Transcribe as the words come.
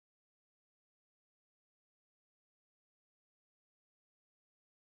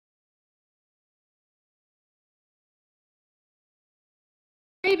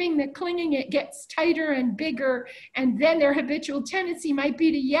craving, the clinging, it gets tighter and bigger, and then their habitual tendency might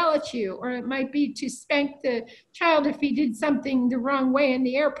be to yell at you, or it might be to spank the child if he did something the wrong way in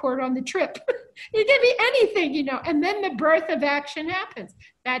the airport on the trip. It can be anything, you know, and then the birth of action happens.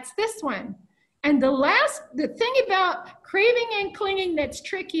 That's this one. And the thing about craving and clinging that's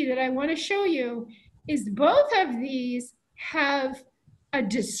tricky that I want to show you is both of these have a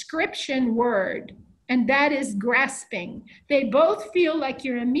description word, and that is grasping. They both feel like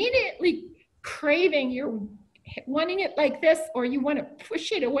you're immediately craving, you're wanting it like this, or you want to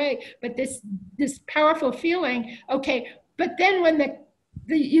push it away, but this powerful feeling, okay, but then when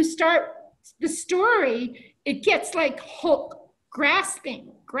you start the story, it gets like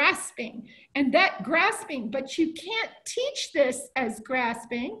grasping, and that grasping, but you can't teach this as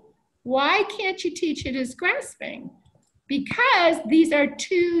grasping. Why can't you teach it as grasping? Because these are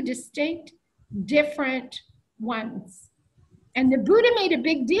two distinct, different ones. And the Buddha made a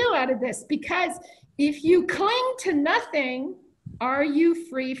big deal out of this, because if you cling to nothing, are you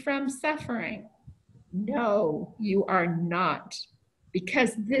free from suffering? No, you are not.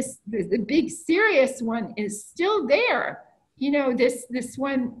 Because the big serious one is still there. You know, this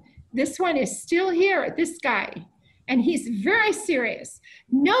one is still here, this guy. And he's very serious.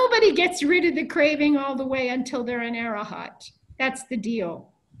 Nobody gets rid of the craving all the way until they're an arahat. That's the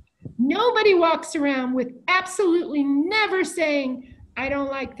deal. Nobody walks around with absolutely never saying, I don't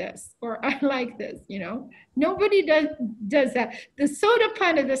like this, or I like this, you know. Nobody does that. The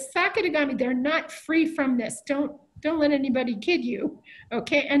Sotapanna, the Sakadagami, they're not free from this. Don't let anybody kid you,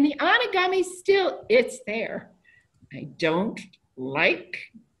 okay? And the Anagami still, it's there. I don't like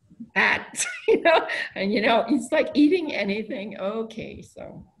that, you know, and you know, it's like eating anything. Okay,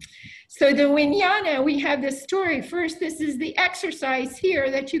 so the Vijnana, we have this story. First, this is the exercise here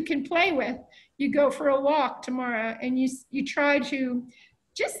that you can play with. You go for a walk tomorrow and you try to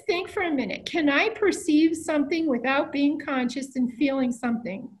just think for a minute. Can I perceive something without being conscious and feeling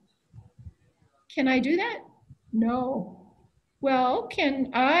something? Can I do that? No. Well, can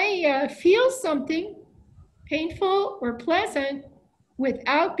I feel something painful or pleasant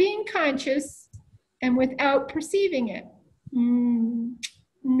without being conscious and without perceiving it?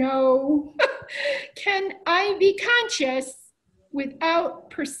 No. Can I be conscious without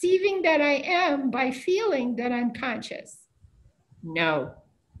perceiving that I am by feeling that I'm conscious? No.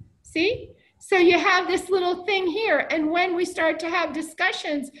 See? So you have this little thing here, and when we start to have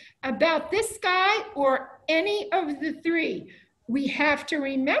discussions about this guy or any of the three, we have to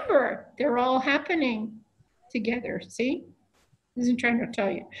remember they're all happening together. See? I'm trying to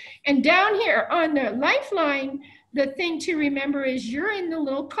tell you. And down here on the lifeline, the thing to remember is you're in the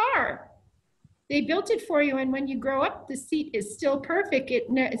little car. They built it for you, and when you grow up, the seat is still perfect.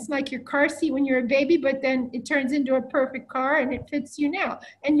 It's like your car seat when you're a baby, but then it turns into a perfect car and it fits you now.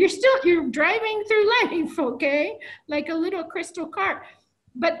 And you're driving through life, okay? Like a little crystal car.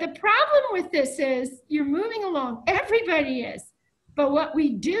 But the problem with this is you're moving along. Everybody is. But what we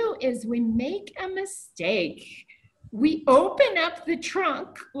do is we make a mistake. We open up the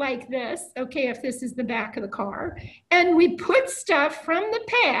trunk like this, okay, if this is the back of the car, and we put stuff from the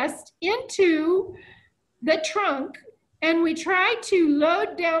past into the trunk, and we try to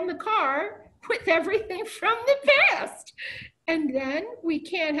load down the car with everything from the past. And then we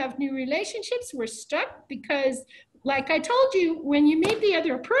can't have new relationships. We're stuck because, like I told you, when you meet the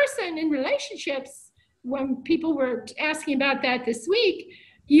other person in relationships, when people were asking about that this week,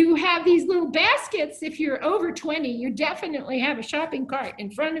 you have these little baskets. If you're over 20, you definitely have a shopping cart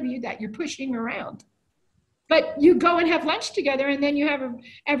in front of you that you're pushing around. But you go and have lunch together, and then you have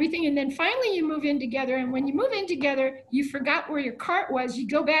everything, and then finally you move in together. And when you move in together, you forgot where your cart was. You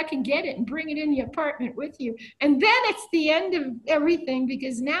go back and get it and bring it in the apartment with you. And then it's the end of everything,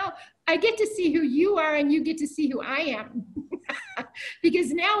 because now I get to see who you are and you get to see who I am.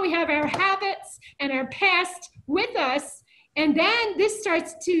 Because now we have our habits and our past with us. And then this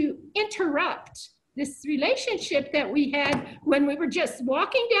starts to interrupt this relationship that we had when we were just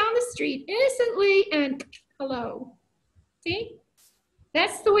walking down the street innocently and hello. See?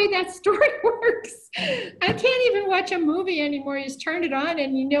 That's the way that story works. I can't even watch a movie anymore. You just turn it on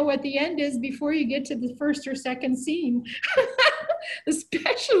and you know what the end is before you get to the first or second scene.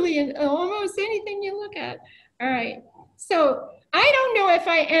 Especially in almost anything you look at. All right. So I don't know if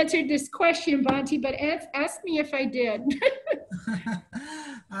I answered this question, Bhante, but ask me if I did.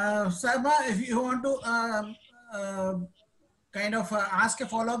 Sarma, if you want to kind of ask a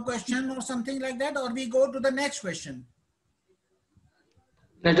follow-up question or something like that, or we go to the next question.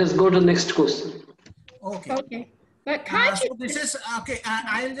 Let us go to the next question. Okay. Okay. But so this is, okay,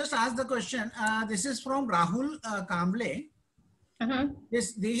 I'll just ask the question. This is from Rahul Kamble.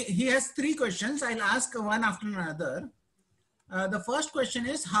 He has 3 questions. I'll ask one after another. The first question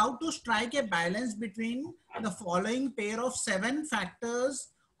is how to strike a balance between the following pair of 7 factors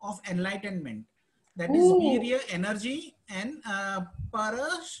of enlightenment. That is virya, energy, and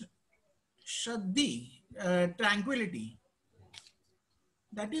parashadhi, tranquility.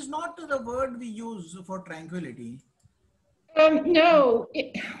 That is not the word we use for tranquility. No,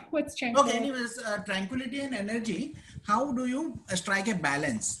 what's tranquility? Okay, anyways, tranquility and energy. How do you strike a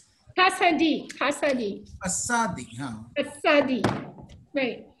balance? Pasadi.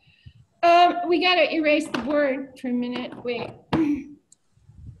 Right. We gotta erase the board for a minute. Wait.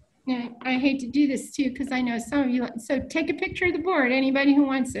 I hate to do this too because I know some of you. So take a picture of the board. Anybody who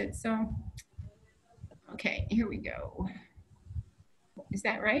wants it. So, okay, here we go. Is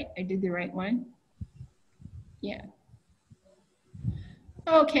that right? I did the right one. Yeah.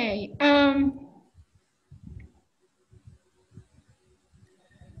 Okay.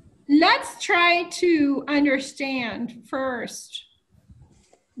 Let's try to understand first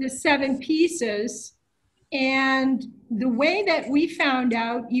the 7 pieces and the way that we found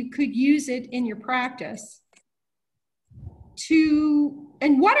out you could use it in your practice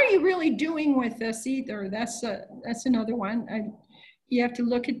and what are you really doing with this either? That's another one. You have to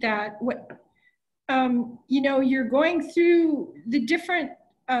look at that. You know, you're going through the different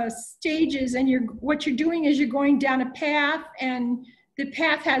stages and what you're doing is you're going down a path and the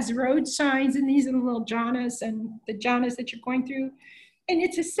path has road signs and these are the little jhanas and the jhanas that you're going through. And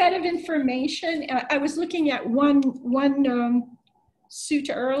it's a set of information. I was looking at one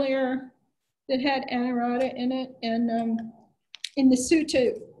sutta earlier that had Anurada in it. And in the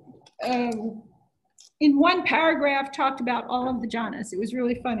sutta, in one paragraph, talked about all of the jhanas. It was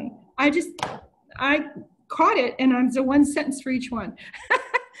really funny. I caught it and I was a 1 sentence for each one.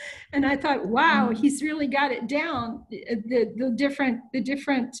 And I thought, wow, he's really got it down. The different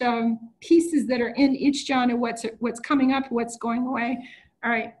pieces that are in each jhana, what's coming up, what's going away. All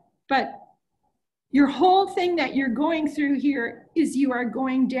right, but your whole thing that you're going through here is you are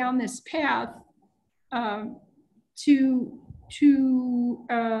going down this path to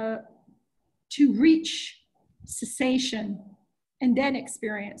reach cessation and then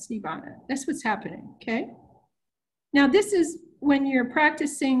experience nibbana. That's what's happening. Okay. Now this is when you're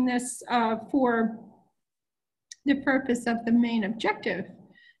practicing this for the purpose of the main objective.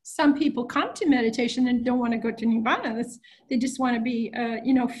 Some people come to meditation and don't want to go to Nibbana. They just want to be,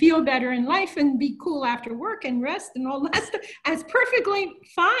 feel better in life and be cool after work and rest and all that stuff. That's perfectly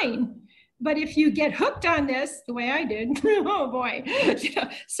fine. But if you get hooked on this, the way I did, oh boy.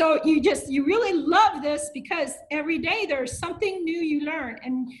 So you really love this because every day there's something new you learn.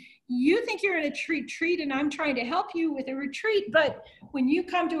 And you think you're in a retreat and I'm trying to help you with a retreat, but when you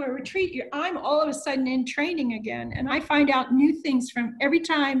come to a retreat, I'm all of a sudden in training again. And I find out new things from every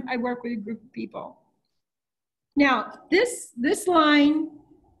time I work with a group of people. Now, this line,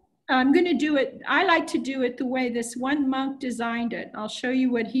 I'm going to do it. I like to do it the way this one monk designed it. I'll show you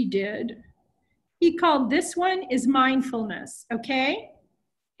what he did. He called this one is mindfulness, okay?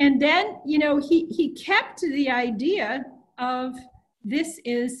 And then, he kept the idea of this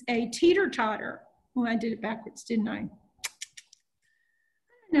is a teeter-totter. Well, I did it backwards, didn't I?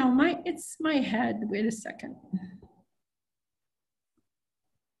 No, it's my head. Wait a second.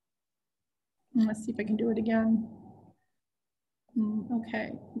 Let's see if I can do it again.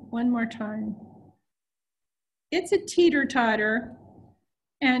 Okay, one more time. It's a teeter-totter.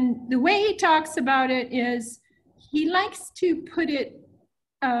 And the way he talks about it is he likes to put it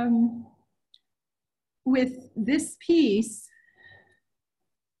with this piece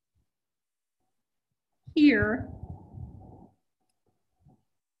here.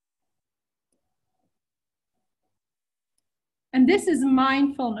 And this is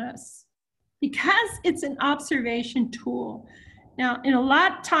mindfulness because it's an observation tool. Now, in a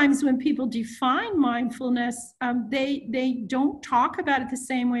lot of times when people define mindfulness, they don't talk about it the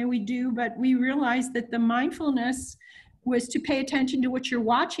same way we do, but we realize that the mindfulness was to pay attention to what you're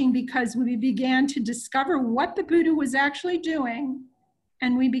watching because we began to discover what the Buddha was actually doing.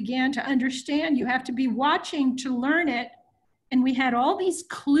 And we began to understand you have to be watching to learn it. And we had all these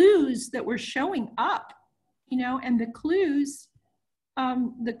clues that were showing up, and the clues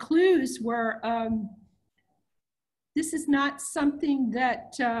were, this is not something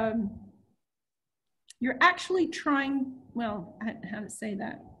that you're actually trying, well, how to say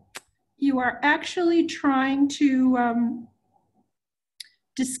that? You are actually trying to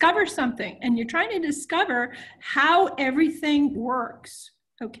discover something, and you're trying to discover how everything works,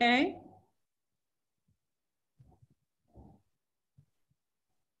 okay?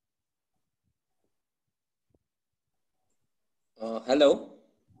 Hello.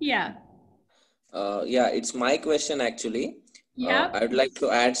 Yeah. Yeah, it's my question actually. Yep. I'd like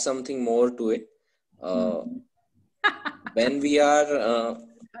to add something more to it. When we are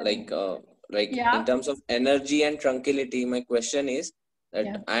Yeah. in terms of energy and tranquility, my question is that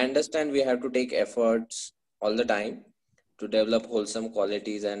Yeah. I understand we have to take efforts all the time to develop wholesome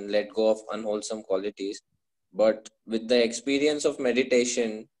qualities and let go of unwholesome qualities. But with the experience of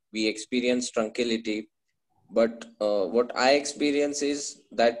meditation, we experience tranquility. But what I experience is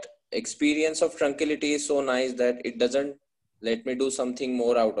that experience of tranquility is so nice that it doesn't let me do something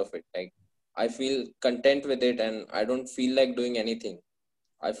more out of it. Like I feel content with it and I don't feel like doing anything.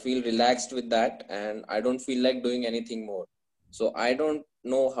 I feel relaxed with that and I don't feel like doing anything more. So I don't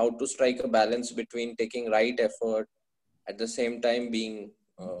know how to strike a balance between taking right effort at the same time being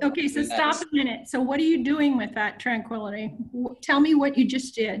Okay, so stop relaxed. a minute. So what are you doing with that tranquility? Tell me what you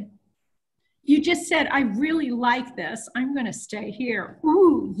just did. You just said, I really like this. I'm going to stay here.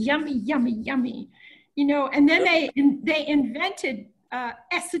 Ooh, yummy, yummy, yummy. You know, and then they invented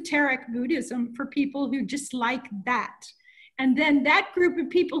esoteric Buddhism for people who just like that. And then that group of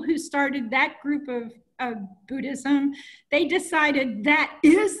people who started that group of Buddhism, they decided that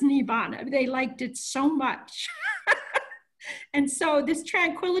is Nibbana. They liked it so much. And so this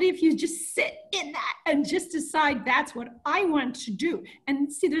tranquility, if you just sit in that and just decide that's what I want to do.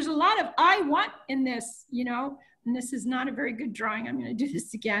 And see, there's a lot of I want in this, you know, and this is not a very good drawing. I'm going to do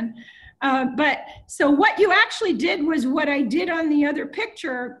this again. But so what you actually did was what I did on the other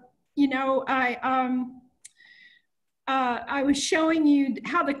picture. You know, I was showing you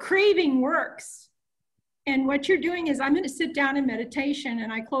how the craving works. And what you're doing is I'm going to sit down in meditation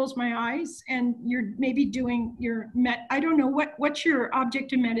and I close my eyes and you're maybe doing your, I don't know, what's your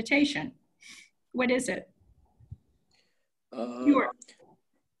object of meditation? What is it? Your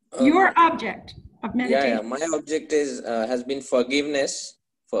object of meditation. Yeah, my object is has been forgiveness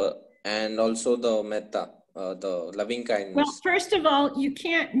and also the metta, the loving kindness. Well, first of all, you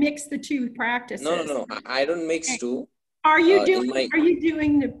can't mix the two practices. No, I don't mix two. Are you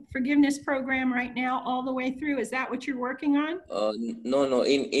doing the forgiveness program right now all the way through? Is that what you're working on? No.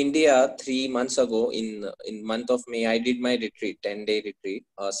 In India, 3 months ago, in month of May, I did my retreat, 10-day retreat,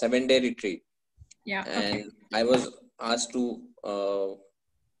 7-day retreat. Yeah. And okay. I was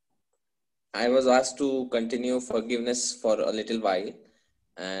asked to continue forgiveness for a little while.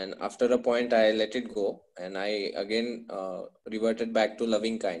 And after a point, I let it go. And I again reverted back to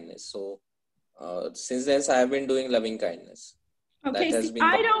loving kindness. So since then, I have been doing loving kindness. Okay, see,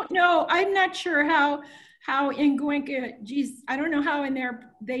 I don't know. I'm not sure how in Goenka, geez, I don't know how in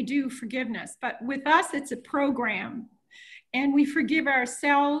there they do forgiveness. But with us, it's a program. And we forgive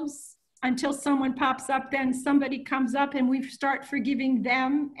ourselves until someone pops up, then somebody comes up and we start forgiving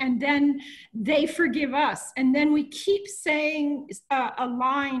them, and then they forgive us. And then we keep saying a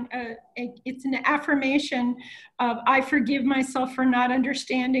line, it's an affirmation of I forgive myself for not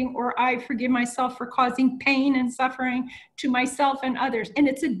understanding, or I forgive myself for causing pain and suffering to myself and others. And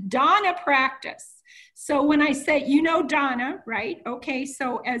it's a Dhamma practice. So when I say, you know Dhamma, right? Okay,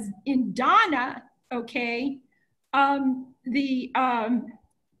 so as in Dhamma, okay,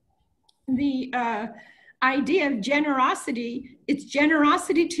 the idea of generosity, it's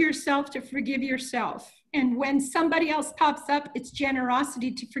generosity to yourself to forgive yourself. And when somebody else pops up, it's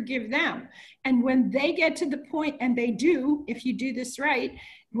generosity to forgive them. And when they get to the point, and they do, if you do this right,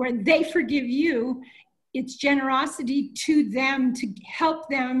 where they forgive you, it's generosity to them to help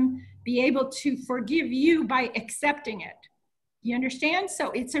them be able to forgive you by accepting it. You understand?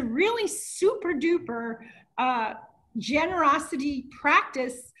 So it's a really super duper generosity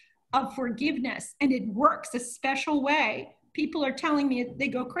practice of forgiveness, and it works a special way. People are telling me they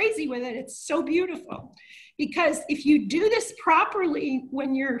go crazy with it. It's so beautiful, because if you do this properly,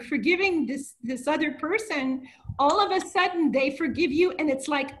 when you're forgiving this other person, all of a sudden they forgive you, and it's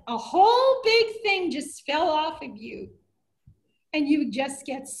like a whole big thing just fell off of you, and you just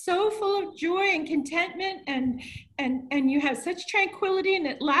get so full of joy and contentment, and you have such tranquility, and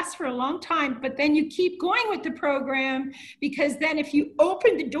it lasts for a long time. But then you keep going with the program, because then if you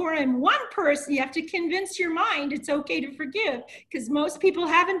open the door in one person, you have to convince your mind it's okay to forgive, because most people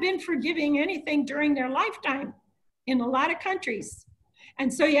haven't been forgiving anything during their lifetime in a lot of countries.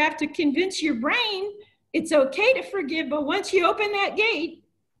 And so you have to convince your brain it's okay to forgive. But once you open that gate,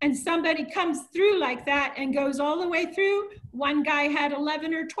 and somebody comes through like that and goes all the way through, one guy had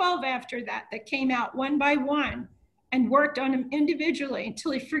 11 or 12 after that came out one by one and worked on him individually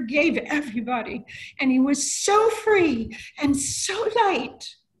until he forgave everybody. And he was so free and so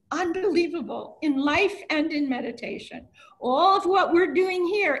light. unbelievable in life and in meditation. All of what we're doing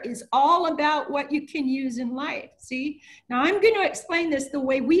here is all about what you can use in life. See, now I'm going to explain this the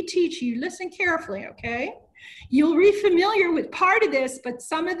way we teach you. Listen carefully, okay? You'll be familiar with part of this, but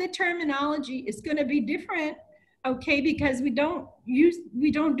some of the terminology is going to be different, okay? Because we don't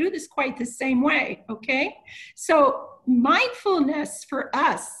do this quite the same way, okay? So mindfulness for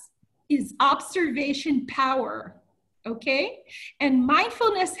us is observation power, okay? And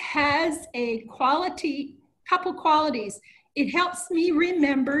mindfulness has a couple qualities. It helps me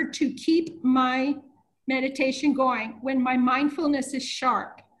remember to keep my meditation going when my mindfulness is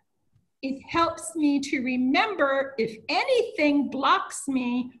sharp. It helps me to remember if anything blocks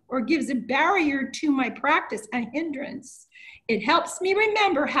me or gives a barrier to my practice, a hindrance. It helps me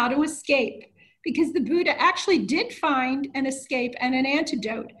remember how to escape, because the Buddha actually did find an escape and an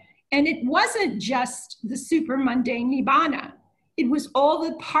antidote. And it wasn't just the super mundane nibbana. It was all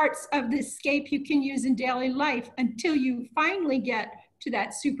the parts of the escape you can use in daily life until you finally get to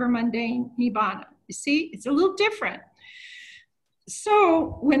that super mundane nibbana. You see, it's a little different.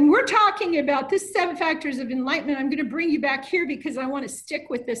 So when we're talking about this 7 factors of enlightenment, I'm going to bring you back here because I want to stick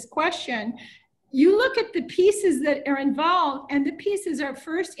with this question. You look at the pieces that are involved, and the pieces are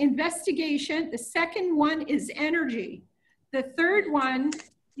first investigation. The second one is energy. The third one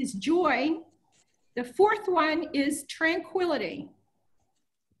is joy. The fourth one is tranquility.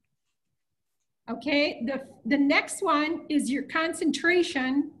 Okay, the next one is your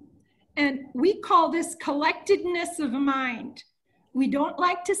concentration, and we call this collectedness of mind. We don't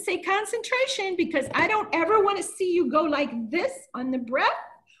like to say concentration because I don't ever want to see you go like this on the breath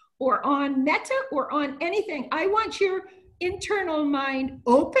or on metta or on anything. I want your internal mind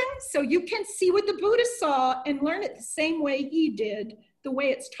open so you can see what the Buddha saw and learn it the same way he did, the way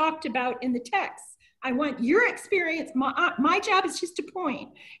it's talked about in the text. I want your experience. My job is just to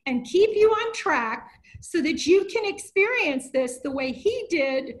point and keep you on track so that you can experience this the way he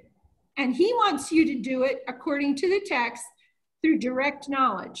did, and he wants you to do it according to the text through direct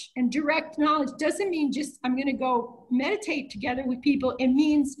knowledge. And direct knowledge doesn't mean just I'm going to go meditate together with people. It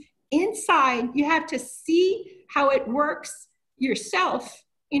means inside you have to see how it works yourself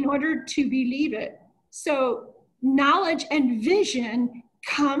in order to believe it. So knowledge and vision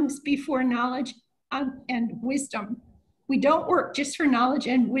comes before knowledge and wisdom. We don't work just for knowledge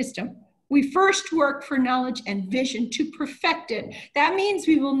and wisdom. We first work for knowledge and vision to perfect it. That means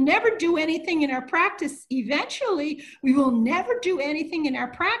we will never do anything in our practice. Eventually, we will never do anything in our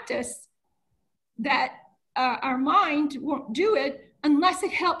practice that our mind won't do it unless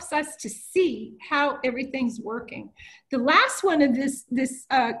it helps us to see how everything's working. The last one of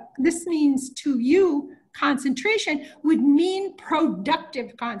this means to you, concentration would mean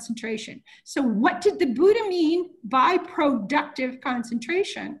productive concentration. So what did the Buddha mean by productive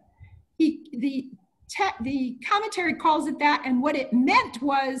concentration? The commentary calls it that, and what it meant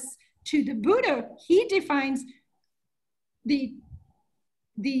was, to the Buddha, he defines the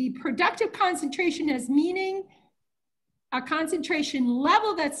productive concentration as meaning a concentration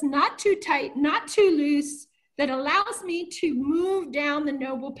level that's not too tight, not too loose, that allows me to move down the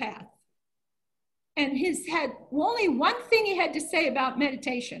noble path. And his had only one thing he had to say about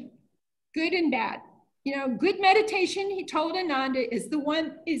meditation, good and bad. You know, good meditation, he told Ananda, is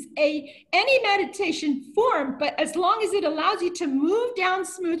any meditation form, but as long as it allows you to move down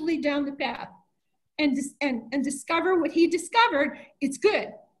smoothly down the path and discover what he discovered, it's good.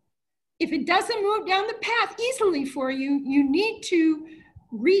 If it doesn't move down the path easily for you, you need to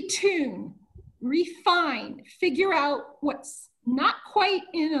retune, refine, figure out what's not quite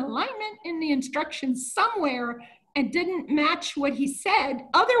in alignment in the instructions somewhere and didn't match what he said.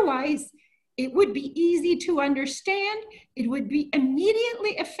 Otherwise, it would be easy to understand. It would be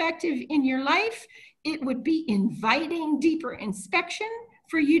immediately effective in your life. It would be inviting deeper inspection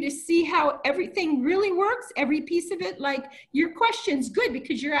for you to see how everything really works, every piece of it. Like, your question's good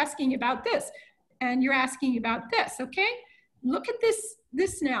because you're asking about this and you're asking about this, okay? Look at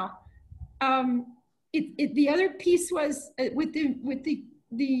this now. The other piece was with the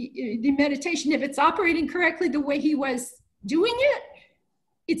meditation, if it's operating correctly the way he was doing it,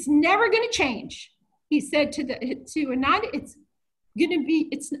 it's never going to change. He said to Ananda, it's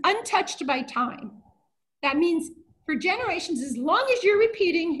untouched by time. That means for generations, as long as you're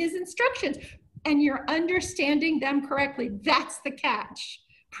repeating his instructions and you're understanding them correctly, that's the catch,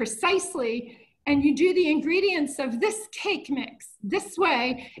 precisely. And you do the ingredients of this cake mix this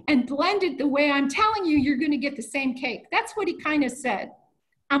way and blend it the way I'm telling you, you're going to get the same cake. That's what he kind of said.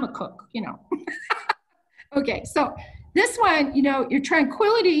 I'm a cook, you know. Okay, so this one, you know, your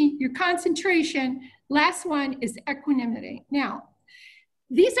tranquility, your concentration. Last one is equanimity. Now,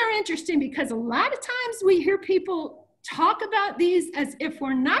 these are interesting because a lot of times we hear people talk about these as if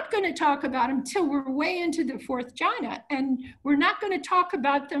we're not going to talk about them till we're way into the fourth jhana, and we're not going to talk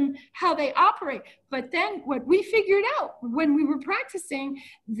about them, how they operate. But then what we figured out when we were practicing,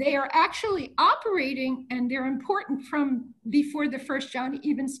 they are actually operating, and they're important from before the first jhana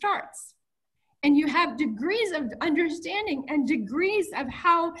even starts. And you have degrees of understanding and degrees of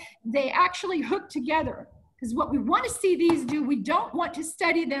how they actually hook together. Because what we want to see these do, we don't want to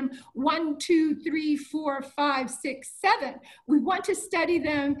study them 1, 2, 3, 4, 5, 6, 7. We want to study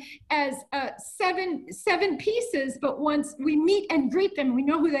them as seven pieces, but once we meet and greet them, we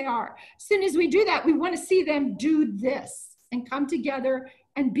know who they are. As soon as we do that, we want to see them do this and come together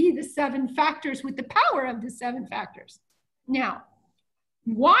and be the 7 factors with the power of the 7 factors. Now,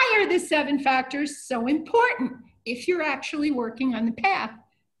 why are the 7 factors so important? If you're actually working on the path,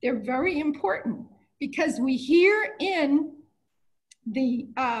 they're very important. Because we hear in the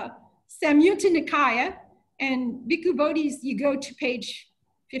Saṃyukta Nikāya, and Bhikkhu Bodhis, you go to page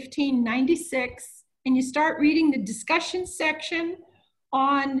 1596, and you start reading the discussion section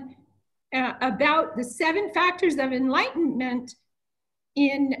on about the 7 factors of enlightenment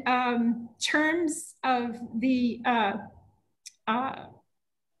in terms of the,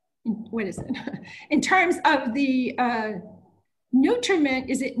 what is it? In terms of the nutriment,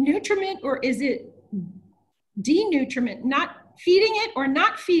 is it nutriment or is it denutriment, not feeding it or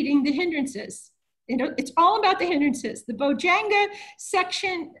not feeding the hindrances. It's all about the hindrances. The Bojjhanga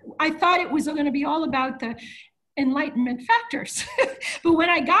section, I thought it was going to be all about the enlightenment factors. But when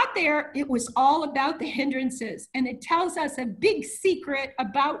I got there, it was all about the hindrances. And it tells us a big secret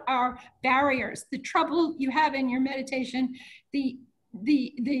about our barriers, the trouble you have in your meditation, the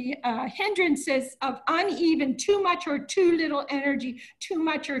hindrances of uneven, too much or too little energy, too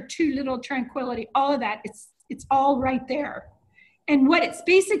much or too little tranquility, all of that, it's all right there. And what it's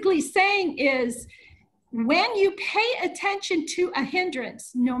basically saying is, when you pay attention to a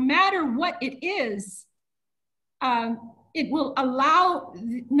hindrance, no matter what it is, it will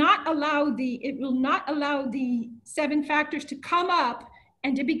not allow the 7 factors to come up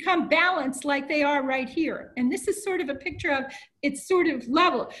and to become balanced like they are right here. And this is sort of a picture of it's sort of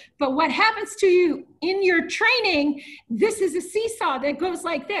level. But what happens to you in your training, this is a seesaw that goes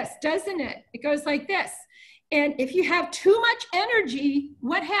like this, doesn't it? It goes like this. And if you have too much energy,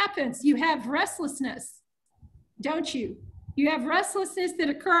 what happens? You have restlessness, don't you? You have restlessness that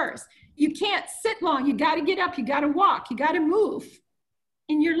occurs. You can't sit long. You got to get up. You got to walk. You got to move.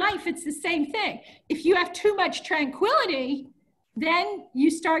 In your life, it's the same thing. If you have too much tranquility, then you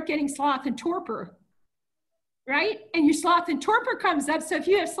start getting sloth and torpor, right? And your sloth and torpor comes up. So if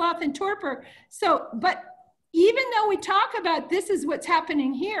you have sloth and torpor, but even though we talk about this is what's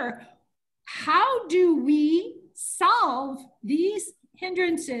happening here, how do we solve these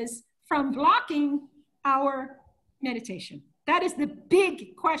hindrances from blocking our meditation? That is the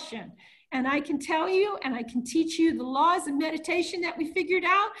big question. And I can tell you, and I can teach you the laws of meditation that we figured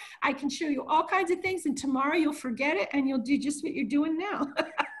out. I can show you all kinds of things, and tomorrow you'll forget it and you'll do just what you're doing now.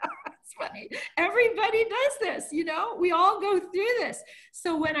 It's funny. Everybody does this, you know, we all go through this.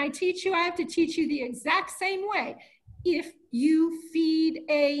 So when I teach you, I have to teach you the exact same way. If you feed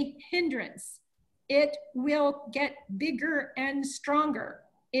a hindrance, it will get bigger and stronger.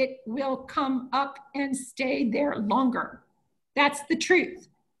 It will come up and stay there longer. That's the truth.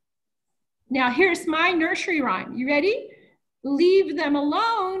 Now here's my nursery rhyme. You ready? Leave them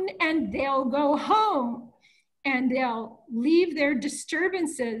alone and they'll go home, and they'll leave their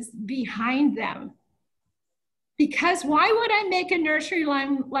disturbances behind them. Because why would I make a nursery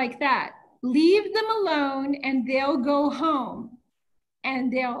rhyme like that? Leave them alone and they'll go home,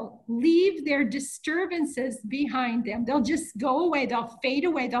 and they'll leave their disturbances behind them. They'll just go away. They'll fade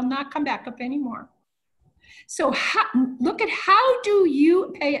away. They'll not come back up anymore. So look at how do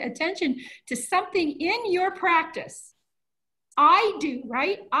you pay attention to something in your practice. I do,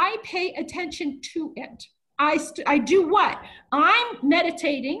 right? I pay attention to it. I do what? I'm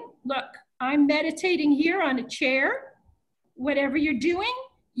meditating. Look, I'm meditating here on a chair. Whatever you're doing,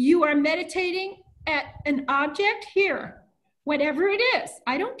 you are meditating at an object here. Whatever it is.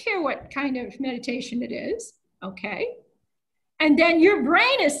 I don't care what kind of meditation it is, okay? And then your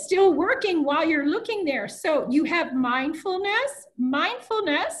brain is still working while you're looking there. So you have mindfulness.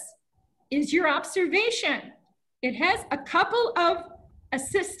 Mindfulness is your observation. It has a couple of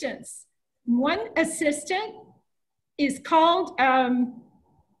assistants. One assistant is called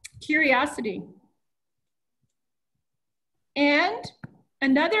curiosity. And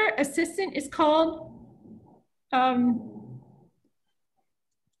another assistant is called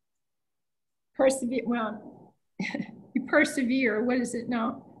You persevere. What is it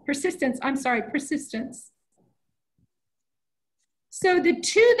now? Persistence. I'm sorry, persistence. So the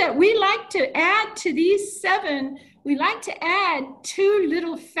two that we like to add to these 7, we like to add 2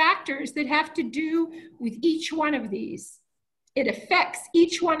 little factors that have to do with each one of these. It affects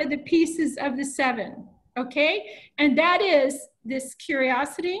each one of the pieces of the 7, okay? And that is this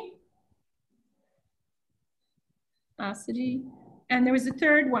curiosity. And there was a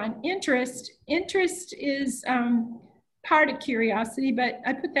third one, interest. Interest is part of curiosity, but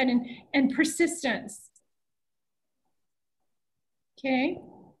I put that in, and persistence. Okay,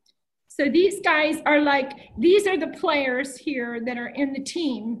 so these guys are like, these are the players here that are in the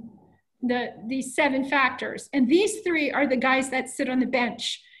team, these 7 factors. And these 3 are the guys that sit on the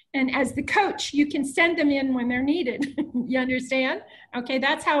bench. And as the coach, you can send them in when they're needed. You understand? Okay,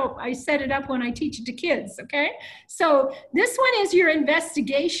 that's how I set it up when I teach it to kids, okay? So this one is your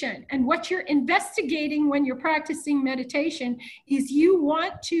investigation. And what you're investigating when you're practicing meditation is you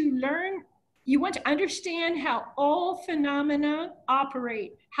want to learn, you want to understand how all phenomena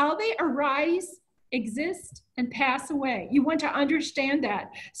operate, how they arise, exist, and pass away. You want to understand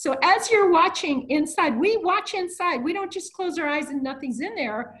that. So as you're watching inside, we watch inside. We don't just close our eyes and nothing's in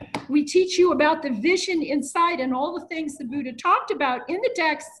there. We teach you about the vision inside and all the things the Buddha talked about in the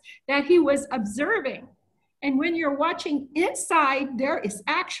texts that he was observing. And when you're watching inside, there is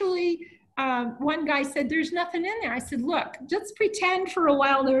actually one guy said, there's nothing in there. I said, look, just pretend for a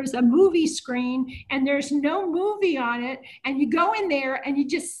while there's a movie screen and there's no movie on it. And you go in there and you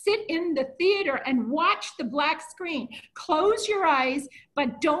just sit in the theater and watch the black screen. Close your eyes,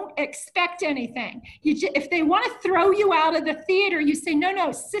 but don't expect anything. If they want to throw you out of the theater, you say, no,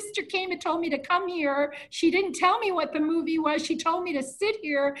 no, Sister Khema told me to come here. She didn't tell me what the movie was. She told me to sit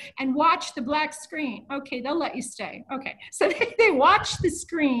here and watch the black screen. Okay, they'll let you stay. Okay, so they watch the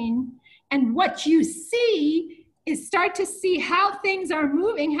screen. And what you see is start to see how things are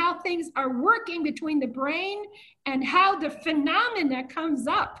moving, how things are working between the brain and how the phenomena comes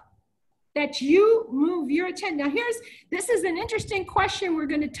up that you move your attention. Now this is an interesting question we're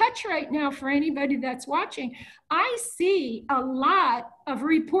going to touch right now for anybody that's watching. I see a lot of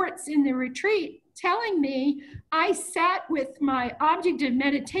reports in the retreat telling me I sat with my object of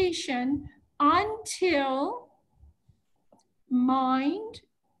meditation until mind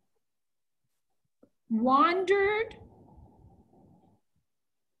wandered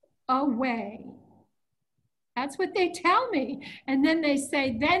away. That's what they tell me. And then they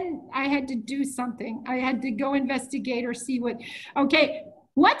say, then I had to do something. I had to go investigate or see what, okay,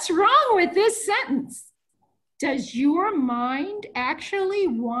 what's wrong with this sentence? Does your mind actually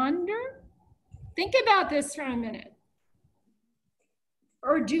wander? Think about this for a minute.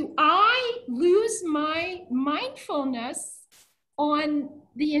 Or do I lose my mindfulness on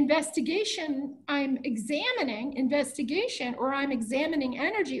the investigation I'm examining, or I'm examining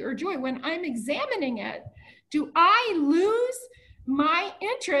energy or joy? When I'm examining it, do I lose my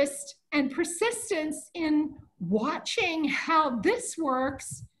interest and persistence in watching how this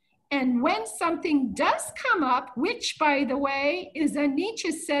works? And when something does come up, which by the way is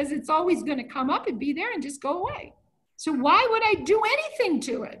Nietzsche says it's always going to come up and be there and just go away. So why would I do anything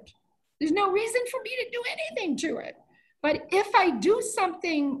to it? There's no reason for me to do anything to it. But if I do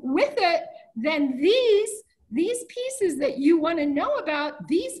something with it, then these pieces that you want to know about,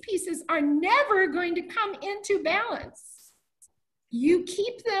 these pieces are never going to come into balance. You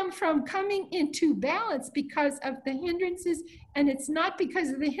keep them from coming into balance because of the hindrances, and it's not because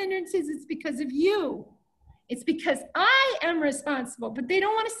of the hindrances, it's because of you. It's because I am responsible, but they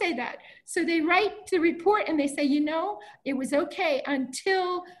don't want to say that. So they write the report and they say, you know, it was okay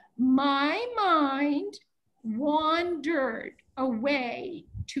until my mind wandered away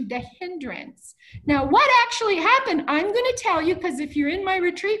to the hindrance. Now, what actually happened, I'm going to tell you, because if you're in my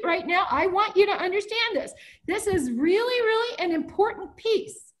retreat right now, I want you to understand this. This is really, really an important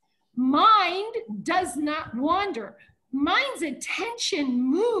piece. Mind does not wander. Mind's attention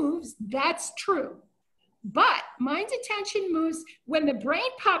moves, that's true. But mind's attention moves, when the brain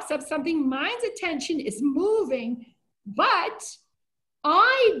pops up something, mind's attention is moving, but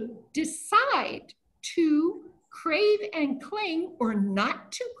I decide to crave and cling or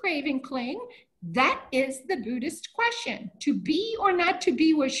not to crave and cling. That is the Buddhist question. To be or not to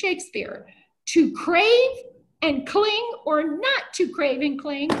be was Shakespeare. To crave and cling or not to crave and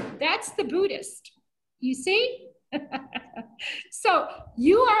cling, that's the Buddhist. You see? So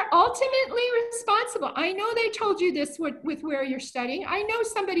you are ultimately responsible. I know they told you this with where you're studying. I know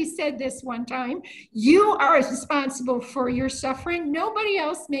somebody said this one time. You are responsible for your suffering. Nobody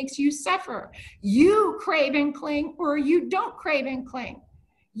else makes you suffer. You crave and cling or you don't crave and cling.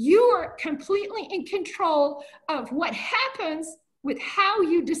 You are completely in control of what happens with how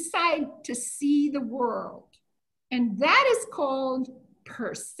you decide to see the world. And that is called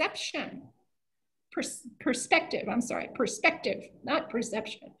perception. Perspective, not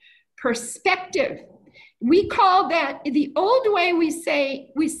perception. Perspective. We call that, the old way we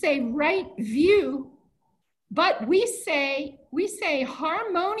say right view, but we say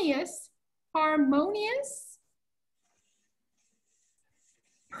harmonious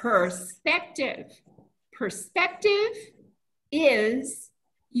perspective. Perspective is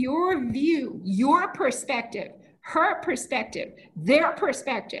your view, your perspective, her perspective, their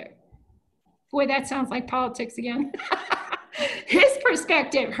perspective. Boy, that sounds like politics again. His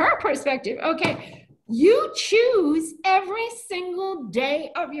perspective, her perspective. Okay, you choose every single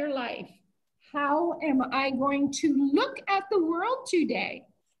day of your life. How am I going to look at the world today?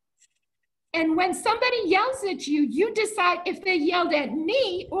 And when somebody yells at you, you decide if they yelled at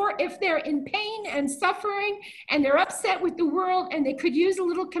me or if they're in pain and suffering and they're upset with the world and they could use a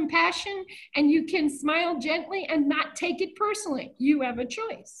little compassion, and you can smile gently and not take it personally. You have a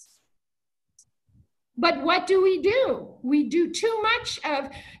choice. But what do? We do too much of,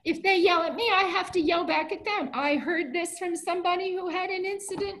 if they yell at me, I have to yell back at them. I heard this from somebody who had an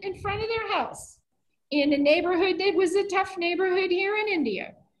incident in front of their house in a neighborhood that was a tough neighborhood here in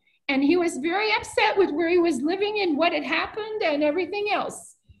India. And he was very upset with where he was living and what had happened and everything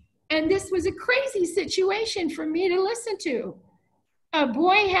else. And this was a crazy situation for me to listen to. A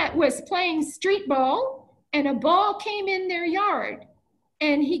boy was playing street ball and a ball came in their yard.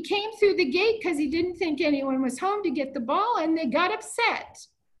 And he came through the gate because he didn't think anyone was home to get the ball, and they got upset.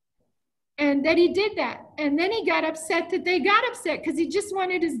 And that he did that. And then he got upset that they got upset because he just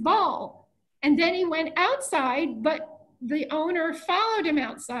wanted his ball. And then he went outside, but the owner followed him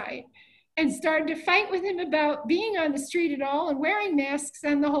outside and started to fight with him about being on the street at all and wearing masks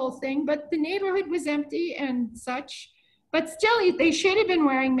and the whole thing. But the neighborhood was empty and such. But still, they should have been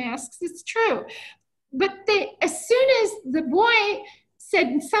wearing masks. It's true. But as soon as the boy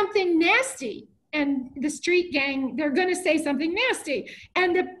said something nasty, and the street gang, they're going to say something nasty.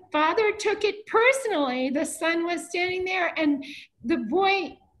 And the father took it personally. The son was standing there, and the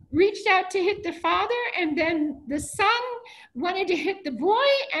boy reached out to hit the father, and then the son wanted to hit the boy.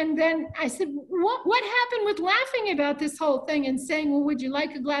 And then I said, what happened with laughing about this whole thing and saying, well, would you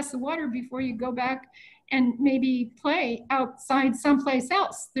like a glass of water before you go back and maybe play outside someplace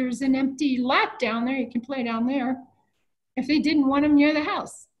else? There's an empty lot down there. You can play down there. If they didn't want him near the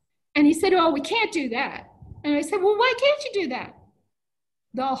house. And he said, oh, we can't do that. And I said, well, why can't you do that?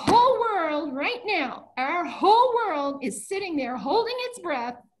 The whole world right now, our whole world is sitting there holding its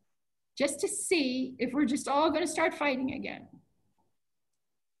breath just to see if we're just all going to start fighting again.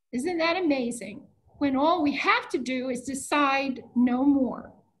 Isn't that amazing? When all we have to do is decide no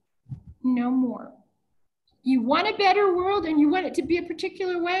more. No more. You want a better world and you want it to be a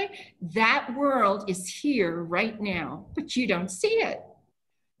particular way, that world is here right now, but you don't see it.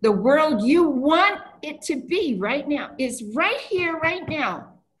 The world you want it to be right now is right here, right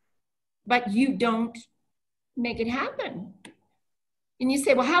now, but you don't make it happen. And you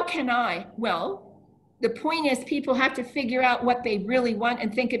say, well, how can I? Well, the point is people have to figure out what they really want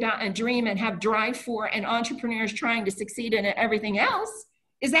and think about and dream and have drive for, and entrepreneurs trying to succeed in it. Everything else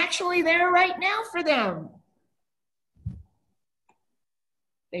is actually there right now for them.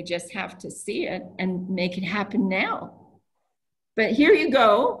 They just have to see it and make it happen now. But here you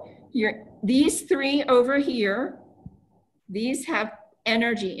go. These three over here, these have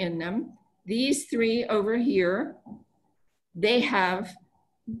energy in them. These three over here, they have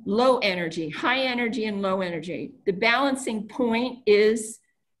low energy, high energy and low energy. The balancing point is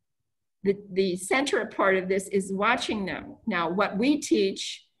the center part of this is watching them. Now, what we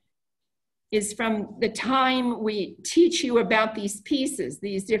teach is from the time we teach you about these pieces,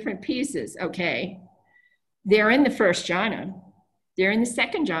 these different pieces, okay? They're in the first jhana, they're in the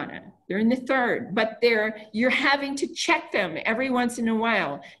second jhana, they're in the third, but you're having to check them every once in a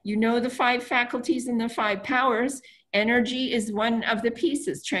while. You know the 5 faculties and the 5 powers. Energy is one of the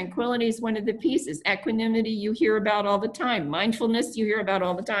pieces. Tranquility is one of the pieces. Equanimity you hear about all the time. Mindfulness you hear about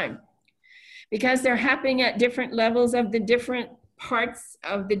all the time. Because they're happening at different levels of the different parts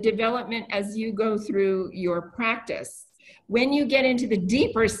of the development as you go through your practice. When you get into the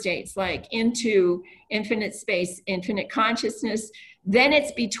deeper states, like into infinite space, infinite consciousness, then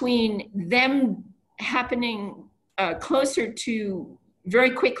it's between them happening closer to very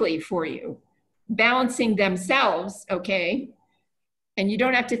quickly for you, balancing themselves, okay? And you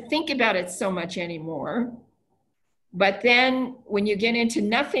don't have to think about it so much anymore. But then when you get into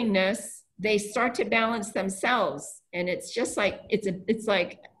nothingness, they start to balance themselves. And it's just like, it's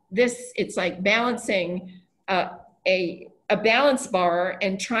like balancing a balance bar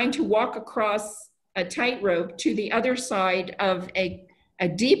and trying to walk across a tightrope to the other side of a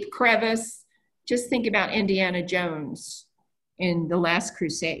deep crevice. Just think about Indiana Jones in The Last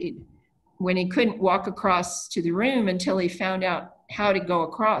Crusade, when he couldn't walk across to the room until he found out how to go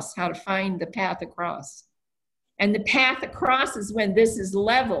across, how to find the path across. And the path across is when this is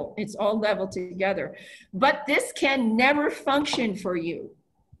level, it's all level together. But this can never function for you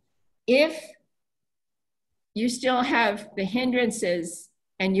if you still have the hindrances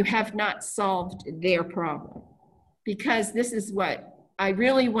and you have not solved their problem. Because this is what I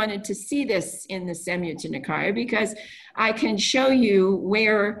really wanted to see this in the Saṃyukta Nikāya, because I can show you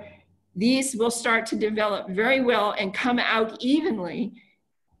where these will start to develop very well and come out evenly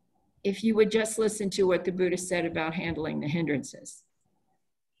if you would just listen to what the Buddha said about handling the hindrances.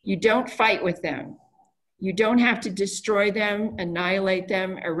 You don't fight with them. You don't have to destroy them, annihilate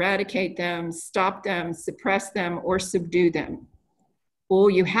them, eradicate them, stop them, suppress them, or subdue them. All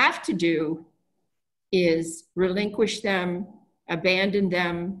you have to do is relinquish them, abandon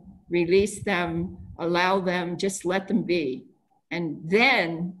them, release them, allow them, just let them be. And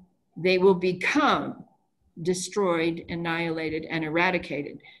then they will become destroyed, annihilated, and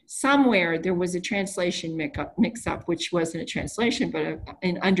eradicated. Somewhere there was a translation mix-up, which wasn't a translation, but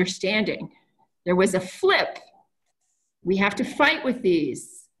an understanding. There was a flip. We have to fight with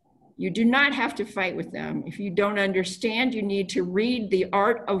these. You do not have to fight with them. If you don't understand, you need to read The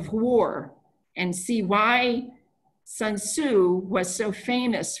Art of War and see why Sun Tzu was so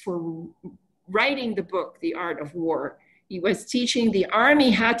famous for writing the book, The Art of War. He was teaching the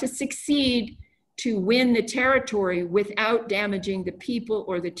army how to succeed to win the territory without damaging the people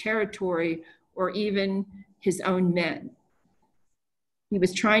or the territory or even his own men. He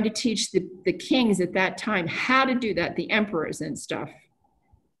was trying to teach the kings at that time how to do that, the emperors and stuff.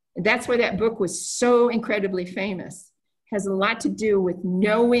 And that's why that book was so incredibly famous. It has a lot to do with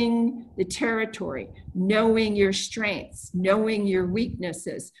knowing the territory, knowing your strengths, knowing your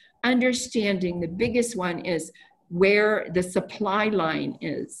weaknesses, understanding the biggest one is where the supply line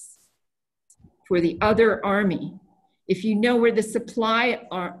is for the other army. If you know where the supply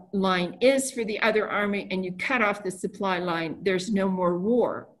line is for the other army and you cut off the supply line, there's no more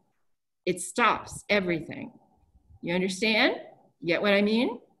war. It stops everything. You understand? You get what I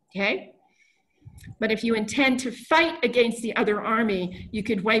mean? Okay? But if you intend to fight against the other army, you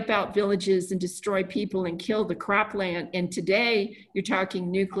could wipe out villages and destroy people and kill the cropland. And today, you're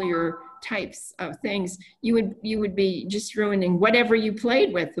talking nuclear types of things. You would be just ruining whatever you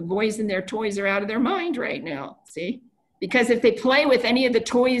played with. The boys and their toys are out of their mind right now, see? Because if they play with any of the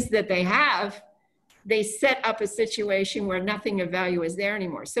toys that they have, they set up a situation where nothing of value is there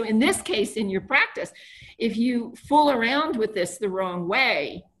anymore. So in this case, in your practice, if you fool around with this the wrong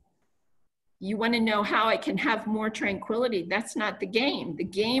way, you want to know how I can have more tranquility. That's not the game. The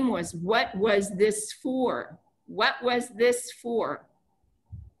game was, what was this for? What was this for?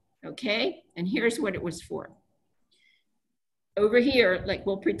 Okay, and here's what it was for. Over here, like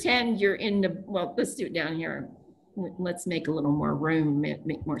we'll pretend you're in the, well, let's do it down here. Let's make a little more room,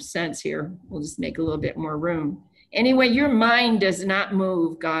 make more sense here. We'll just make a little bit more room. Anyway, your mind does not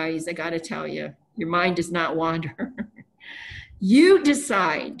move, guys. I gotta tell you, your mind does not wander. You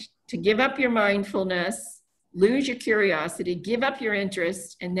decide to give up your mindfulness, lose your curiosity, give up your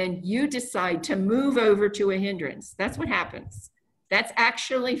interest, and then you decide to move over to a hindrance. That's what happens. That's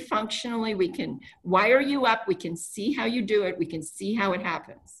actually functionally, we can wire you up, we can see how you do it, we can see how it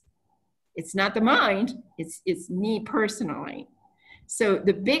happens. It's not the mind, it's me personally. So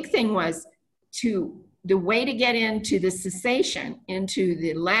the big thing was the way to get into the cessation, into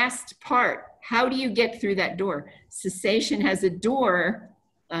the last part. How do you get through that door? Cessation has a door,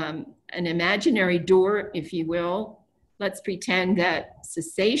 an imaginary door, if you will. Let's pretend that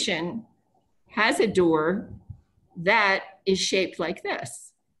cessation has a door that is shaped like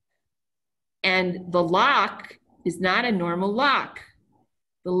this. And the lock is not a normal lock.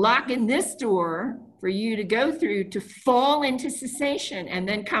 The lock in this door for you to go through to fall into cessation and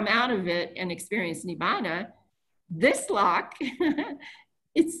then come out of it and experience Nibbana, this lock,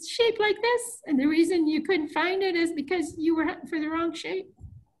 it's shaped like this. And the reason you couldn't find it is because you were hunting for the wrong shape.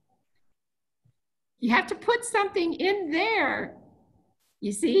 You have to put something in there,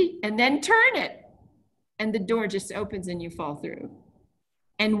 you see, and then turn it. And the door just opens and you fall through.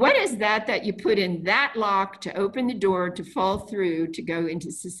 And what is that you put in that lock to open the door to fall through to go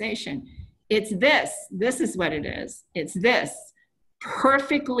into cessation? It's this. This is what it is. It's this,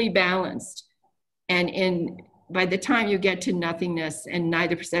 perfectly balanced. And in by the time you get to nothingness and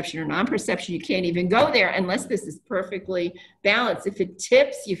neither perception or non-perception, you can't even go there unless this is perfectly balanced. If it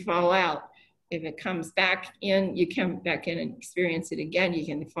tips, you fall out. If it comes back in, you come back in and experience it again, you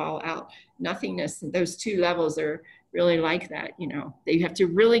can fall out. Nothingness, those two levels are really like that, you know. You have to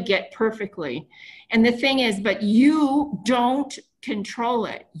really get perfectly. And the thing is, but you don't control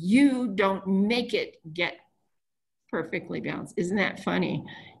it. You don't make it get perfectly balanced. Isn't that funny?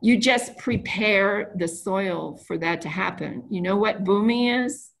 You just prepare the soil for that to happen. You know what bhumi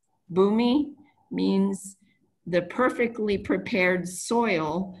is? Bhumi means the perfectly prepared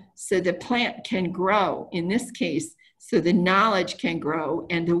soil so the plant can grow. In this case, so the knowledge can grow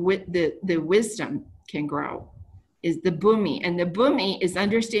and the wisdom can grow, is the bhumi. And the bhumi is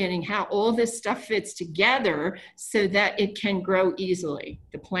understanding how all this stuff fits together so that it can grow easily,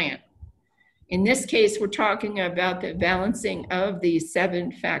 the plant. In this case, we're talking about the balancing of these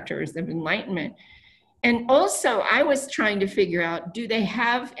 7 factors of enlightenment. And also, I was trying to figure out, do they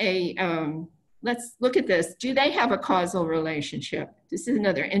have a, let's look at this. Do they have a causal relationship? This is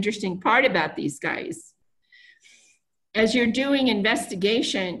another interesting part about these guys. As you're doing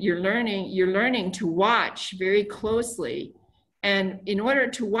investigation, you're learning to watch very closely. And in order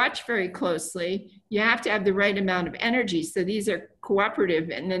to watch very closely, you have to have the right amount of energy. So these are cooperative.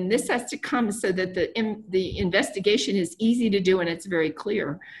 And then this has to come so that the investigation is easy to do and it's very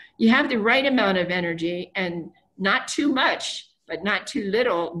clear. You have the right amount of energy and not too much, but not too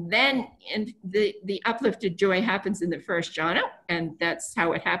little. Then the uplifted joy happens in the first jhana, and that's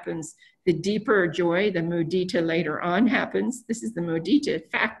how it happens. The deeper joy, the mudita later on happens. This is the mudita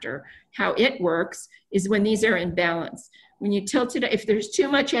factor. How it works is when these are in balance. When you tilt it, if there's too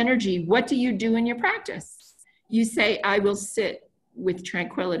much energy, what do you do in your practice? You say, I will sit with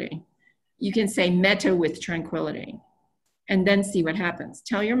tranquility. You can say metta with tranquility and then see what happens.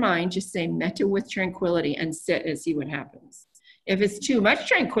 Tell your mind, just say metta with tranquility and sit and see what happens. If it's too much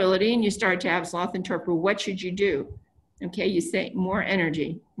tranquility and you start to have sloth and torpor, what should you do? Okay, you say more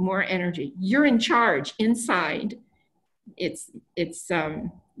energy, more energy. You're in charge inside. It's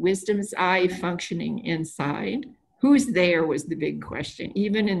wisdom's eye functioning inside. Who's there was the big question,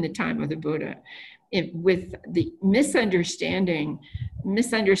 even in the time of the Buddha. With the misunderstanding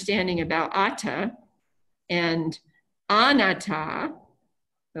about atta and anatta,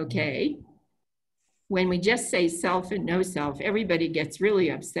 okay, when we just say self and no self, everybody gets really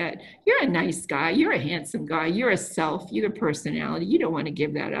upset. You're a nice guy, you're a handsome guy, you're a self, you're a personality, you don't want to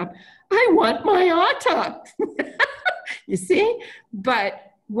give that up. I want my atta, you see? But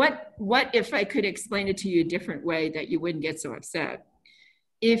what if I could explain it to you a different way that you wouldn't get so upset?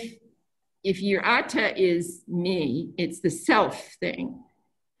 If your atta is me, it's the self thing.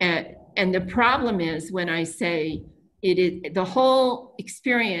 And the problem is when I say it is, the whole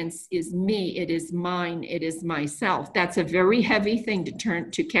experience is me, it is mine, it is myself. That's a very heavy thing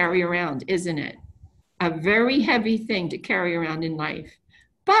to carry around, isn't it? A very heavy thing to carry around in life.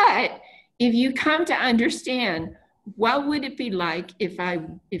 But if you come to understand, what would it be like if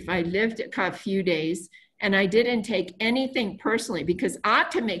I lived a few days and I didn't take anything personally? Because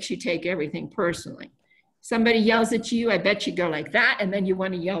atta makes you take everything personally. Somebody yells at you, I bet you go like that, and then you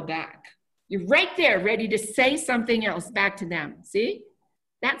want to yell back. You're right there ready to say something else back to them. See?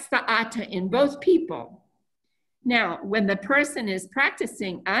 That's the atta in both people. Now, when the person is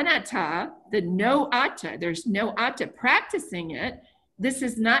practicing anatta, the no atta, there's no atta practicing it. This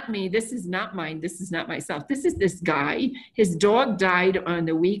is not me, this is not mine, this is not myself. This is this guy. His dog died on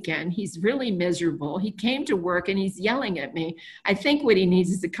the weekend. He's really miserable. He came to work and he's yelling at me. I think what he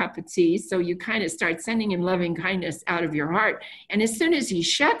needs is a cup of tea. So you kind of start sending him loving kindness out of your heart. And as soon as he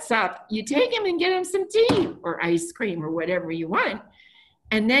shuts up, you take him and get him some tea or ice cream or whatever you want.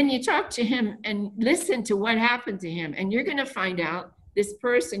 And then you talk to him and listen to what happened to him. And you're going to find out this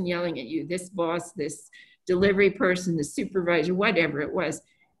person yelling at you, this boss, this delivery person, the supervisor, whatever it was,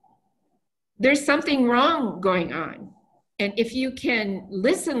 there's something wrong going on. And if you can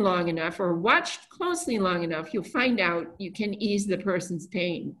listen long enough or watch closely long enough, you'll find out you can ease the person's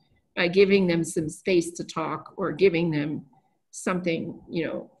pain by giving them some space to talk or giving them something, you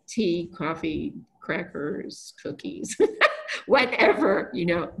know, tea, coffee, crackers, cookies, whatever, you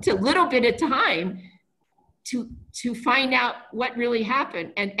know, to a little bit of time to find out what really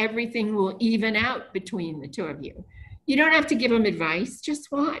happened, and everything will even out between the two of you. You don't have to give them advice, just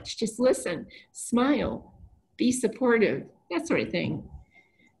watch, just listen, smile, be supportive, that sort of thing.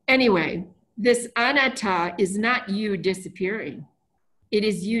 Anyway, this anatta is not you disappearing. It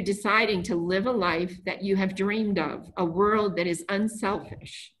is you deciding to live a life that you have dreamed of, a world that is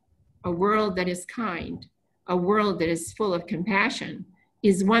unselfish, a world that is kind, a world that is full of compassion.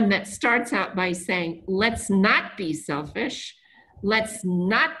 is one that starts out by saying, let's not be selfish. Let's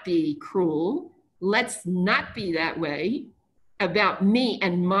not be cruel. Let's not be that way about me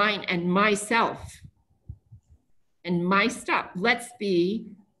and mine and myself and my stuff. Let's be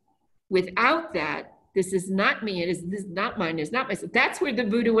without that. This is not me. This is not mine. It's not myself. That's where the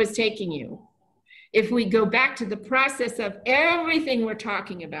Buddha was taking you. If we go back to the process of everything we're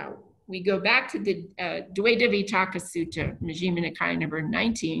talking about, we go back to the Dvaita Vitakka Sutta, Majjhima Nikāya number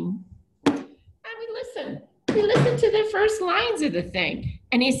 19, and we listen. We listen to the first lines of the thing.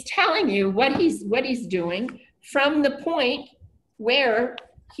 And he's telling you what he's doing from the point where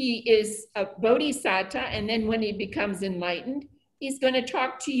he is a bodhisattva, and then when he becomes enlightened, he's going to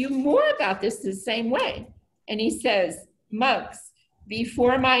talk to you more about this the same way. And he says, monks,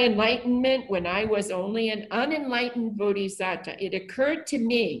 before my enlightenment, when I was only an unenlightened bodhisattva, it occurred to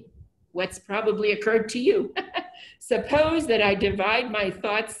me, what's probably occurred to you. Suppose that I divide my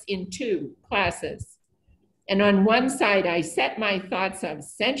thoughts in two classes. And on one side, I set my thoughts of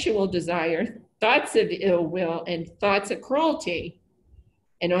sensual desire, thoughts of ill will, and thoughts of cruelty.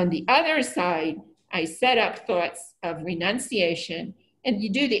 And on the other side, I set up thoughts of renunciation. And you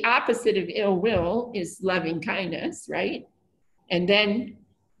do the opposite of ill will is loving kindness, right? And then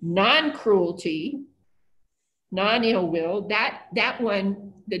non-cruelty, non-ill will, that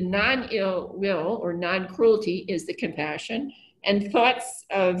one, the non-ill will or non-cruelty is the compassion, and thoughts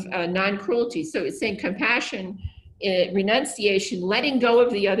of non-cruelty. So it's saying compassion, renunciation, letting go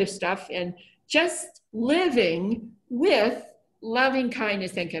of the other stuff, and just living with loving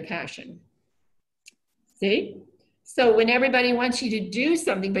kindness and compassion. See? So when everybody wants you to do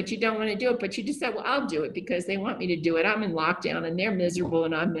something, but you don't want to do it, but you just say, well, I'll do it because they want me to do it. I'm in lockdown and they're miserable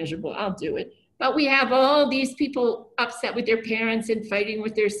and I'm miserable. I'll do it. But we have all these people upset with their parents and fighting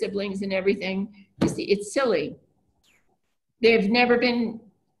with their siblings and everything. You see, it's silly. They've never been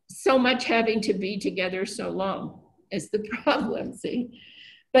so much having to be together so long is the problem, see?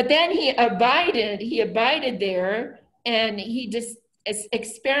 But then he abided there, and he just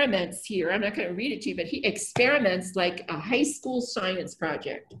experiments here. I'm not going to read it to you, but he experiments like a high school science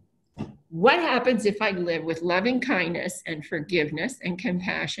project. What happens if I live with loving kindness and forgiveness and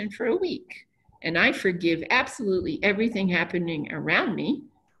compassion for a week? And I forgive absolutely everything happening around me,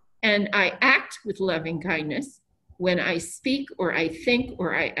 and I act with loving kindness when I speak or I think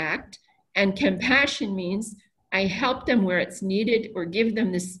or I act. And compassion means I help them where it's needed or give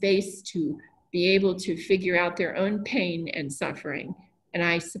them the space to be able to figure out their own pain and suffering, and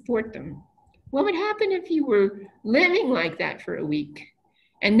I support them. What would happen if you were living like that for a week?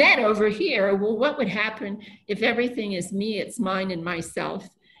 And then over here, well, what would happen if everything is me, it's mine and myself,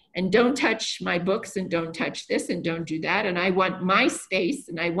 and don't touch my books and don't touch this and don't do that, and I want my space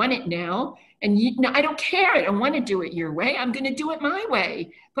and I want it now, and no, I don't care, I don't want to do it your way, I'm going to do it my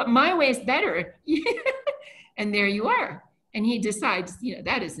way, but my way is better. And there you are. And he decides,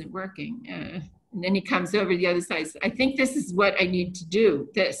 that isn't working. And then he comes over to the other side. I think this is what I need to do,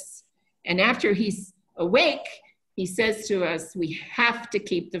 this. And after he's awake, he says to us, we have to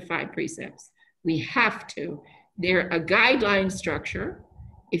keep the 5 precepts. We have to. They're a guideline structure.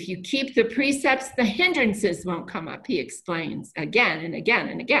 If you keep the precepts, the hindrances won't come up, he explains again and again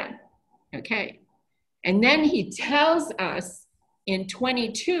and again. Okay. And then he tells us in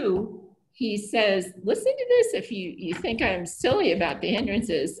 22, he says, listen to this if you think I'm silly about the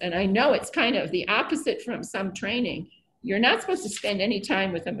hindrances, and I know it's kind of the opposite from some training. You're not supposed to spend any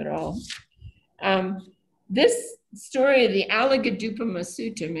time with them at all. This story of the Aṅguttara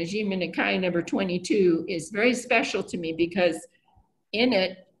Sutta, Majjhima Nikāya number 22, is very special to me because in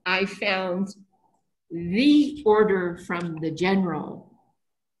it, I found the order from the general.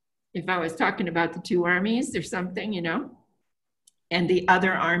 If I was talking about the 2 armies or something, and the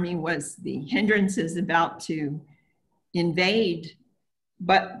other army was the hindrances about to invade.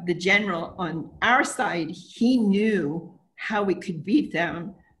 But the general on our side, he knew how we could beat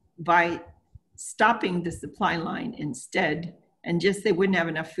them by stopping the supply line instead. And just they wouldn't have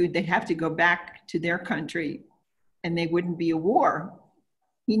enough food. They'd have to go back to their country and they wouldn't be a war.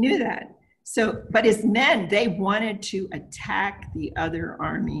 He knew that. So, but his men, they wanted to attack the other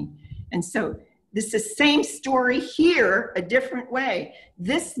army. And so this is the same story here, a different way.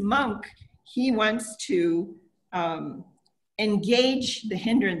 This monk, he wants to engage the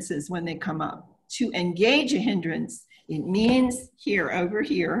hindrances when they come up. To engage a hindrance, it means over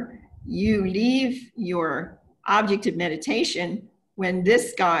here, you leave your object of meditation when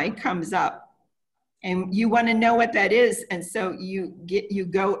this guy comes up. And you want to know what that is. And so you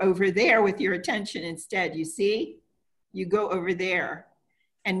go over there with your attention instead. You see? You go over there.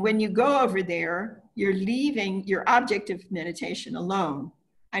 And when you go over there, you're leaving your object of meditation alone.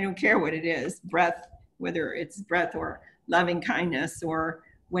 I don't care what it is, breath, whether it's breath or loving kindness or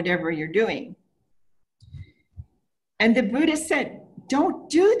whatever you're doing. And the Buddha said, don't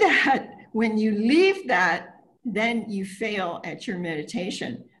do that. When you leave that, then you fail at your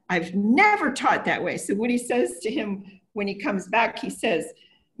meditation. I've never taught that way. So what he says to him when he comes back, he says,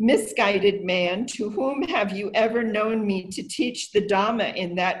 misguided man, to whom have you ever known me to teach the Dhamma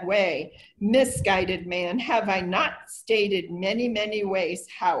in that way? Misguided man, have I not stated many, many ways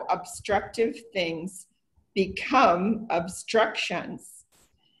how obstructive things become obstructions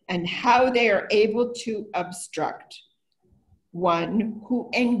and how they are able to obstruct one who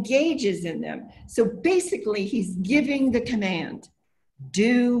engages in them? So basically, he's giving the command,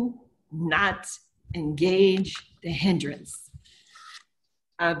 do not engage the hindrance.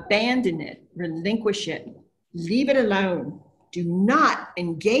 Abandon it, relinquish it, leave it alone. Do not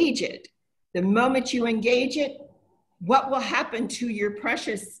engage it. The moment you engage it, what will happen to your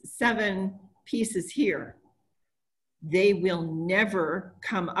precious 7 pieces here? They will never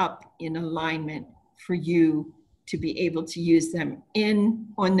come up in alignment for you to be able to use them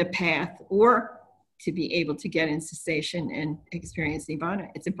on the path or to be able to get in cessation and experience Nibbana.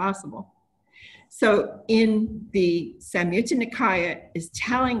 It's impossible. So in the Saṃyukta Nikāya is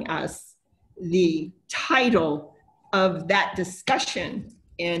telling us the title of that discussion,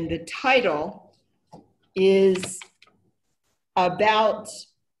 and the title is about,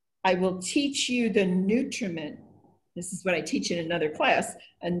 I will teach you the nutriment. This is what I teach in another class,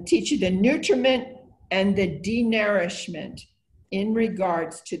 and teach you the nutriment and the denourishment in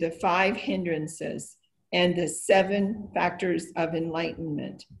regards to the 5 hindrances and the 7 factors of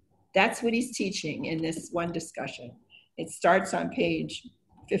enlightenment. That's what he's teaching in this one discussion. It starts on page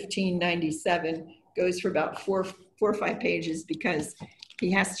 1597, goes for about four or 5 pages because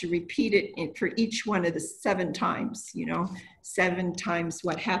he has to repeat it for each one of the 7 times, 7 times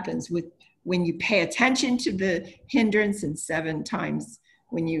what happens when you pay attention to the hindrance, and 7 times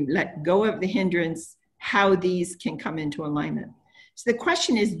when you let go of the hindrance, how these can come into alignment. So the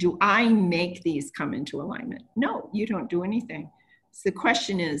question is, do I make these come into alignment? No, you don't do anything. So the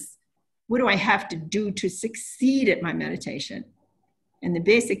question is, what do I have to do to succeed at my meditation? And the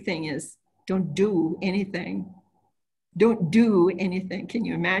basic thing is, don't do anything. Don't do anything. Can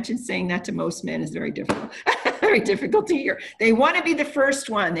you imagine saying that to most men? Is very difficult. Very difficult to hear. They want to be the first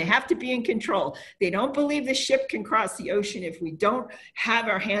one. They have to be in control. They don't believe the ship can cross the ocean if we don't have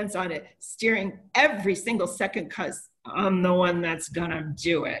our hands on it, steering every single second, because I'm the one that's gonna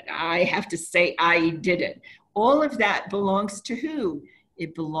do it. I have to say I did it. All of that belongs to who?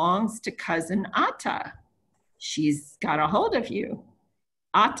 It belongs to cousin Atta. She's got a hold of you.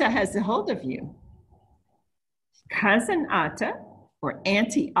 Atta has a hold of you. Cousin Atta or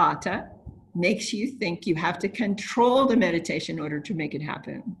Auntie Atta makes you think you have to control the meditation in order to make it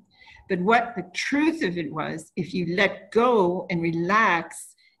happen. But what the truth of it was, if you let go and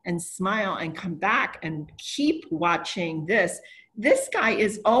relax and smile and come back and keep watching this guy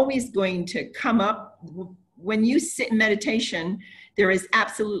is always going to come up. When you sit in meditation, there is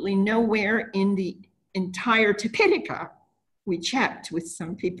absolutely nowhere in the entire Tipitaka, we checked with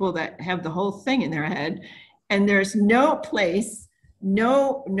some people that have the whole thing in their head, and there's no place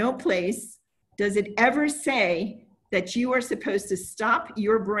does it ever say that you are supposed to stop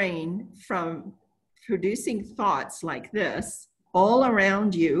your brain from producing thoughts like this all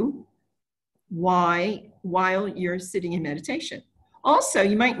around you while you're sitting in meditation. Also,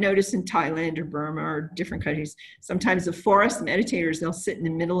 you might notice in Thailand or Burma or different countries, sometimes the forest meditators, they'll sit in the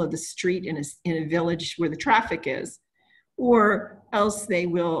middle of the street in a village where the traffic is, or else they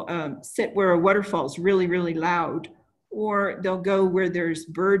will sit where a waterfall is really, really loud, or they'll go where there's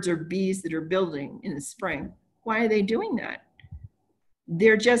birds or bees that are building in the spring. Why are they doing that?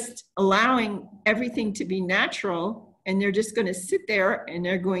 They're just allowing everything to be natural, and they're just going to sit there and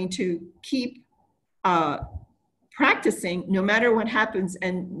they're going to keep practicing no matter what happens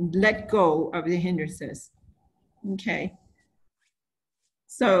and let go of the hindrances. Okay.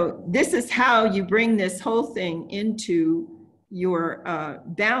 So this is how you bring this whole thing into your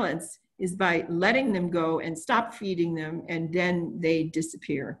balance, is by letting them go and stop feeding them, and then they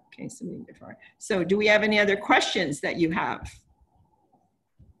disappear. Okay, so do we have any other questions that you have?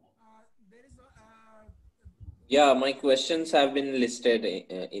 Yeah, my questions have been listed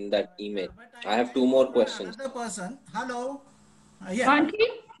in that email. I have 2 more questions. Another person. Hello. Yeah. Khanti?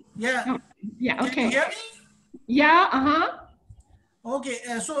 Yeah. Oh, yeah, okay. Can you hear me? Yeah, uh-huh. Okay,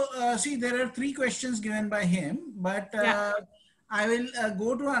 see, there are 3 questions given by him, but I will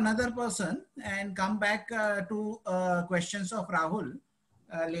go to another person and come back to questions of Rahul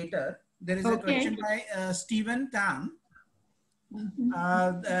later. There is a question by Stephen Tan.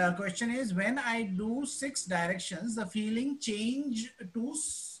 The question is, when I do 6 directions, the feeling change to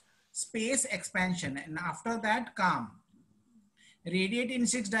space expansion, and after that calm. Radiate in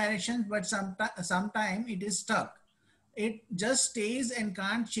 6 directions, but sometime it is stuck. It just stays and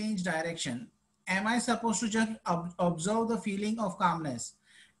can't change direction. Am I supposed to just observe the feeling of calmness?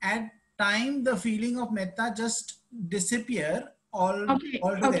 At time, the feeling of metta just disappear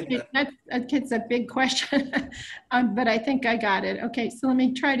altogether. Okay, that's a big question, but I think I got it. Okay, so let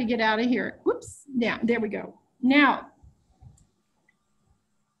me try to get out of here. Whoops, yeah, there we go. Now,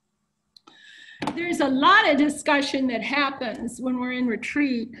 there's a lot of discussion that happens when we're in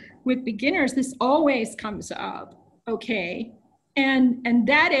retreat with beginners. This always comes up, okay? And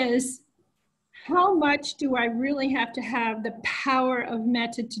that is, how much do I really have to have the power of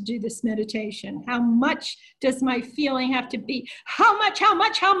metta to do this meditation? How much does my feeling have to be? How much? Part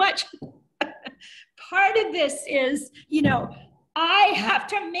of this is, you know, I have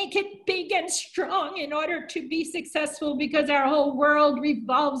to make it big and strong in order to be successful because our whole world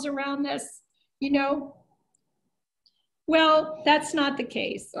revolves around this, you know? Well, that's not the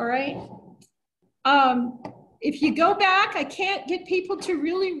case, all right? If you go back, I can't get people to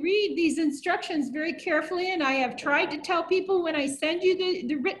really read these instructions very carefully, and I have tried to tell people when I send you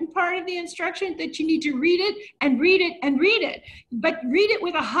the written part of the instruction that you need to read it and read it and read it, but read it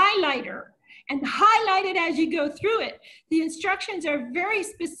with a highlighter and highlight it as you go through it. The instructions are very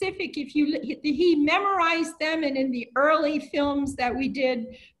specific. If he memorized them, and in the early films that we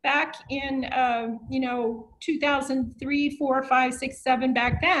did back in, 2003, 4, 5, 6, 7,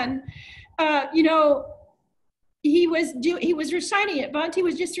 back then, he was reciting it. Bhante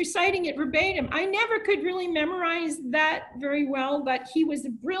was just reciting it verbatim. I never could really memorize that very well, but he was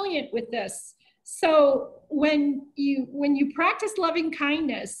brilliant with this. So when you practice loving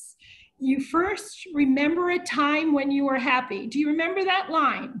kindness, you first remember a time when you were happy. Do you remember that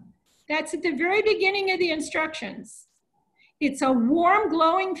line? That's at the very beginning of the instructions. It's a warm,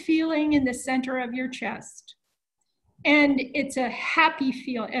 glowing feeling in the center of your chest. And it's a happy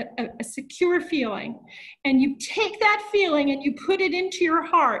feeling, a secure feeling. And you take that feeling and you put it into your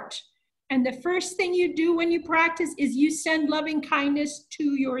heart. And the first thing you do when you practice is you send loving kindness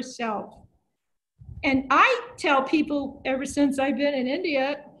to yourself. And I tell people ever since I've been in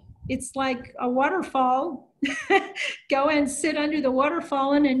India, it's like a waterfall. Go and sit under the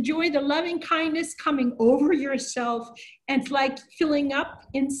waterfall and enjoy the loving kindness coming over yourself and like filling up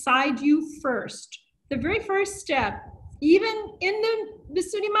inside you first. The very first step, even in the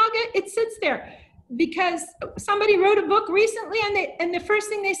Visuddhimagga, it sits there. Because somebody wrote a book recently and the first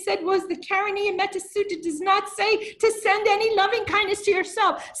thing they said was the Karaniya Metta Sutta does not say to send any loving kindness to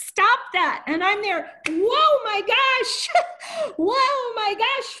yourself. Stop that. And I'm there, whoa, my gosh. Whoa, my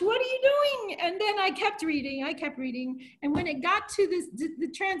gosh, what are you doing? And then I kept reading. And when it got to the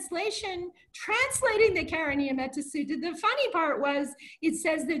translation, translating the Karaniya Metta Sutta, the funny part was it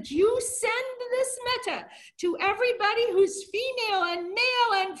says that you send this metta to everybody who's female and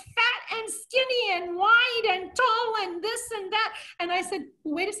male and fat and skinny and wide and tall and this and that. And I said,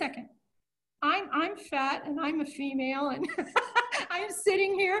 wait a second. I'm fat and I'm a female and I'm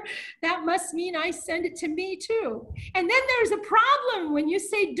sitting here. That must mean I send it to me too. And then there's a problem when you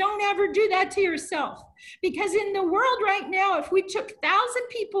say don't ever do that to yourself. Because in the world right now, if we took 1,000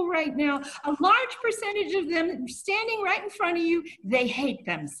 people right now, a large percentage of them standing right in front of you, they hate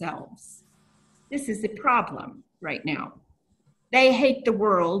themselves. This is the problem right now. They hate the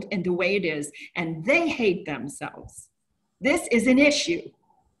world and the way it is, and they hate themselves. This is an issue.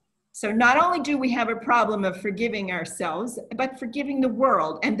 So not only do we have a problem of forgiving ourselves, but forgiving the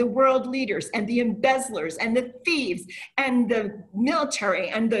world and the world leaders and the embezzlers and the thieves and the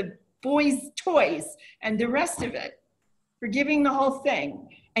military and the boys' toys and the rest of it. Forgiving the whole thing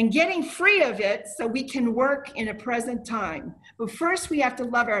and getting free of it so we can work in a present time. But first we have to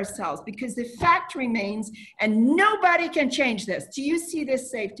love ourselves because the fact remains and nobody can change this. Do you see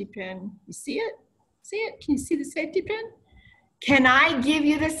this safety pin? You see it? See it? Can you see the safety pin? Can I give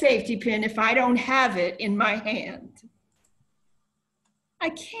you the safety pin if I don't have it in my hand? I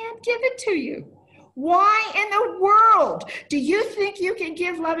can't give it to you. Why in the world do you think you can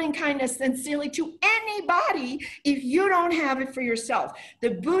give loving kindness sincerely to anybody if you don't have it for yourself?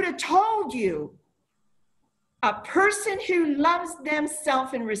 The Buddha told you a person who loves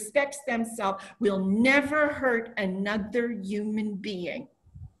themselves and respects themselves will never hurt another human being.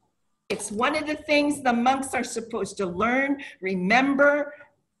 It's one of the things the monks are supposed to learn, remember,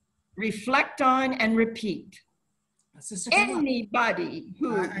 reflect on, and repeat. Anybody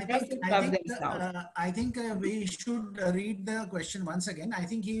who doesn't love themselves. I think we should read the question once again. I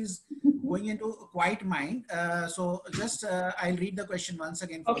think he's going into quiet mind. So just I'll read the question once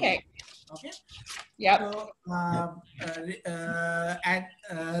again for Okay. you. Okay. Yep. So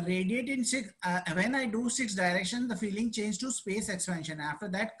radiating six, when I do 6 direction, the feeling change to space expansion. After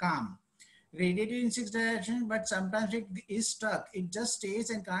that, calm. Radiating in 6 direction, but sometimes it is stuck. It just stays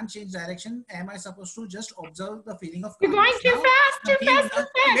and can't change direction. Am I supposed to just observe the feeling of calmness? You're going too fast, too fast.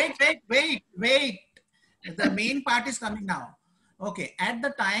 Wait. The main part is coming now. Okay. At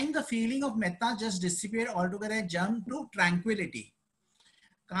the time, the feeling of metta just disappeared altogether and jumped to tranquility.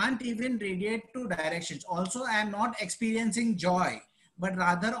 Can't even radiate to directions. Also, I am not experiencing joy, but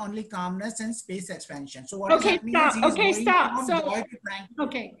rather only calmness and space expansion. So what is happening is he is going from joy to tranquility.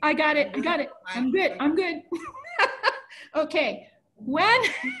 Okay, I got it. I'm good. Okay,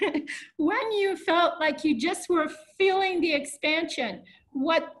 when you felt like you just were feeling the expansion,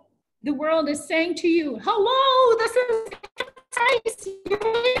 what the world is saying to you, hello, this is nice.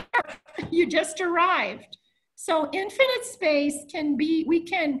 You just arrived. So infinite space can be,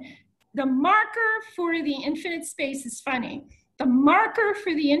 the marker for the infinite space is funny. The marker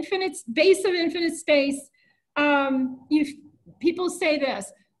for the infinite base of infinite space, people say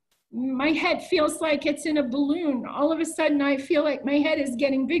this, my head feels like it's in a balloon. All of a sudden I feel like my head is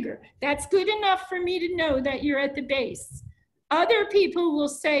getting bigger. That's good enough for me to know that you're at the base. Other people will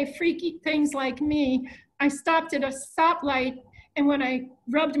say freaky things like me. I stopped at a stoplight, and when I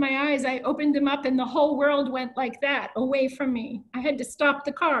rubbed my eyes, I opened them up and the whole world went like that, away from me. I had to stop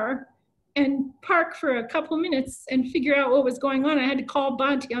the car and park for a couple minutes and figure out what was going on. I had to call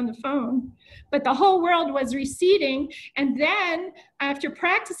Bhante on the phone, but the whole world was receding. And then after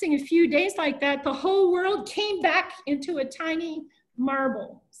practicing a few days like that, the whole world came back into a tiny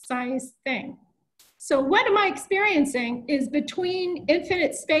marble-sized thing. So what am I experiencing is between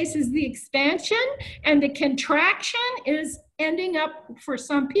infinite space is the expansion, and the contraction is ending up, for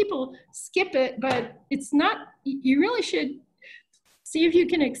some people, skip it, but it's not, you really should see if you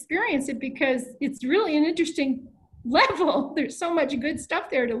can experience it, because it's really an interesting level. There's so much good stuff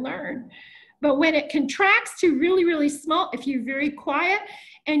there to learn. But when it contracts to really, really small, if you're very quiet,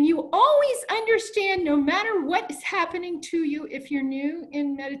 and you always understand no matter what is happening to you, if you're new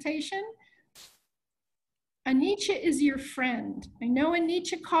in meditation, anicca is your friend. I know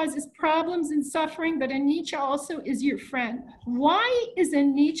anicca causes problems and suffering, but anicca also is your friend. Why is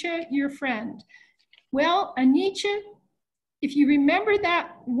anicca your friend? Well, anicca, if you remember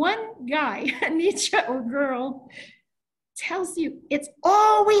that one guy, anicca or girl, tells you it's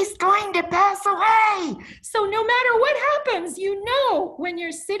always going to pass away. So no matter what happens, you know when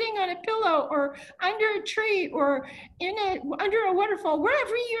you're sitting on a pillow or under a tree or under a waterfall,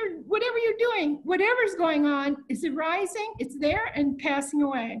 whatever you're doing, whatever's going on is arising, it's there and passing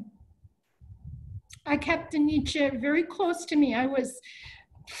away. I kept anicca very close to me. I was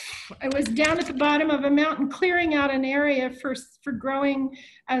down at the bottom of a mountain clearing out an area for growing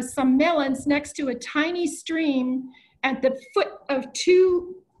some melons next to a tiny stream at the foot of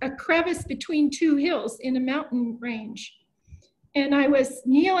a crevice between 2 hills in a mountain range. And I was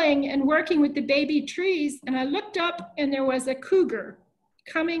kneeling and working with the baby trees, and I looked up and there was a cougar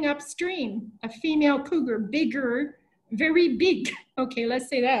coming upstream, a female cougar, bigger, very big. Okay, let's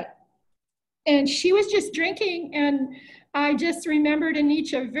say that. And she was just drinking, and I just remembered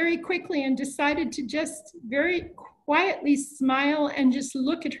anicca very quickly and decided to just very quietly smile and just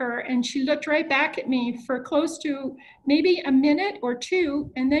look at her. And she looked right back at me for close to maybe a minute or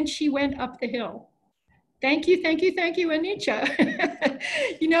 2, and then she went up the hill. Thank you, anicca.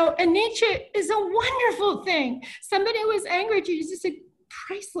 You know, anicca is a wonderful thing. Somebody was angry at you, it's just a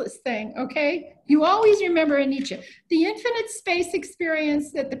priceless thing, okay? You always remember anicca. The infinite space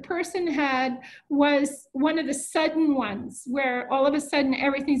experience that the person had was one of the sudden ones where all of a sudden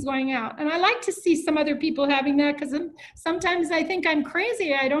everything's going out. And I like to see some other people having that, because sometimes I think I'm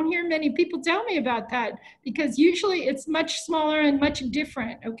crazy. I don't hear many people tell me about that, because usually it's much smaller and much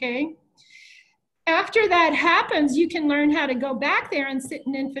different, okay? After that happens, you can learn how to go back there and sit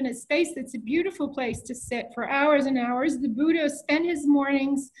in infinite space. It's a beautiful place to sit for hours and hours. The Buddha spent his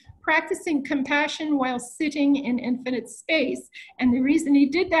mornings practicing compassion while sitting in infinite space. And the reason he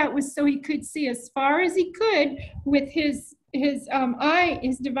did that was so he could see as far as he could with his eye,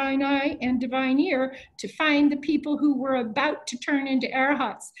 his divine eye and divine ear, to find the people who were about to turn into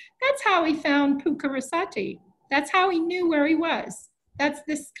arahats. That's how he found Pukarasati. That's how he knew where he was. That's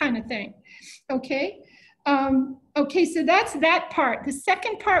this kind of thing. Okay. Okay, so that's that part. The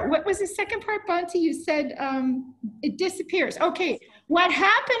second part, what was the second part, Bhante? You said it disappears. Okay, what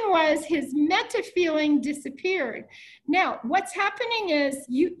happened was his metta feeling disappeared. Now, what's happening is,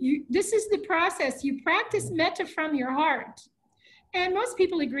 this is the process. You practice metta from your heart. And most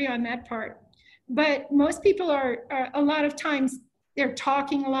people agree on that part. But most people are a lot of times, they're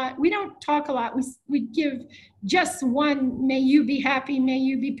talking a lot. We don't talk a lot. We give just one, may you be happy, may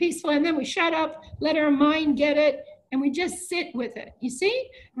you be peaceful, and then we shut up, let our mind get it, and we just sit with it. You see,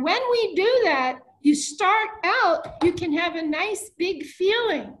 when we do that, you start out, you can have a nice big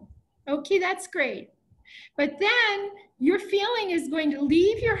feeling. Okay, that's great. But then your feeling is going to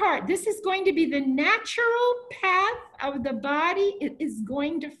leave your heart. This is going to be the natural path of the body it is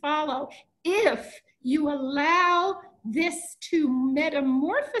going to follow if you allow this to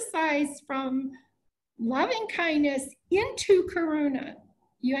metamorphosize from loving kindness into karuna.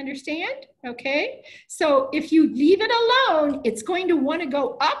 You understand? Okay. So if you leave it alone, it's going to want to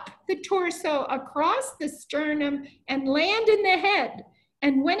go up the torso, across the sternum, and land in the head.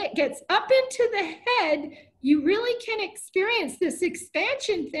 And when it gets up into the head, you really can experience this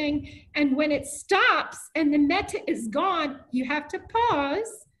expansion thing. And when it stops and the metta is gone, you have to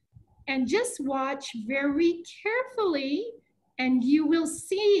pause and just watch very carefully, and you will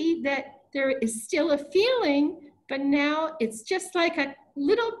see that there is still a feeling, but now it's just like a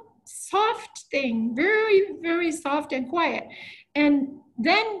little soft thing, very, very soft and quiet. And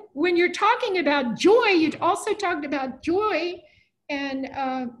then when you're talking about joy, you'd also talked about joy and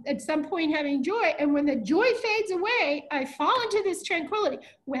at some point having joy. And when the joy fades away, I fall into this tranquility.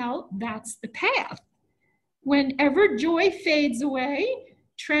 Well, that's the path. Whenever joy fades away,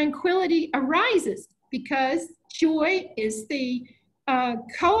 tranquility arises, because joy is the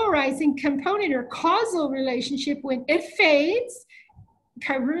co-arising component or causal relationship. When it fades,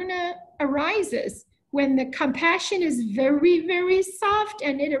 karuna arises. When the compassion is very, very soft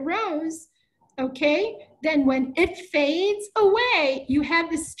and it arose, okay, then when it fades away, you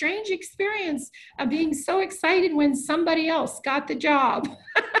have this strange experience of being so excited when somebody else got the job.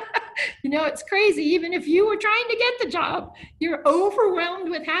 You know, it's crazy. Even if you were trying to get the job, you're overwhelmed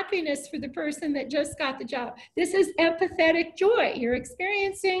with happiness for the person that just got the job. This is empathetic joy. You're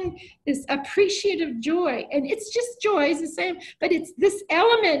experiencing this appreciative joy. And it's just joy, it's the same, but it's this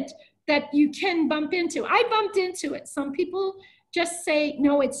element that you can bump into. I bumped into it. Some people just say,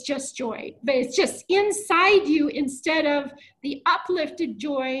 no, it's just joy, but it's just inside you instead of the uplifted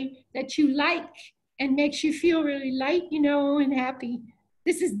joy that you like and makes you feel really light, you know, and happy.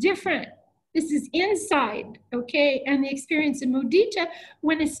 This is different. This is inside, okay? And the experience of mudita,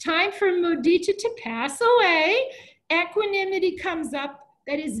 when it's time for mudita to pass away, equanimity comes up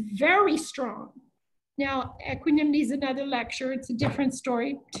that is very strong. Now, equanimity is another lecture. It's a different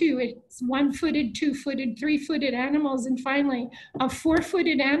story too. It's one-footed, two-footed, three-footed animals, and finally a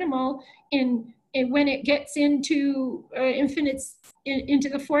four-footed animal when it gets into into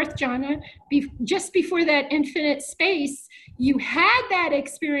the fourth jhana. Just before that infinite space, you had that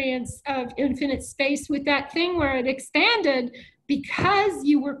experience of infinite space with that thing where it expanded because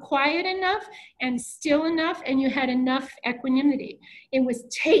you were quiet enough and still enough and you had enough equanimity. It was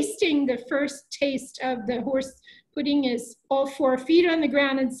tasting the first taste of the horse putting his all 4 feet on the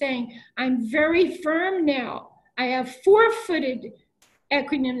ground and saying, I'm very firm now. I have four-footed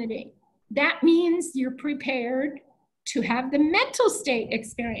equanimity. That means you're prepared to have the mental state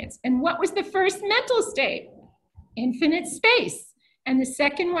experience. And what was the first mental state? Infinite space. And the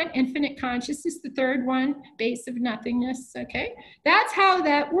second one, infinite consciousness. The third one, base of nothingness, okay? That's how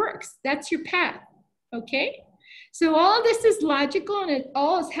that works. That's your path, okay? So all this is logical and it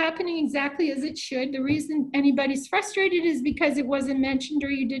all is happening exactly as it should. The reason anybody's frustrated is because it wasn't mentioned or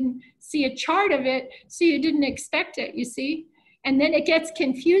you didn't see a chart of it, so you didn't expect it, you see? And then it gets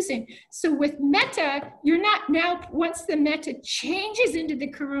confusing. So with metta, you're not now, once the metta changes into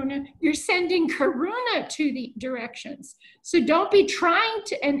the karuna, you're sending karuna to the directions. So don't be trying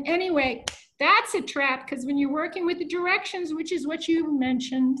to, and anyway, that's a trap, because when you're working with the directions, which is what you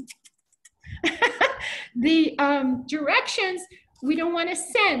mentioned, the directions, we don't want to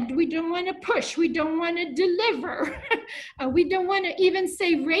send, we don't want to push, we don't want to deliver. We don't want to even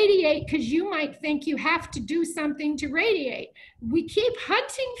say radiate, because you might think you have to do something to radiate. We keep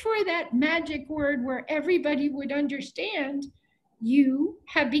hunting for that magic word where everybody would understand you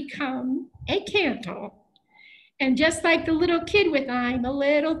have become a candle. And just like the little kid with, I'm a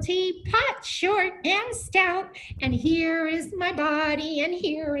little teapot, short and stout, and here is my body, and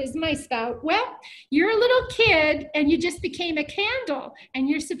here is my spout. Well, you're a little kid, and you just became a candle, and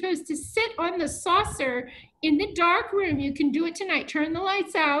you're supposed to sit on the saucer in the dark room. You can do it tonight. Turn the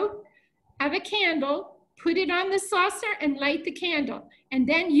lights out, have a candle, put it on the saucer, and light the candle. And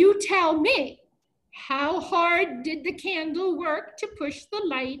then you tell me, how hard did the candle work to push the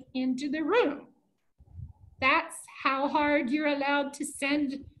light into the room? That's how hard you're allowed to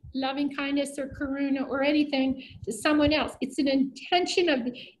send loving kindness or karuna or anything to someone else. It's an intention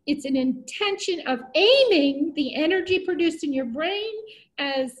of aiming the energy produced in your brain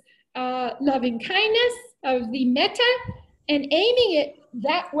as loving kindness, of the metta, and aiming it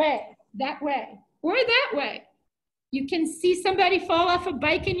that way, or that way. You can see somebody fall off a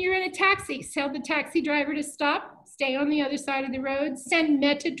bike and you're in a taxi. Tell the taxi driver to stop, stay on the other side of the road, send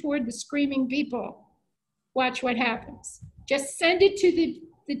metta toward the screaming people. Watch what happens. Just send it to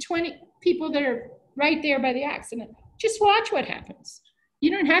the 20 people that are right there by the accident. Just watch what happens.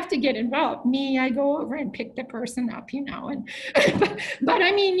 You don't have to get involved. Me, I go over and pick the person up, you know. And but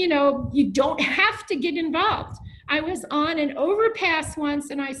I mean, you know, you don't have to get involved. I was on an overpass once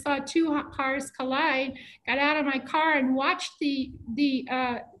and I saw two cars collide, got out of my car and watched the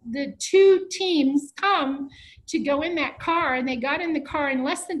two teams come to go in that car, and they got in the car in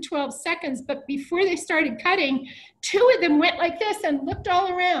less than 12 seconds. But before they started cutting, two of them went like this and looked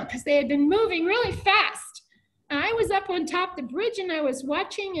all around because they had been moving really fast. And I was up on top of the bridge and I was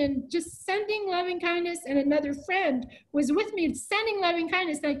watching and just sending loving kindness, and another friend was with me sending loving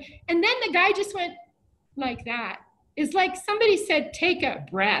kindness. And then the guy just went like that. It's like somebody said, take a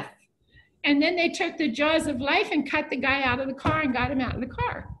breath. And then they took the jaws of life and cut the guy out of the car and got him out of the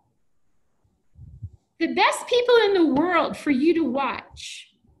car. The best people in the world for you to watch.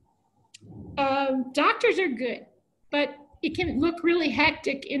 Doctors are good, but it can look really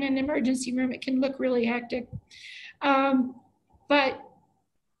hectic in an emergency room. It can look really hectic. But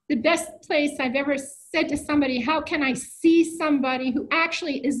the best place I've ever said to somebody, how can I see somebody who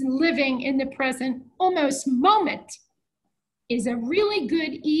actually is living in the present almost moment, is a really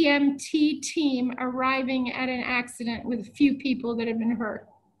good EMT team arriving at an accident with a few people that have been hurt.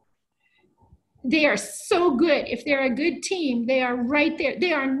 They are so good. If they're a good team, they are right there.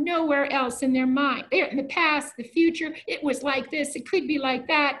 They are nowhere else in their mind. They're in the past, the future. It was like this. It could be like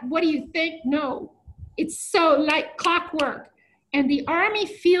that. What do you think? No. It's so like clockwork. And the Army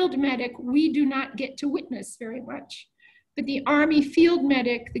field medic, we do not get to witness very much. But the Army field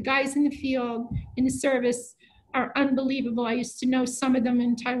medic, the guys in the field, in the service, are unbelievable. I used to know some of them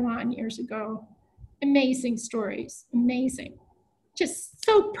in Taiwan years ago. Amazing stories, amazing. Just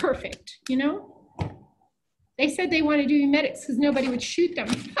so perfect, you know? They said they wanted to do medics because nobody would shoot them.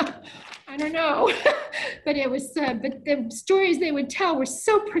 I don't know, but it was. But the stories they would tell were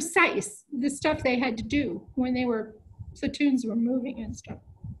so precise. The stuff they had to do when they were platoons were moving and stuff.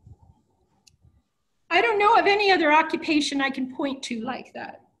 I don't know of any other occupation I can point to like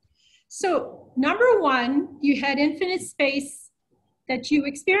that. So number one, you had infinite space that you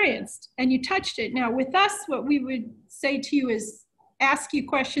experienced and you touched it. Now with us, what we would say to you is ask you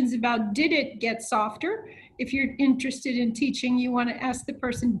questions about, did it get softer? If you're interested in teaching, you want to ask the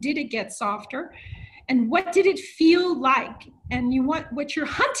person, did it get softer? And what did it feel like? And you want, what you're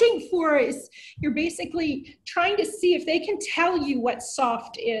hunting for is, you're basically trying to see if they can tell you what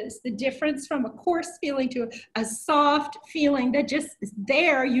soft is, the difference from a coarse feeling to a soft feeling that just is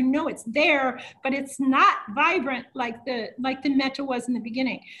there. You know it's there, but it's not vibrant like the metta was in the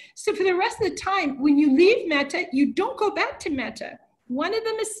beginning. So for the rest of the time, when you leave metta, you don't go back to metta. One of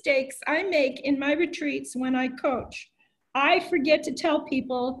the mistakes I make in my retreats when I coach, I forget to tell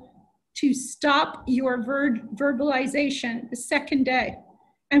people to stop your verbalization the second day.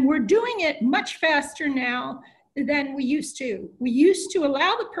 And we're doing it much faster now than we used to. We used to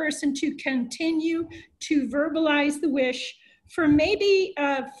allow the person to continue to verbalize the wish for maybe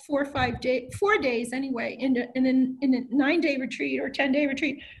 4 days anyway, in a 9-day retreat or 10-day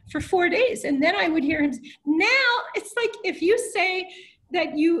retreat for 4 days. And then I would hear him, now it's like if you say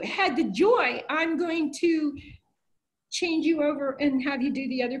that you had the joy, I'm going to change you over and have you do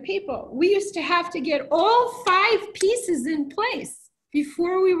the other people. We used to have to get all 5 pieces in place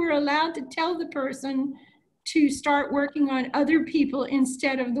before we were allowed to tell the person to start working on other people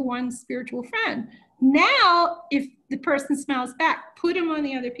instead of the one spiritual friend. Now, if the person smiles back, put them on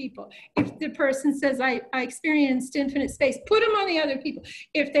the other people. If the person says, I experienced infinite space, put them on the other people.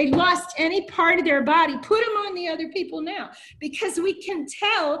 If they lost any part of their body, put them on the other people now. Because we can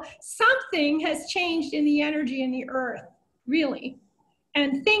tell something has changed in the energy in the earth, really.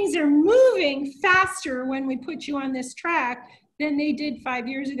 And things are moving faster when we put you on this track than they did 5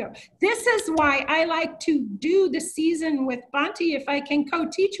 years ago. This is why I like to do the season with Bhante if I can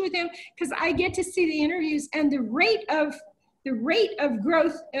co-teach with him, because I get to see the interviews, and the rate of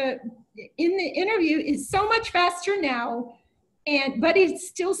growth in the interview is so much faster now, but it's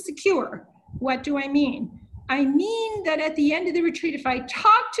still secure. What do I mean? I mean that at the end of the retreat, if I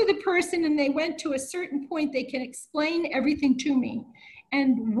talk to the person and they went to a certain point, they can explain everything to me.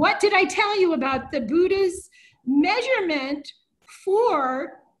 And what did I tell you about the Buddha's measurement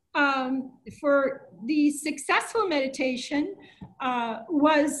for for the successful meditation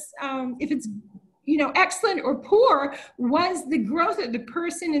was, if it's excellent or poor, was the growth of the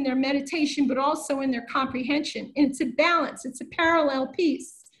person in their meditation, but also in their comprehension. And it's a balance. It's a parallel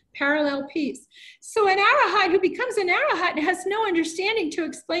piece. So an arahant who becomes an arahant has no understanding to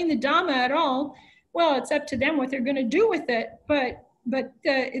explain the Dhamma at all. Well, it's up to them what they're going to do with it, but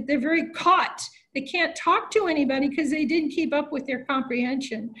they're very caught. They can't talk to anybody because they didn't keep up with their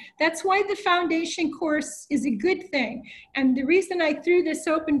comprehension. That's why the foundation course is a good thing. And the reason I threw this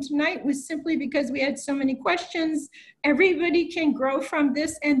open tonight was simply because we had so many questions. Everybody can grow from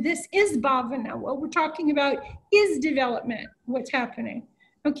this, and this is bhavana. What we're talking about is development, what's happening.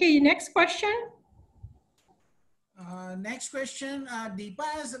 Okay, next question. Next question, Deepa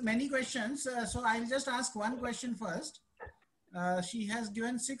has many questions, so I'll just ask one question first. She has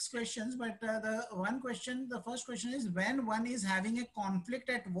given 6 questions, but the first question is, when one is having a conflict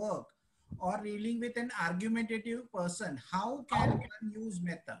at work or dealing with an argumentative person, how can one use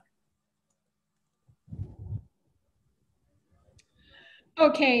metta?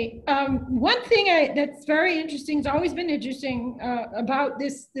 Okay, one thing that's very interesting, it's always been interesting about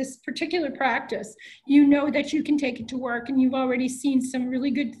this particular practice. You know that you can take it to work, and you've already seen some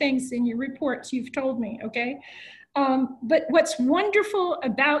really good things in your reports you've told me, okay? But what's wonderful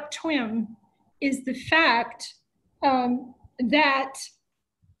about TWIM is the fact that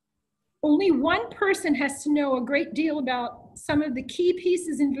only one person has to know a great deal about some of the key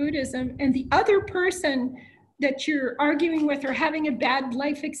pieces in Buddhism, and the other person that you're arguing with or having a bad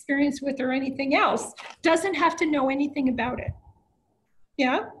life experience with or anything else doesn't have to know anything about it.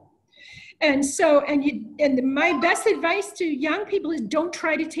 Yeah? And so, my best advice to young people is don't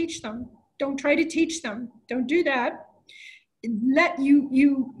try to teach them. Don't try to teach them. Don't do that. Let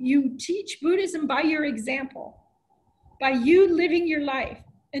you teach Buddhism by your example, by you living your life.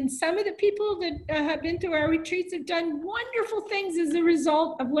 And some of the people that have been through our retreats have done wonderful things as a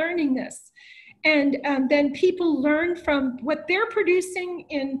result of learning this. And then people learn from what they're producing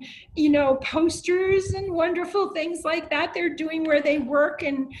in, posters and wonderful things like that they're doing where they work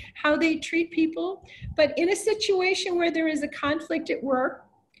and how they treat people. But in a situation where there is a conflict at work,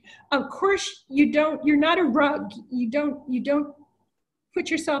 of course, you're not a rug. You don't put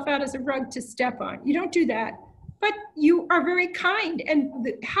yourself out as a rug to step on. You don't do that. But you are very kind.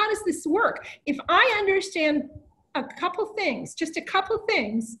 And how does this work? If I understand a couple things, just a couple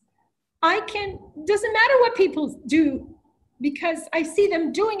things, doesn't matter what people do, because I see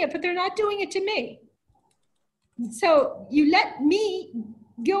them doing it, but they're not doing it to me. So you let me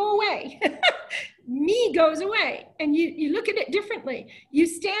go away. Me goes away, and you look at it differently. You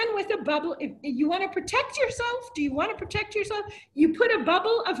stand with a bubble. If you want to protect yourself, do you want to protect yourself? You put a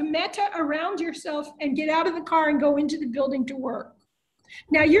bubble of metta around yourself and get out of the car and go into the building to work.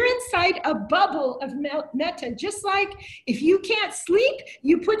 Now you're inside a bubble of metta, just like if you can't sleep,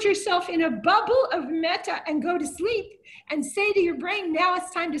 you put yourself in a bubble of metta and go to sleep and say to your brain, now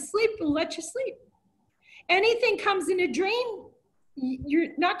it's time to sleep, we'll let you sleep. Anything comes in a dream, you're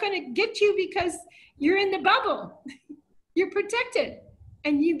not going to get you because you're in the bubble. You're protected.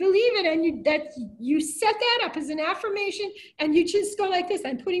 And you believe it, and you set that up as an affirmation, and you just go like this: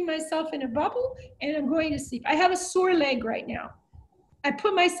 I'm putting myself in a bubble and I'm going to sleep. I have a sore leg right now. I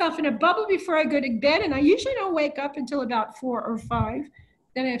put myself in a bubble before I go to bed, and I usually don't wake up until about 4 or 5.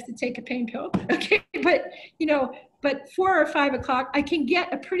 Then I have to take a pain pill. Okay, but 4 or 5 o'clock, I can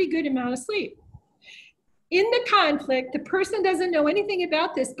get a pretty good amount of sleep. In the conflict, the person doesn't know anything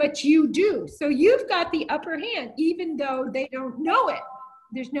about this, but you do. So you've got the upper hand, even though they don't know it.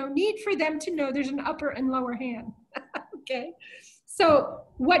 There's no need for them to know there's an upper and lower hand. Okay, so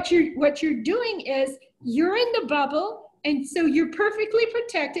what you're doing is you're in the bubble. And so you're perfectly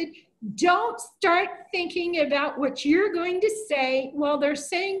protected. Don't start thinking about what you're going to say while they're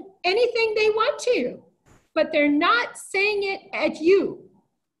saying anything they want to, but they're not saying it at you.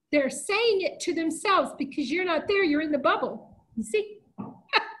 They're saying it to themselves because you're not there, you're in the bubble, you see?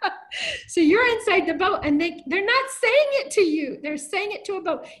 So you're inside the bubble, and they're not saying it to you. They're saying it to a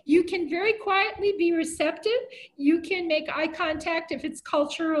bubble. You can very quietly be receptive. You can make eye contact if it's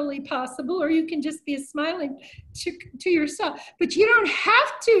culturally possible, or you can just be smiling to yourself. But you don't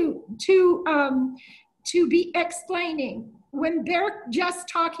have to be explaining when they're just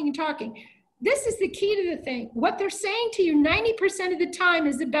talking. This is the key to the thing. What they're saying to you 90% of the time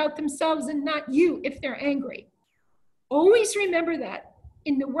is about themselves and not you if they're angry. Always remember that.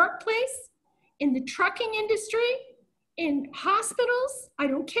 In the workplace, in the trucking industry, in hospitals, I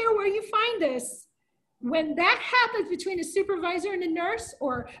don't care where you find this, when that happens between a supervisor and a nurse,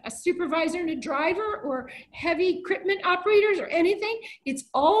 or a supervisor and a driver, or heavy equipment operators, or anything, it's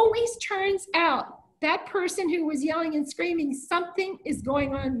always turns out that person who was yelling and screaming, something is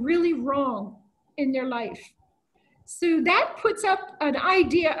going on really wrong in their life. So that puts up an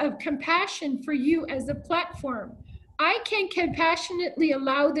idea of compassion for you as a platform. I can compassionately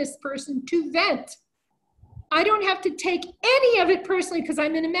allow this person to vent. I don't have to take any of it personally because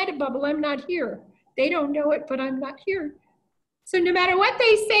I'm in a meta bubble. I'm not here. They don't know it, but I'm not here. So no matter what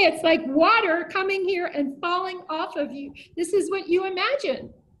they say, it's like water coming here and falling off of you. This is what you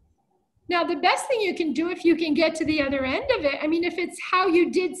imagine. Now, the best thing you can do if you can get to the other end of it, I mean, if it's how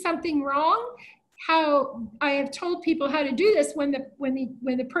you did something wrong, how I have told people how to do this, when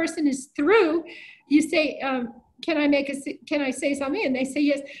the person is through, you say, can I say something? And they say,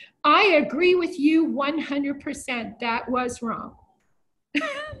 yes, I agree with you 100%. That was wrong.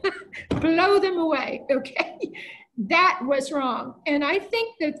 Blow them away, okay? That was wrong. And I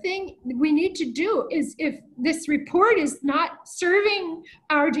think the thing we need to do is, if this report is not serving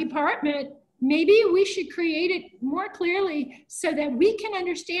our department, maybe we should create it more clearly so that we can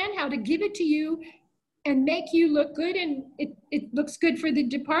understand how to give it to you and make you look good, and it looks good for the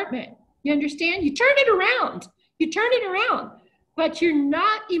department. You understand? You turn it around. You turn it around. But you're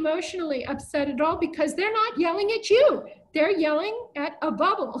not emotionally upset at all because they're not yelling at you. They're yelling at a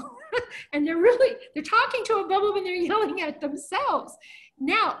bubble. And they're talking to a bubble when they're yelling at themselves.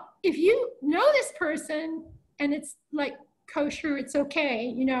 Now, if you know this person and it's like kosher, it's okay,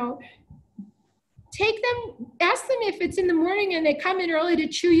 you know, take them, ask them if it's in the morning and they come in early to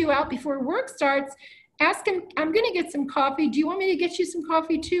chew you out before work starts, ask them, I'm going to get some coffee. Do you want me to get you some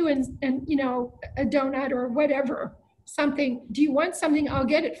coffee too? And you know, a donut or whatever, something. Do you want something? I'll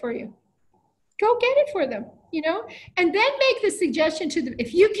get it for you. Go get it for them, you know, and then make the suggestion to them.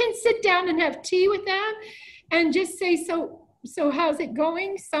 If you can sit down and have tea with them and just say, so how's it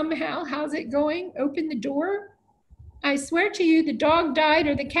going? Somehow, how's it going? Open the door. I swear to you, the dog died,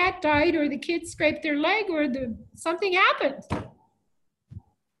 or the cat died, or the kid scraped their leg, or something happened.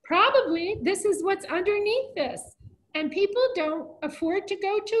 Probably this is what's underneath this. And people don't afford to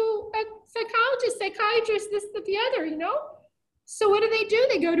go to a psychiatrist, this, that, the other, you know? So what do?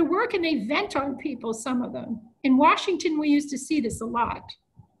 They go to work and they vent on people, some of them. In Washington, we used to see this a lot,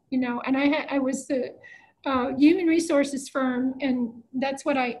 you know, and I was the human resources firm, and that's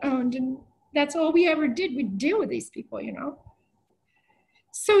what I owned. And that's all we ever did. We'd deal with these people, you know.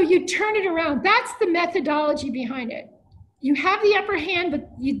 So you turn it around. That's the methodology behind it. You have the upper hand, but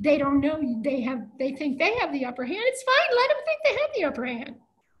they don't know they think they have the upper hand. It's fine. Let them think they have the upper hand.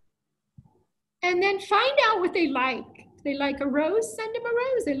 And then find out what they like. They like a rose, send them a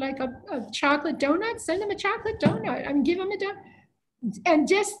rose. They like a chocolate donut, send them a chocolate donut. I mean, give them a donut. And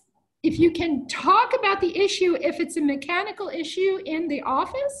just, if you can talk about the issue, if it's a mechanical issue in the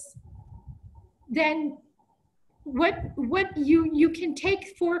office, then what you can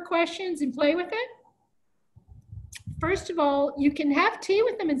take 4 questions and play with it. First of all, you can have tea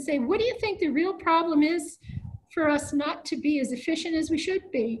with them and say, what do you think the real problem is for us not to be as efficient as we should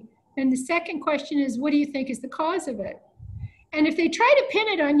be? And the second question is, what do you think is the cause of it? And if they try to pin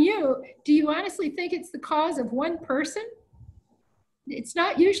it on you, do you honestly think it's the cause of one person? It's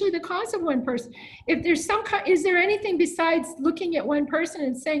not usually the cause of one person. If there's is there anything besides looking at one person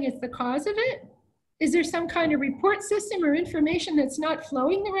and saying it's the cause of it? Is there some kind of report system or information that's not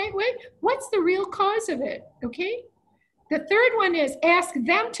flowing the right way? What's the real cause of it, okay? The third one is ask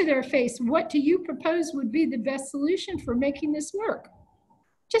them to their face, what do you propose would be the best solution for making this work?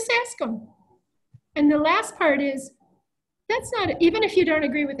 Just ask them. And the last part is, even if you don't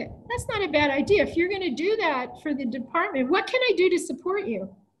agree with it, that's not a bad idea. If you're going to do that for the department, what can I do to support you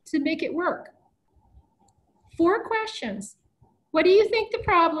to make it work? 4 questions. What do you think the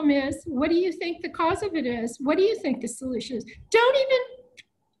problem is? What do you think the cause of it is? What do you think the solution is? Don't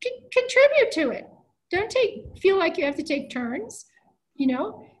even contribute to it. Don't feel like you have to take turns, you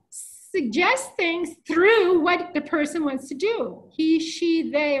know? Suggest things through what the person wants to do. He,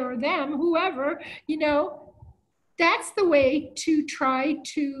 she, they, or them, whoever, you know, that's the way to try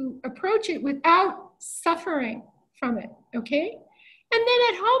to approach it without suffering from it, okay? And then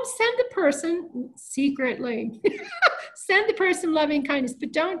at home, send the person secretly. Send the person loving kindness,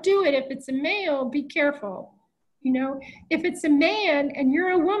 but don't do it if it's a male, be careful. You know, if it's a man and you're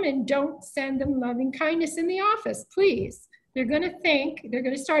a woman, don't send them loving kindness in the office, please. They're going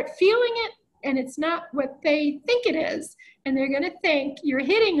to start feeling it, and it's not what they think it is. And they're going to think you're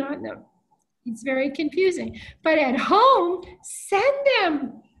hitting on them. It's very confusing. But at home, send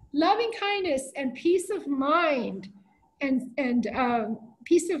them loving kindness and peace of mind and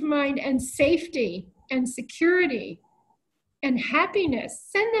peace of mind and safety and security and happiness.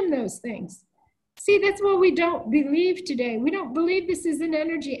 Send them those things. See, that's what we don't believe today. We don't believe this is an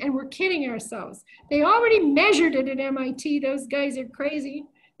energy, and we're kidding ourselves. They already measured it at MIT. Those guys are crazy.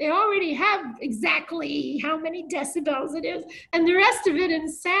 They already have exactly how many decibels it is, and the rest of it in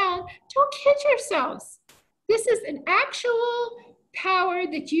sound. Don't kid yourselves. This is an actual power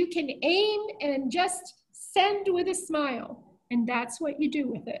that you can aim and just send with a smile, and that's what you do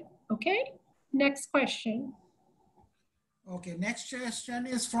with it, okay? Next question. Okay, next question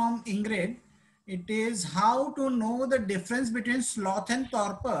is from Ingrid. It is how to know the difference between sloth and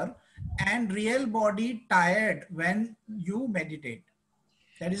torpor and real body tired when you meditate.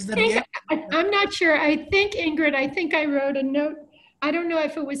 That is the real. I'm not sure. I think, Ingrid, I wrote a note. I don't know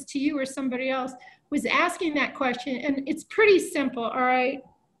if it was to you or somebody else was asking that question, and it's pretty simple, all right?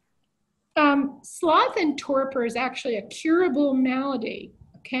 Sloth and torpor is actually a curable malady,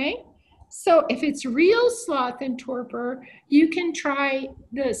 okay? So if it's real sloth and torpor, you can try,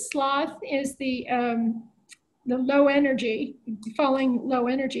 the sloth is the low energy, falling low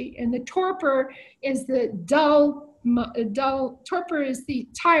energy, and the torpor is the dull, torpor is the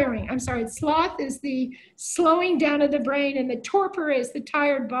tiring, I'm sorry, sloth is the slowing down of the brain, and the torpor is the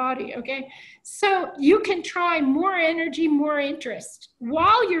tired body, okay? So you can try more energy, more interest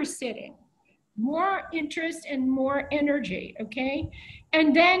while you're sitting, more interest and more energy, okay?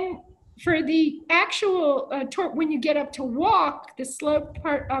 And then for the actual when you get up to walk, the slow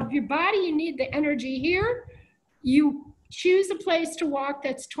part of your body, you need the energy here. You choose a place to walk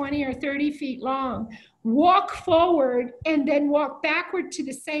that's 20 or 30 feet long. Walk forward and then walk backward to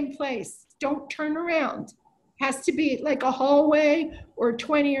the same place. Don't turn around. Has to be like a hallway or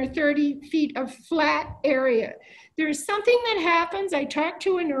 20 or 30 feet of flat area. There's something that happens, I talked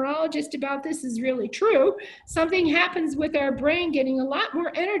to a neurologist about this, is really true. Something happens with our brain getting a lot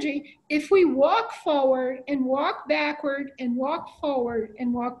more energy if we walk forward and walk backward and walk forward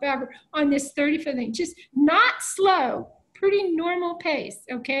and walk backward on this 30-foot thing. Just not slow, pretty normal pace,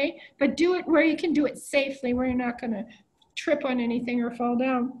 okay? But do it where you can do it safely, where you're not gonna trip on anything or fall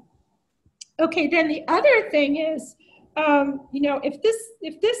down. Okay, then the other thing is, you know, if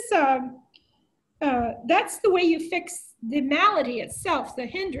that's the way you fix the malady itself, the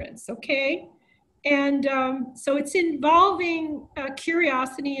hindrance, okay? And so it's involving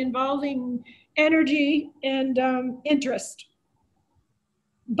curiosity, involving energy and interest.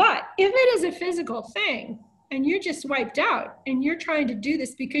 But if it is a physical thing and you're just wiped out and you're trying to do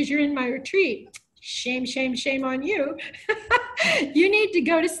this because you're in my retreat, shame, shame, shame on you. You need to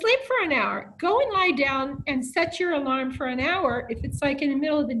go to sleep for an hour. Go and lie down and set your alarm for an hour. If it's like in the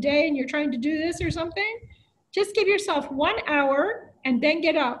middle of the day and you're trying to do this or something, just give yourself 1 hour and then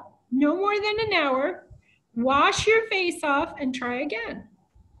get up. No more than an hour. Wash your face off and try again.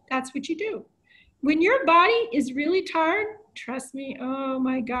 That's what you do. When your body is really tired, trust me, oh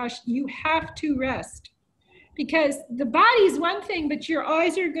my gosh, you have to rest. Because the body's one thing, but your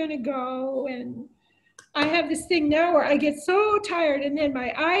eyes are gonna go, and I have this thing now where I get so tired and then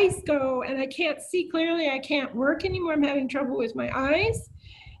my eyes go and I can't see clearly, I can't work anymore, I'm having trouble with my eyes.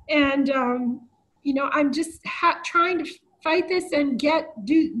 And, you know, I'm just trying to fight this and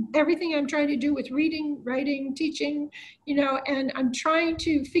do everything I'm trying to do with reading, writing, teaching, you know, and I'm trying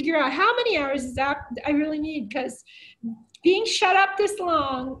to figure out how many hours is that I really need, because being shut up this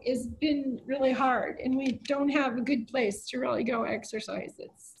long has been really hard, and we don't have a good place to really go exercise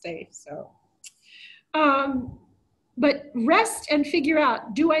that's safe. So, but rest and figure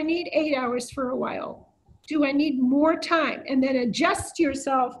out, do I need 8 hours for a while? Do I need more time? And then adjust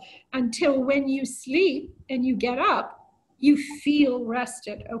yourself until when you sleep and you get up, you feel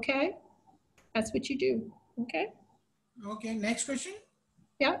rested, okay? That's what you do, okay? Okay, next question.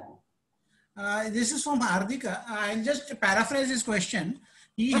 Yeah. This is from Hardika. I'll just paraphrase his question.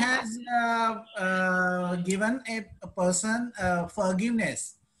 He has given a person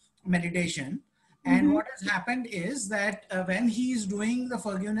forgiveness meditation. And what has happened is that when he is doing the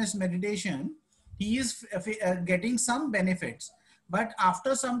forgiveness meditation, he is getting some benefits. But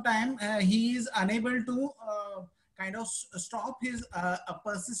after some time, he is unable to kind of stop his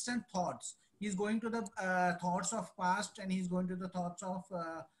persistent thoughts. He's going to the thoughts of past, and he's going to the thoughts of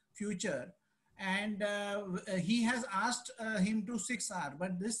future. And he has asked him to 6 hours,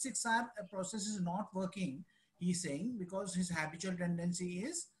 but this 6 hour process is not working, he's saying, because his habitual tendency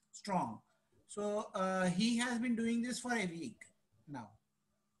is strong. So he has been doing this for a week now.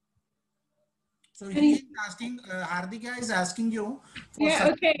 So he is asking, Hardika is asking you. Yeah,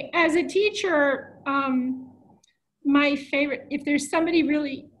 okay. As a teacher, my favorite, if there's somebody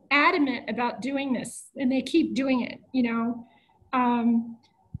really adamant about doing this and they keep doing it, you know,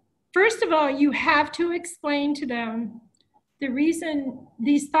 First of all, you have to explain to them the reason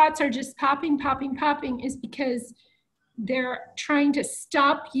these thoughts are just popping is because they're trying to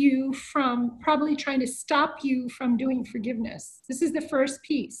stop you from, probably trying to stop you from doing forgiveness. This is the first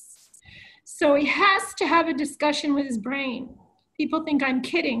piece. So he has to have a discussion with his brain. People think I'm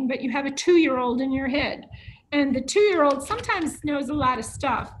kidding, but you have a 2-year-old in your head. And the 2-year-old sometimes knows a lot of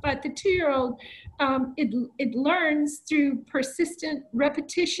stuff, but the 2-year-old, it learns through persistent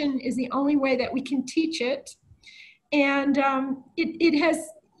repetition is the only way that we can teach it. And it has,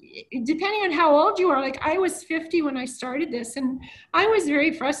 depending on how old you are, like I was 50 when I started this, and I was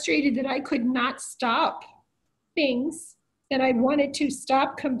very frustrated that I could not stop things that I wanted to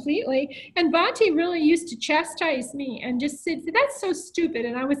stop completely. And Bhante really used to chastise me and just said, that's so stupid.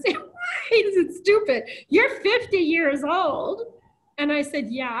 And I would say, why is it stupid? You're 50 years old. And I said,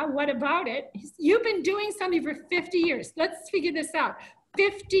 yeah, what about it? You've been doing something for 50 years. Let's figure this out.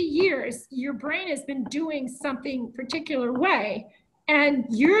 50 years, your brain has been doing something particular way, and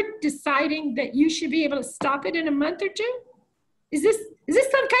you're deciding that you should be able to stop it in a month or two? Is this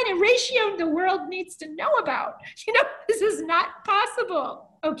some kind of ratio the world needs to know about? You know, this is not possible,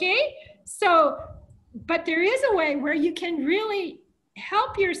 okay? So, but there is a way where you can really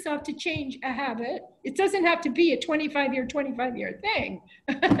help yourself to change a habit. It doesn't have to be a 25-year thing.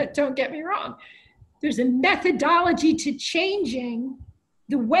 Don't get me wrong. There's a methodology to changing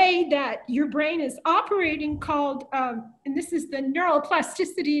the way that your brain is operating called, and this is the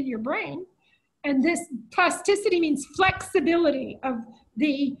neuroplasticity in your brain. And this plasticity means flexibility of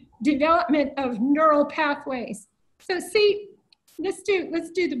the development of neural pathways. So see, let's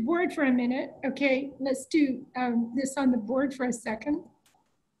do the board for a minute, okay? Let's do this on the board for a second.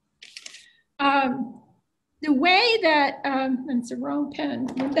 The way that, it's the wrong pen.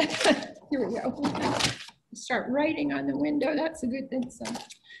 Here we go. Start writing on the window. That's a good thing. So,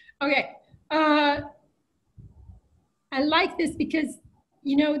 okay. I like this because,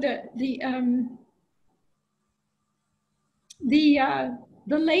 you know, the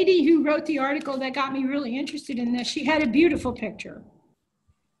lady who wrote the article that got me really interested in this, she had a beautiful picture.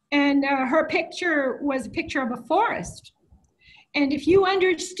 And her picture was a picture of a forest. And if you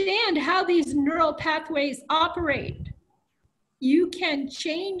understand how these neural pathways operate, you can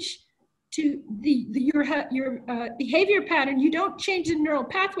change to your behavior pattern. You don't change the neural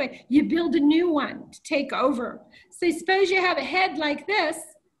pathway, you build a new one to take over. So suppose you have a head like this,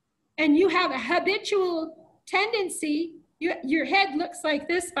 and you have a habitual tendency, your head looks like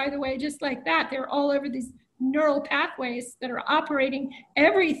this, by the way, just like that. They're all over these neural pathways that are operating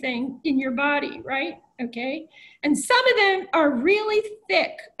everything in your body, right? Okay. And some of them are really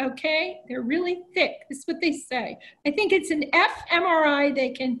thick, okay? They're really thick. This is what they say. I think it's an fMRI.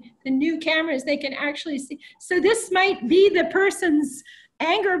 The new cameras, they can actually see. So this might be the person's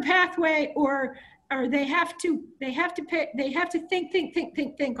anger pathway, or they have to think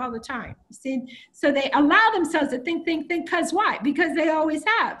all the time. You see? So they allow themselves to think, because why? Because they always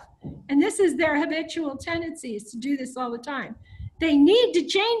have. And this is their habitual tendency, is to do this all the time. They need to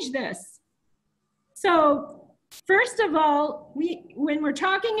change this. So first of all, when we're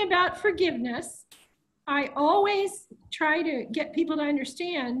talking about forgiveness, I always try to get people to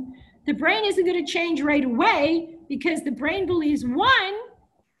understand the brain isn't going to change right away, because the brain believes, one,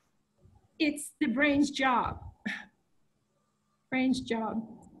 it's the brain's job. Brain's job,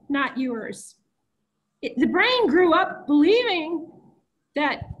 not yours. The brain grew up believing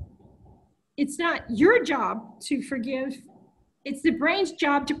that it's not your job to forgive. It's the brain's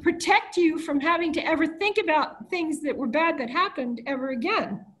job to protect you from having to ever think about things that were bad that happened ever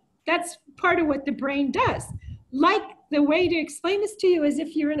again. That's part of what the brain does. Like, the way to explain this to you is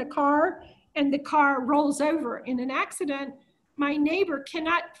if you're in a car and the car rolls over in an accident, my neighbor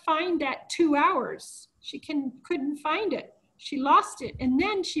cannot find that 2 hours. She couldn't find it. She lost it. And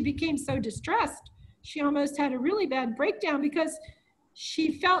then she became so distressed, she almost had a really bad breakdown, because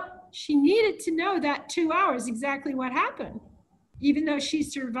she felt she needed to know that 2 hours exactly what happened, even though she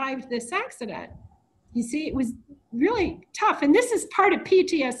survived this accident. You see, it was really tough. And this is part of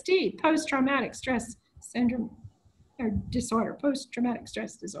PTSD, post-traumatic stress syndrome, or disorder, post-traumatic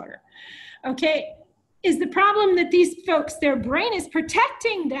stress disorder. Okay, is the problem that these folks, their brain is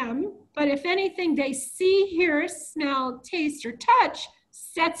protecting them, but if anything they see, hear, smell, taste, or touch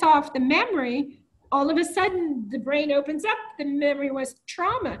sets off the memory, all of a sudden the brain opens up, the memory was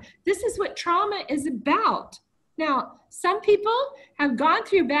trauma. This is what trauma is about. Now, some people have gone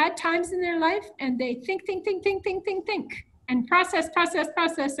through bad times in their life, and they think, and process,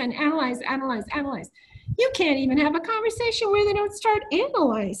 and analyze. You can't even have a conversation where they don't start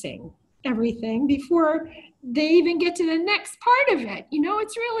analyzing. everything before they even get to the next part of it. You know,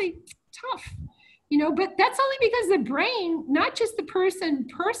 it's really tough, you know, but that's only because the brain, not just the person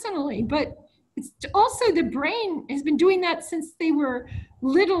personally, but it's also the brain has been doing that since they were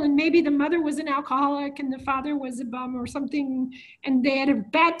little, and maybe the mother was an alcoholic and the father was a bum or something, and they had a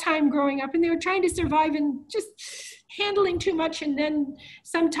bad time growing up and they were trying to survive and just handling too much. And then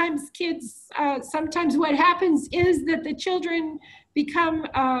sometimes kids, sometimes what happens is that the children become,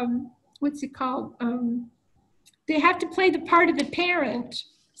 what's it called? They have to play the part of the parent,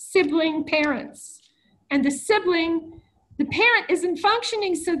 sibling parents. And the parent isn't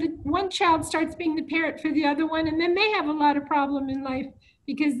functioning, so that one child starts being the parent for the other one, and then they have a lot of problem in life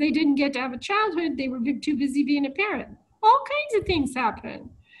because they didn't get to have a childhood. They were too busy being a parent. All kinds of things happen.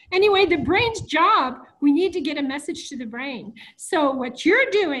 Anyway, the brain's job, we need to get a message to the brain. So what you're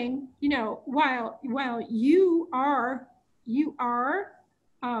doing, you know, while you are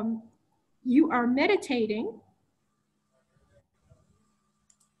meditating,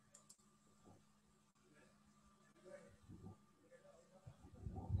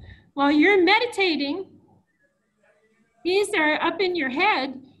 while you're meditating, these are up in your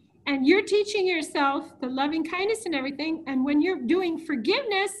head, and you're teaching yourself the loving kindness and everything. And when you're doing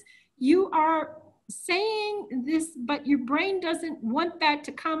forgiveness, you are saying this, but your brain doesn't want that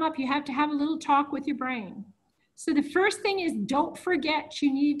to come up. You have to have a little talk with your brain. So the first thing is, don't forget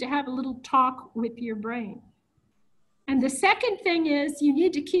you need to have a little talk with your brain. And the second thing is, you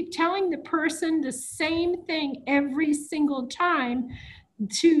need to keep telling the person the same thing every single time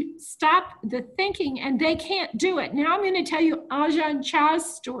to stop the thinking, and they can't do it. Now I'm going to tell you Ajahn Chah's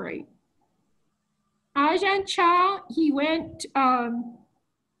story. Ajahn Chah, he was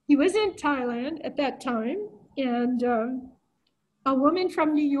in Thailand at that time, and a woman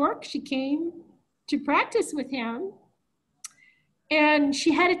from New York, she came to practice with him, and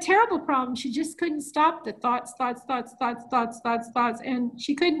she had a terrible problem. She just couldn't stop the thoughts, and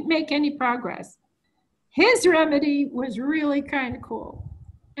she couldn't make any progress. His remedy was really kind of cool.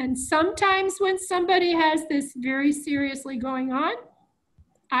 And sometimes when somebody has this very seriously going on,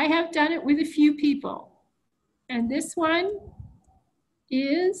 I have done it with a few people. And this one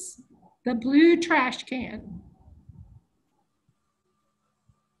is the blue trash can.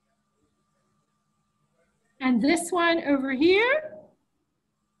 And this one over here,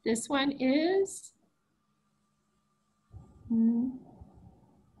 this one is,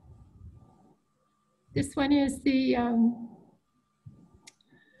 this one is the,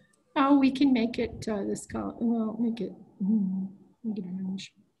 oh, we can make it this color. Well, make it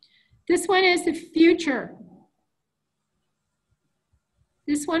orange. This one is the future.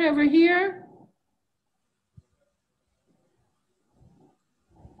 This one over here,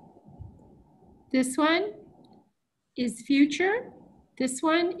 this one is future. This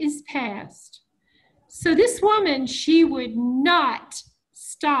one is past. So this woman, she would not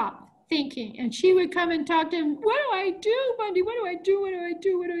stop thinking, and she would come and talk to him. What do I do, Bundy? What do I do? What do I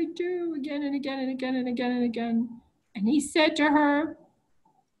do? What do I do? Again and again and again and again and again. And he said to her,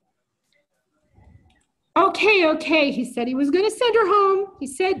 okay, he said he was going to send her home. He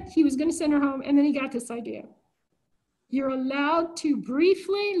said he was going to send her home, and then he got this idea. You're allowed to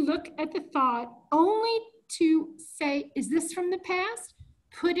briefly look at the thought, only to say, is this from the past?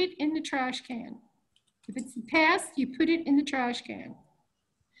 Put it in the trash can. If it's the past, you put it in the trash can.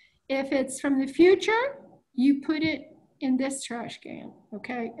 If it's from the future, you put it in this trash can,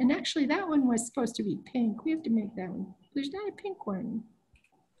 okay? And actually that one was supposed to be pink. We have to make that one. There's not a pink one.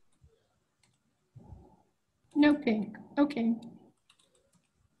 No pink, okay.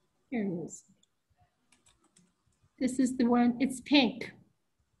 Here it is. This is the one, it's pink.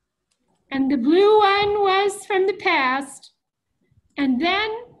 And the blue one was from the past. And then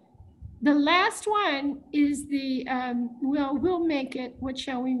the last one is the, well, we'll make it, what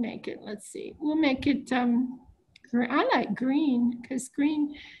shall we make it? Let's see, we'll make it, I like green, because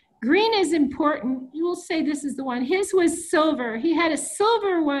green is important. We'll say this is the one. His was silver. He had a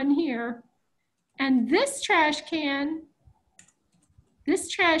silver one here. And this trash can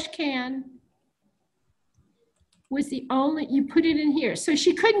was the only, you put it in here. So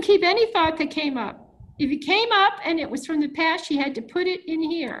she couldn't keep any thought that came up. If it came up and it was from the past, she had to put it in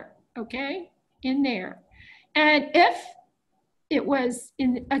here, okay? In there. And if it was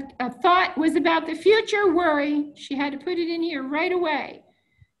in a thought was about the future worry, she had to put it in here right away.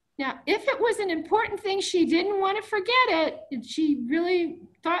 Now, if it was an important thing, she didn't want to forget it, she really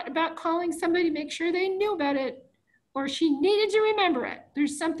thought about calling somebody to make sure they knew about it, or she needed to remember it.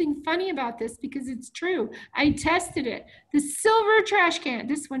 There's something funny about this because it's true. I tested it. The silver trash can,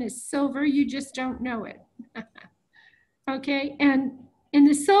 this one is silver, you just don't know it. Okay, and In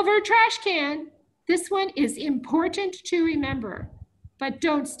the silver trash can, this one is important to remember, but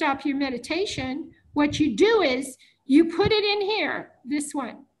don't stop your meditation. What you do is you put it in here, this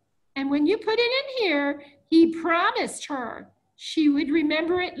one. And when you put it in here, he promised her she would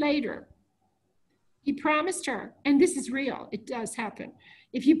remember it later. He promised her, and this is real, it does happen.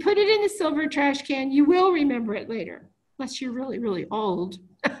 If you put it in the silver trash can, you will remember it later, unless you're really, really old.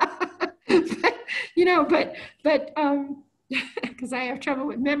 But, you know, because I have trouble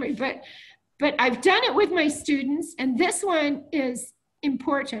with memory, but I've done it with my students, and this one is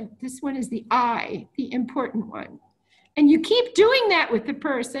important. This one is the I, the important one. And you keep doing that with the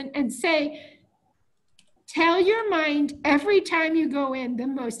person and say, tell your mind every time you go in, the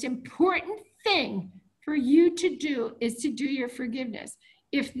most important thing for you to do is to do your forgiveness.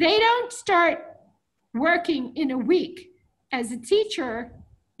 If they don't start working in a week as a teacher,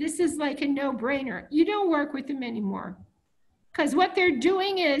 this is like a no-brainer. You don't work with them anymore. Because what they're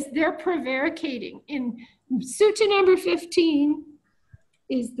doing is they're prevaricating. In Sutta number 15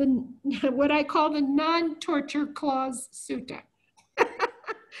 is what I call the non-torture clause sutta.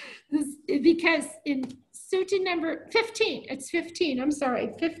 Because in Sutta number 15, it's 15, I'm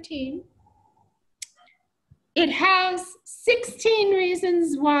sorry, 15, it has 16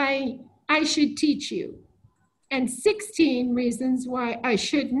 reasons why I should teach you and 16 reasons why I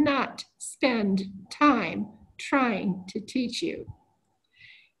should not spend time trying to teach you.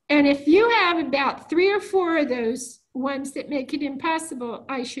 And if you have about 3 or 4 of those ones that make it impossible,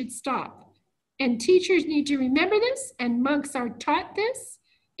 I should stop. And teachers need to remember this, and monks are taught this,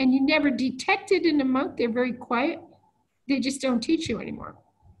 and you never detect it in a monk. They're very quiet. They just don't teach you anymore.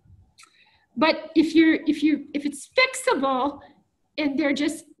 But if it's fixable and they're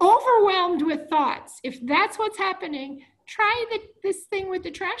just overwhelmed with thoughts, if that's what's happening, try this thing with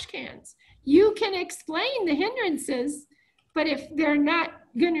the trash cans. You can explain the hindrances, but if they're not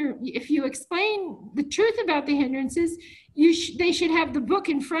if you explain the truth about the hindrances, they should have the book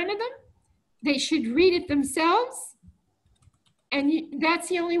in front of them. They should read it themselves. And that's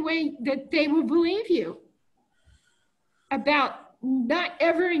the only way that they will believe you about not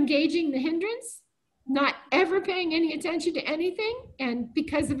ever engaging the hindrance, not ever paying any attention to anything. And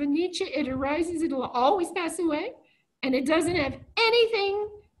because of anicca, it arises, it will always pass away. And it doesn't have anything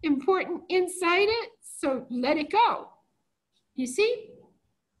important inside it. So let it go. You see?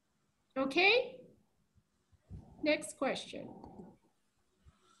 Okay. Next question.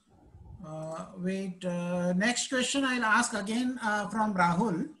 Next question I'll ask again from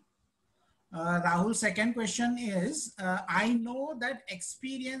Rahul. Rahul's second question is, I know that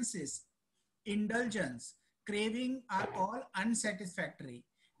experiences, indulgence, craving are all unsatisfactory.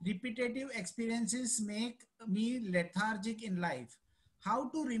 Repetitive experiences make me lethargic in life. How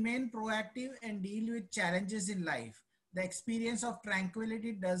to remain proactive and deal with challenges in life? The experience of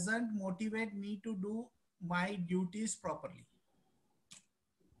tranquility doesn't motivate me to do my duties properly.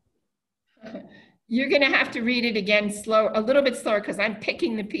 You're going to have to read it again a little bit slower, because I'm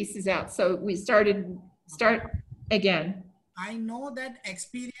picking the pieces out. So we start again. I know that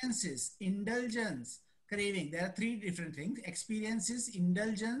experiences, indulgence, craving, there are 3 different things. Experiences,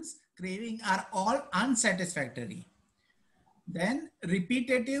 indulgence, craving are all unsatisfactory. Then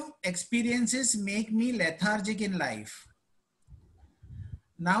repetitive experiences make me lethargic in life.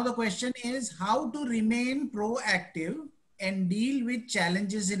 Now the question is how to remain proactive and deal with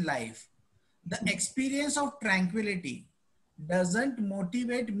challenges in life. The experience of tranquility doesn't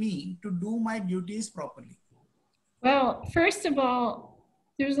motivate me to do my duties properly. Well, first of all,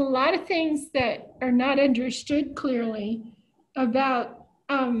 there's a lot of things that are not understood clearly about,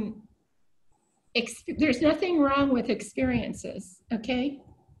 there's nothing wrong with experiences, okay?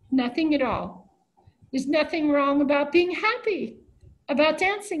 Nothing at all. There's nothing wrong about being happy, about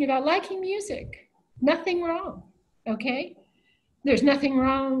dancing, about liking music. Nothing wrong, okay? There's nothing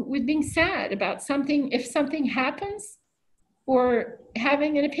wrong with being sad about something. If something happens, or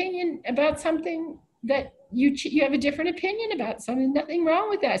having an opinion about something that you have a different opinion about something, nothing wrong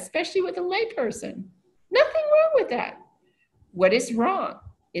with that, especially with a layperson. Nothing wrong with that. What is wrong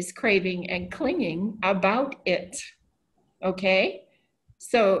is craving and clinging about it, okay?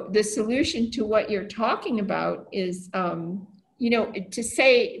 So the solution to what you're talking about is, to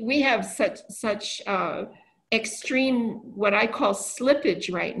say we have such extreme, what I call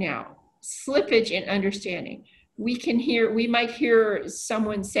slippage right now, slippage in understanding. We might hear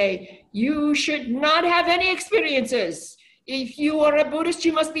someone say, you should not have any experiences. If you are a Buddhist,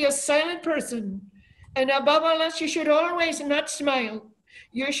 you must be a silent person. And above all else, you should always not smile.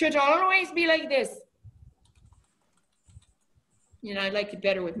 You should always be like this. You know, I like it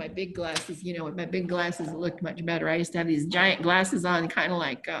better with my big glasses. You know, with my big glasses, it looked much better. I used to have these giant glasses on, kind of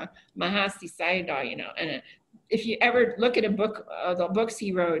like Mahasi Sayadaw, you know. And if you ever look at a book, the books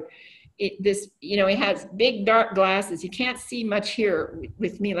he wrote, you know, he has big dark glasses. You can't see much here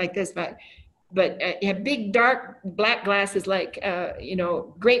with me like this, but you have big dark black glasses, like you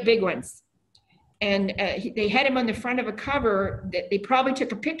know, great big ones. And they had him on the front of a cover that they probably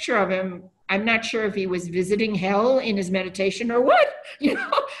took a picture of him. I'm not sure if he was visiting hell in his meditation or what, you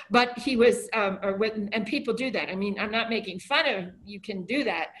know, but he was, and people do that. I mean, I'm not making fun of, you can do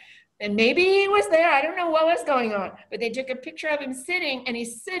that. And maybe he was there, I don't know what was going on, but they took a picture of him sitting, and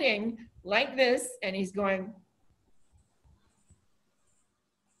he's sitting like this, and he's going.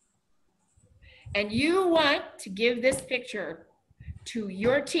 And you want to give this picture to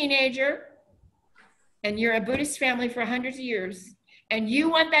your teenager, and you're a Buddhist family for hundreds of years, and you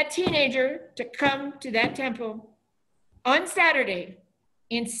want that teenager to come to that temple on Saturday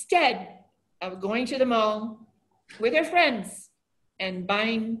instead of going to the mall with her friends and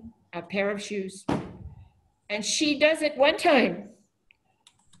buying a pair of shoes. And she does it one time.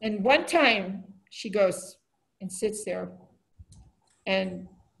 And one time she goes and sits there. And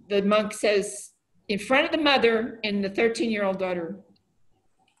the monk says, in front of the mother and the 13-year-old daughter,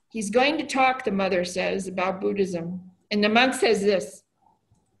 he's going to talk, the mother says, about Buddhism. And the monk says this: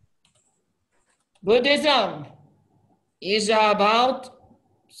 Buddhism is about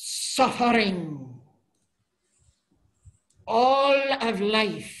suffering. All of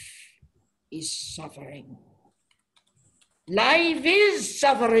life is suffering. Life is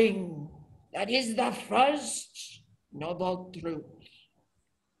suffering. That is the first noble truth.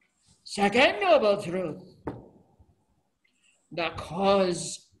 Second noble truth: the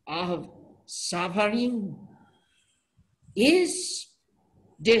cause of suffering is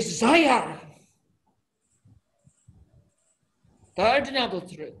desire. Third noble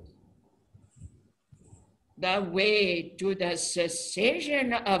truth: the way to the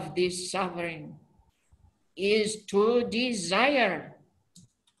cessation of this suffering is to desire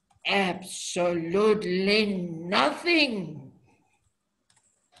absolutely nothing.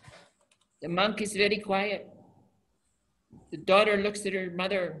 The monk is very quiet. The daughter looks at her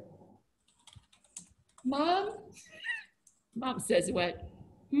mother. Mom? Mom says what?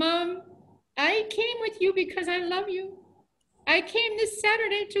 Mom, I came with you because I love you. I came this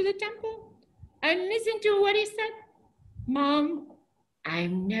Saturday to the temple. I listened to what he said. Mom,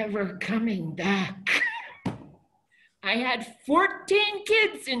 I'm never coming back. I had 14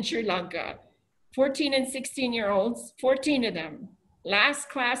 kids in Sri Lanka, 14 and 16-year-olds, 14 of them. Last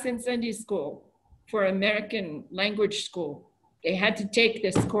class in Sunday school for American language school. They had to take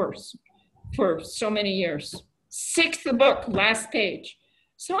this course for so many years. Sixth book, last page.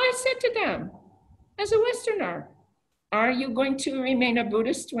 So I said to them, as a Westerner, are you going to remain a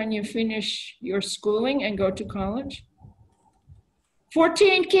Buddhist when you finish your schooling and go to college?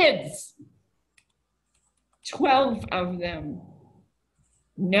 14 kids, 12 of them,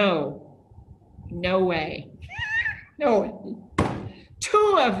 no way, no way.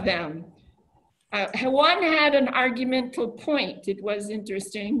 2 of them, one had an argumental point. It was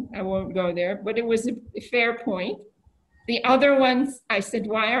interesting, I won't go there, but it was a fair point. The other ones, I said,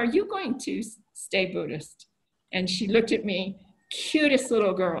 why are you going to stay Buddhist? And she looked at me, cutest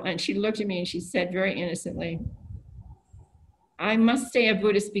little girl, and she looked at me and she said very innocently, I must stay a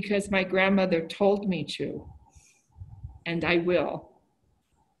Buddhist because my grandmother told me to, and I will.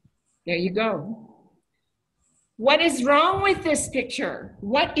 There you go. What is wrong with this picture?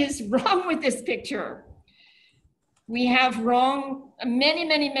 What is wrong with this picture? We have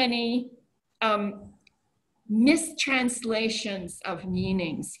many mistranslations of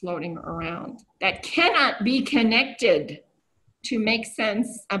meanings floating around that cannot be connected to make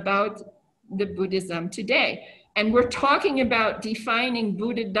sense about the Buddhism today. And we're talking about defining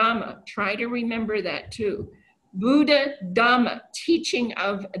Buddha Dhamma. Try to remember that too. Buddha Dhamma, teaching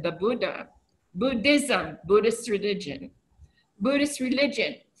of the Buddha. Buddhism, Buddhist religion. Buddhist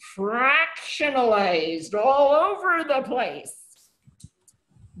religion, fractionalized all over the place.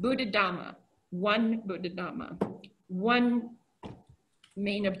 Buddha Dhamma, one Buddha Dhamma, one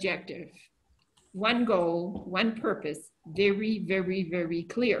main objective, one goal, one purpose, very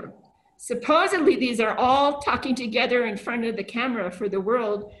clear. Supposedly these are all talking together in front of the camera for the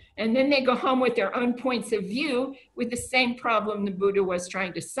world, and then they go home with their own points of view with the same problem the Buddha was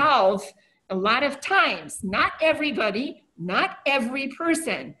trying to solve. A lot of times, not everybody, not every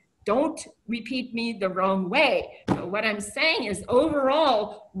person. Don't repeat me the wrong way. But what I'm saying is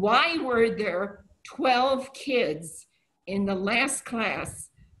overall, why were there 12 kids in the last class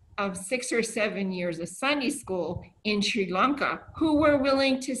of 6 or 7 years of Sunday school in Sri Lanka who were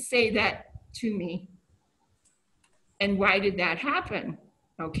willing to say that to me. And why did that happen?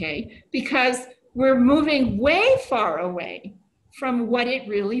 Okay, because we're moving way far away from what it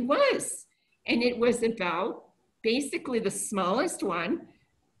really was. And it was about basically the smallest one.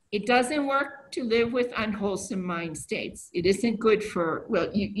 It doesn't work to live with unwholesome mind states. It isn't good for, well,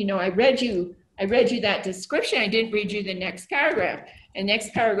 you know, I read you that description. I didn't read you the next paragraph. And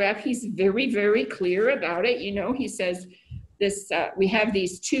next paragraph, he's very, very clear about it. You know, he says this, we have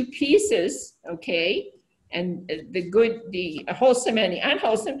these two pieces, okay? And the good, the wholesome and the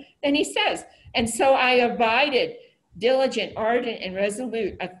unwholesome. Then he says, and so I abided, diligent, ardent, and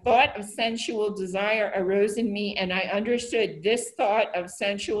resolute. A thought of sensual desire arose in me, and I understood this thought of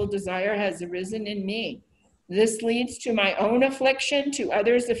sensual desire has arisen in me. This leads to my own affliction, to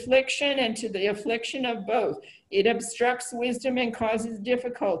others' affliction, and to the affliction of both. It obstructs wisdom and causes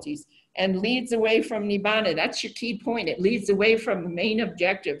difficulties, and leads away from Nibbana. That's your key point. It leads away from the main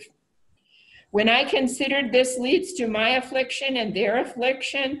objective. When I considered this leads to my affliction and their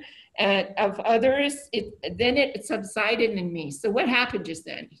affliction of others, then it subsided in me. So what happened just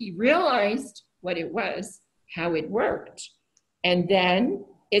then? He realized what it was, how it worked. And then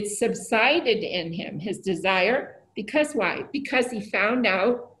it subsided in him, his desire. Because why? Because he found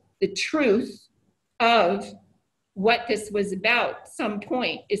out the truth of what this was about some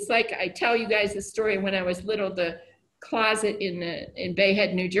point. It's like I tell you guys the story when I was little, the closet in Bay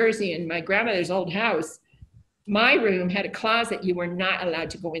Head, New Jersey, in my grandmother's old house. My room had a closet. You were not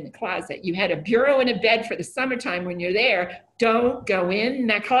allowed to go in the closet. You had a bureau and a bed for the summertime when you're there. Don't go in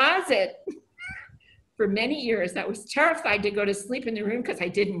the closet. For many years, I was terrified to go to sleep in the room because I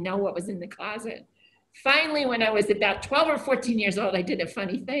didn't know what was in the closet. Finally, when I was about 12 or 14 years old, I did a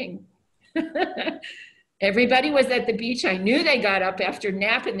funny thing. Everybody was at the beach. I knew they got up after a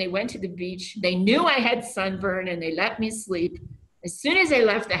nap and they went to the beach. They knew I had sunburn and they let me sleep. As soon as I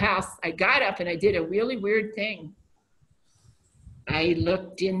left the house, I got up and I did a really weird thing. I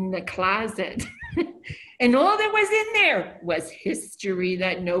looked in the closet and all that was in there was history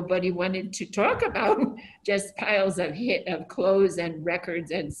that nobody wanted to talk about, just piles of clothes and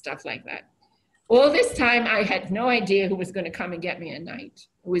records and stuff like that. All this time, I had no idea who was going to come and get me at night.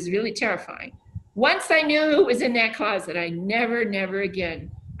 It was really terrifying. Once I knew who was in that closet, I never again.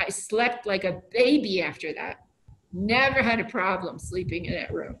 I slept like a baby after that. Never had a problem sleeping in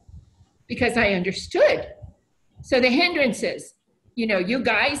that room because I understood. So the hindrances, you know, you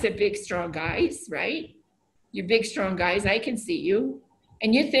guys are big, strong guys, right? You're big, strong guys. I can see you.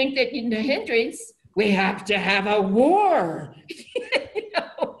 And you think that in the hindrance, we have to have a war. You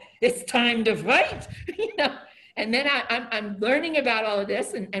know, it's time to fight, you know. And then I'm learning about all of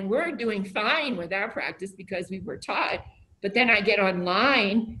this, and we're doing fine with our practice because we were taught. But then I get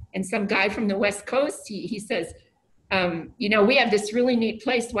online, and some guy from the West Coast, he says, you know, we have this really neat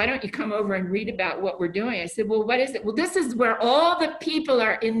place. Why don't you come over and read about what we're doing? I said, well, what is it? Well, this is where all the people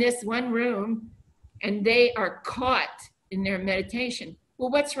are in this one room, and they are caught in their meditation.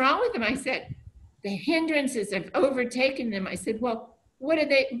 Well, what's wrong with them? I said, the hindrances have overtaken them. I said, well, what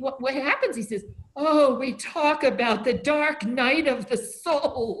happens? He says, oh, we talk about the dark night of the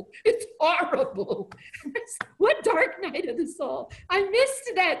soul. It's horrible. What dark night of the soul? I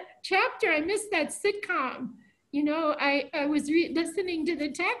missed that chapter. I missed that sitcom. You know, I was listening to the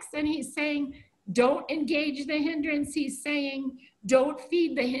text and he's saying, don't engage the hindrance. He's saying, don't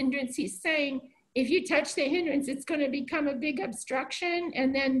feed the hindrance. He's saying, if you touch the hindrance, it's going to become a big obstruction.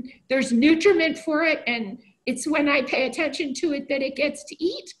 And then there's nutriment for it. And it's when I pay attention to it that it gets to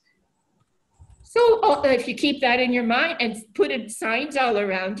eat. So if you keep that in your mind and put signs all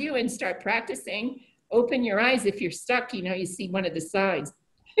around you and start practicing, open your eyes. If you're stuck, you know, you see one of the signs.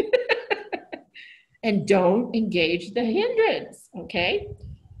 And don't engage the hindrance, okay?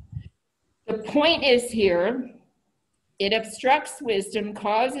 The point is here, it obstructs wisdom,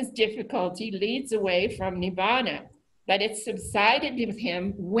 causes difficulty, leads away from Nibbana. But it subsided with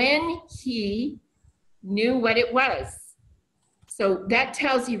him when he knew what it was. So that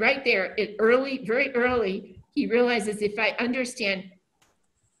tells you right there, very early, he realizes if I understand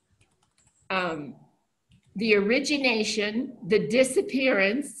the origination, the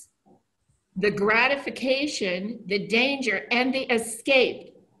disappearance, the gratification, the danger, and the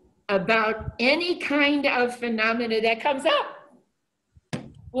escape about any kind of phenomena that comes up,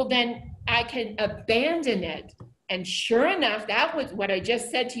 well, then I can abandon it. And sure enough, that was what I just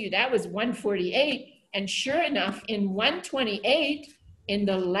said to you, that was 148. And sure enough, in 128, in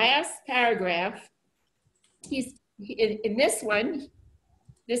the last paragraph, in this one,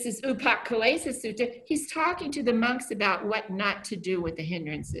 this is Upakalesa Sutta. He's talking to the monks about what not to do with the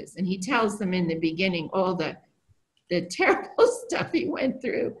hindrances. And he tells them in the beginning all the terrible stuff he went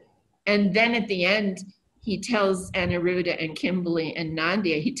through. And then at the end, he tells Anuruddha and Kimberly and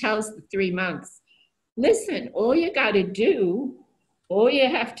Nandya, he tells the 3 monks, listen, all you have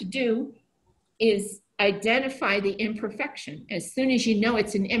to do is identify the imperfection. As soon as you know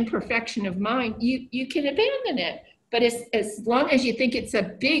it's an imperfection of mind, you can abandon it. But as long as you think it's a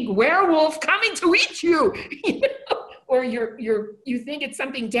big werewolf coming to eat you, you know, or you think it's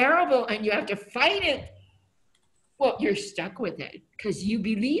something terrible and you have to fight it, well, you're stuck with it because you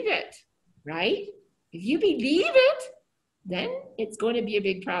believe it, right? If you believe it, then it's going to be a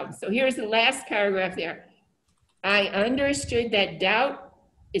big problem. So here's the last paragraph there. I understood that doubt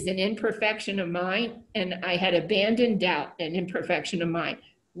is an imperfection of mind, and I had abandoned doubt, an imperfection of mind.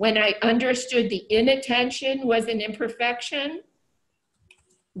 When I understood the inattention was an imperfection,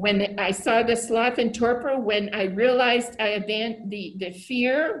 when I saw the sloth and torpor, when I realized I abandoned the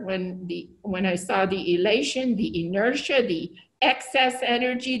fear, when I saw the elation, the inertia, the excess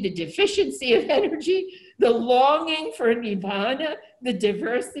energy, the deficiency of energy, the longing for nirvana, the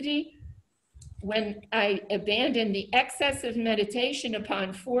diversity, when I abandoned the excess of meditation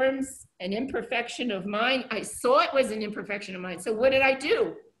upon forms, an imperfection of mind, I saw it was an imperfection of mind. So what did I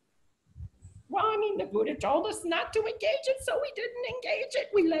do? Well, I mean, the Buddha told us not to engage it, so we didn't engage it.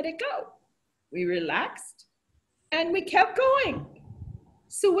 We let it go. We relaxed and we kept going.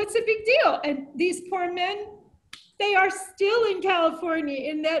 So what's the big deal? And these poor men, they are still in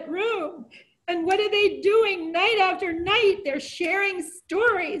California in that room. And what are they doing night after night? They're sharing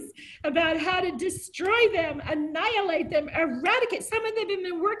stories about how to destroy them, annihilate them, eradicate. Some of them have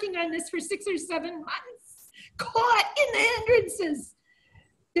been working on this for 6 or 7 months, caught in the hindrances.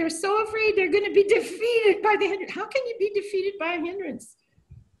 They're so afraid they're going to be defeated by the hindrance. How can you be defeated by a hindrance?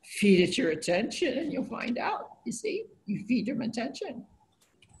 Feed it your attention and you'll find out. You see, you feed them attention.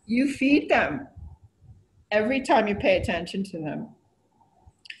 You feed them every time you pay attention to them.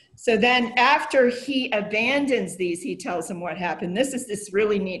 So then after he abandons these, he tells them what happened. This is this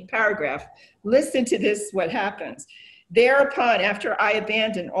really neat paragraph. Listen to this, what happens. Thereupon, after I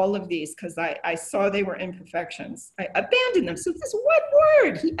abandoned all of these, because I saw they were imperfections, I abandoned them. So this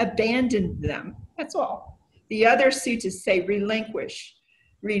one word, he abandoned them. That's all. The other suttas say relinquish,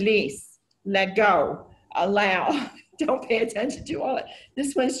 release, let go, allow. Don't pay attention to all it.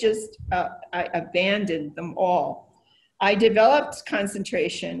 This one's just, I abandoned them all. I developed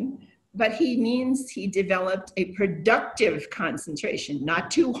concentration, but he means he developed a productive concentration, not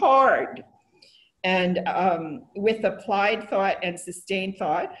too hard. And with applied thought and sustained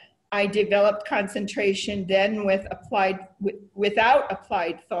thought, I developed concentration then without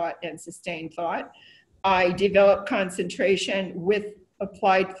applied thought and sustained thought. I developed concentration with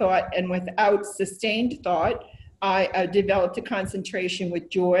applied thought and without sustained thought. I developed a concentration with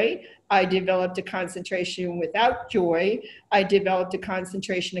joy. I developed a concentration without joy. I developed a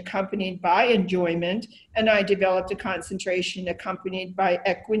concentration accompanied by enjoyment. And I developed a concentration accompanied by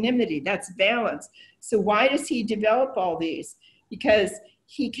equanimity. That's balance. So why does he develop all these? Because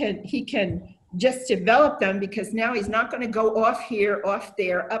he can just develop them, because now he's not going to go off here, off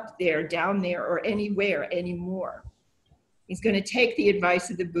there, up there, down there, or anywhere anymore. He's going to take the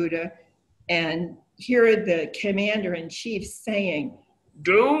advice of the Buddha, and hear the commander-in-chief saying,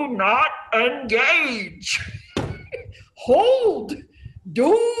 do not engage. Hold.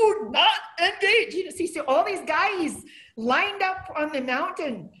 Do not engage. You see, all these guys lined up on the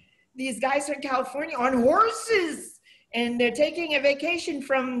mountain. These guys from California on horses, and they're taking a vacation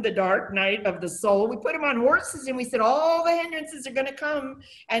from the dark night of the soul. We put them on horses and we said, all the hindrances are going to come.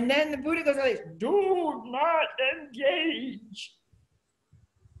 And then the Buddha goes like, do not engage.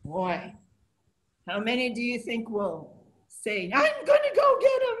 Boy. How many do you think will say, I'm going to go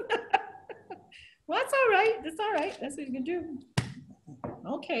get him? Well, that's all right. That's all right. That's what you can do.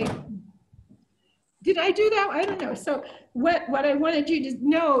 Okay. Did I do that? I don't know. So what I wanted you to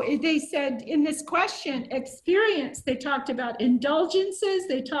know is they said in this question, experience, they talked about indulgences.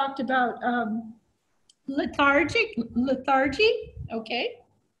 They talked about lethargy. Okay.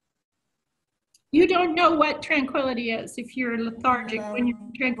 You don't know what tranquility is if you're lethargic when you're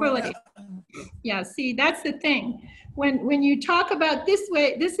in tranquility. Yeah, see, that's the thing. When you talk about this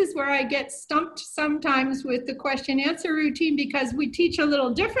way, this is where I get stumped sometimes with the question-answer routine, because we teach a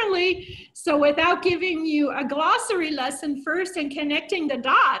little differently. So without giving you a glossary lesson first and connecting the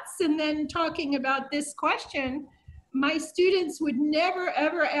dots and then talking about this question, my students would never,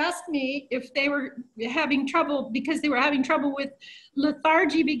 ever ask me if they were having trouble because they were having trouble with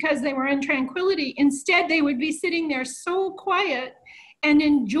lethargy because they were in tranquility. Instead, they would be sitting there so quiet and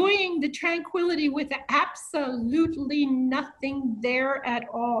enjoying the tranquility with absolutely nothing there at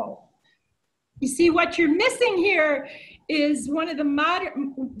all. You see, what you're missing here is one of the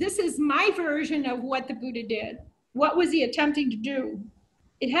modern, this is my version of what the Buddha did. What was he attempting to do?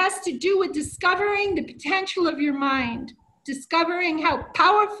 It has to do with discovering the potential of your mind, discovering how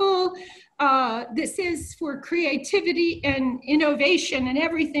powerful this is for creativity and innovation and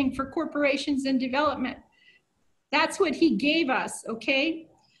everything for corporations and development. That's what he gave us, okay?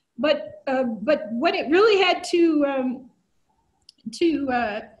 But what it really had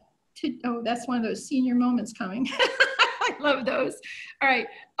oh, that's one of those senior moments coming. I love those. All right.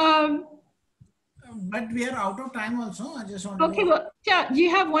 But we are out of time also. I just want okay, well, yeah, do you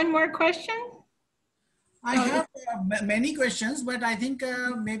have one more question? I have many questions, but I think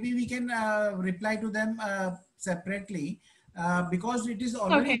maybe we can reply to them separately because it is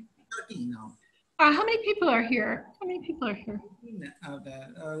already 30 now. How many people are here? How many people are here?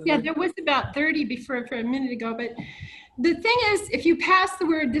 Yeah, there was about 30 before for a minute ago, but the thing is, if you pass the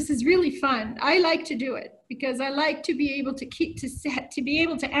word, this is really fun. I like to do it because I like to be able to to be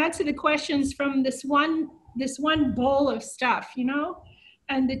able to answer the questions from this one bowl of stuff, you know,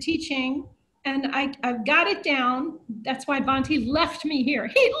 and the teaching. And I've got it down. That's why Bhante left me here.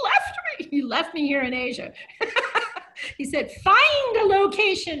 He left me here in Asia. He said, find a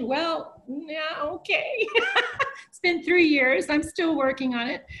location. Well, yeah, okay. It's been 3 years. I'm still working on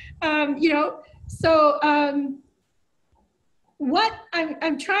it. You know, so what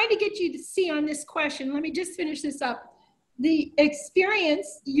I'm trying to get you to see on this question, let me just finish this up. The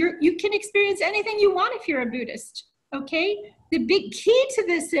experience, you can experience anything you want if you're a Buddhist, okay? The big key to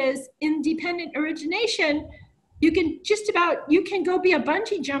this is independent origination. You can go be a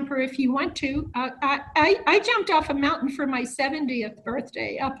bungee jumper if you want to. I jumped off a mountain for my 70th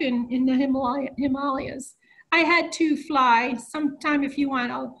birthday up in the Himalayas. I had to fly sometime if you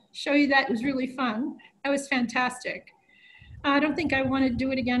want. I'll show you that. It was really fun. That was fantastic. I don't think I want to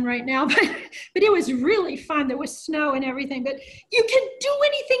do it again right now, but it was really fun. There was snow and everything, but you can do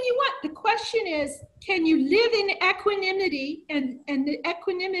anything you want. The question is, can you live in equanimity? And the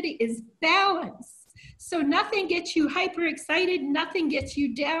equanimity is balance. So nothing gets you hyper excited, nothing gets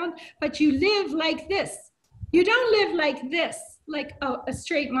you down, but you live like this. You don't live like this, like a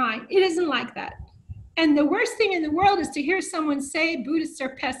straight line. It isn't like that. And the worst thing in the world is to hear someone say Buddhists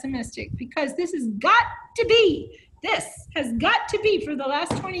are pessimistic, because this has got to be for the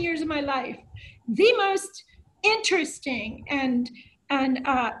last 20 years of my life, the most interesting and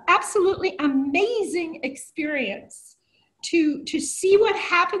absolutely amazing experience to see what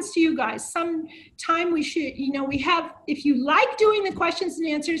happens to you guys. Sometime we should, you know, if you like doing the questions and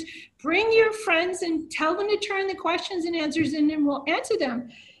answers, bring your friends and tell them to turn the questions and answers in and we'll answer them.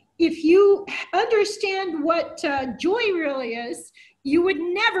 If you understand what joy really is, you would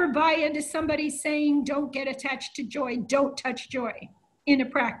never buy into somebody saying, don't get attached to joy, don't touch joy in a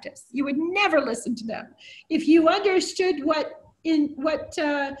practice. You would never listen to them. If you understood what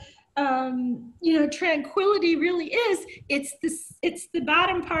tranquility really is, it's the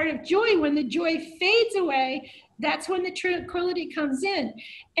bottom part of joy. When the joy fades away, that's when the tranquility comes in.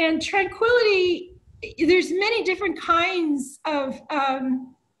 And tranquility, there's many different kinds of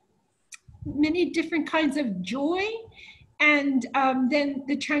joy. And then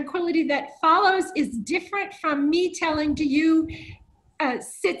the tranquility that follows is different from me telling to you,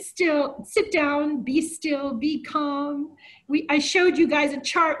 sit still, sit down, be still, be calm. I showed you guys a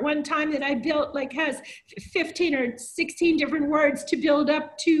chart one time that I built, like has 15 or 16 different words to build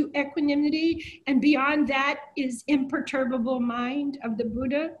up to equanimity. And beyond that is imperturbable mind of the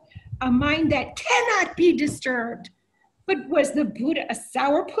Buddha, a mind that cannot be disturbed. But was the Buddha a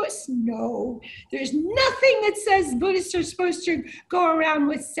sourpuss? No. There's nothing that says Buddhists are supposed to go around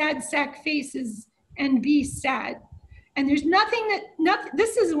with sad sack faces and be sad. And there's nothing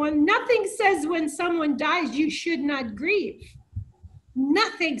says when someone dies, you should not grieve.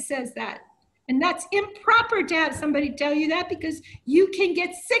 Nothing says that. And that's improper to have somebody tell you that, because you can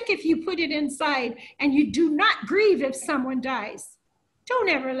get sick if you put it inside, and you do not grieve if someone dies. Don't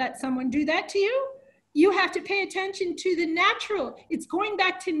ever let someone do that to you. You have to pay attention to the natural. It's going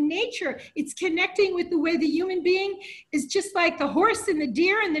back to nature. It's connecting with the way the human being is just like the horse and the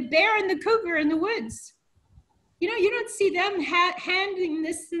deer and the bear and the cougar in the woods. You know, you don't see them handing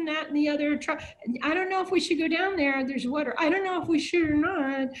this and that and the other. I don't know if we should go down there. There's water. I don't know if we should or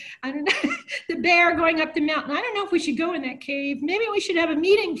not. I don't know. The bear going up the mountain. I don't know if we should go in that cave. Maybe we should have a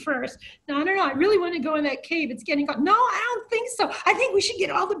meeting first. No, I don't know. I really want to go in that cave. It's getting cold. No, I don't think so. I think we should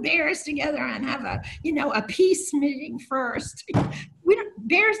get all the bears together and have a peace meeting first.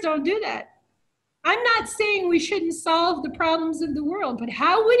 Bears don't do that. I'm not saying we shouldn't solve the problems of the world, but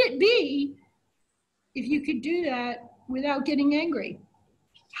how would it be if you could do that without getting angry?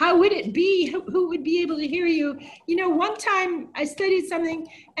 How would it be? Who would be able to hear you? You know, one time I studied something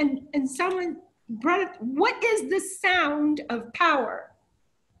and someone brought up, what is the sound of power?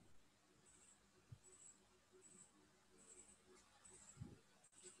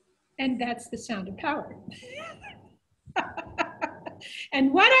 And that's the sound of power.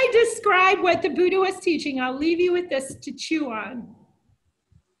 And when I describe what the Buddha was teaching, I'll leave you with this to chew on.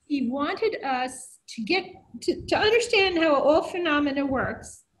 He wanted us to get to understand how all phenomena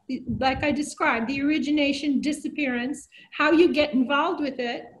works, like I described, the origination, disappearance, how you get involved with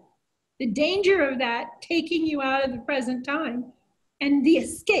it, the danger of that taking you out of the present time, and the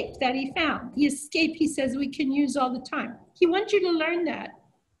escape that he found. The escape, he says, we can use all the time. He wants you to learn that.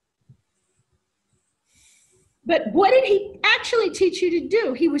 But what did he actually teach you to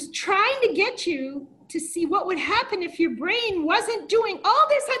do? He was trying to get you to see what would happen if your brain wasn't doing all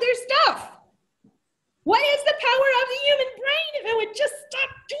this other stuff. What is the power of the human brain if it would just stop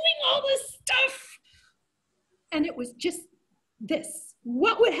doing all this stuff? And it was just this.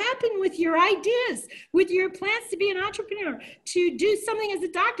 What would happen with your ideas, with your plans to be an entrepreneur, to do something as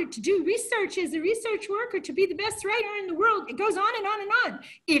a doctor, to do research as a research worker, to be the best writer in the world? It goes on and on and on.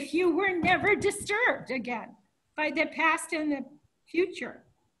 If you were never disturbed again by the past and the future,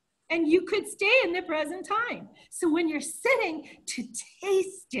 and you could stay in the present time. So when you're sitting to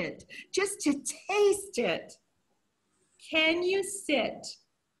taste it, just to taste it, can you sit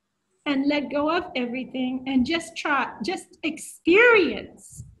and let go of everything and just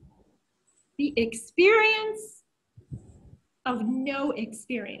experience the experience of no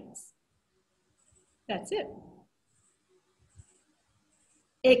experience? That's it.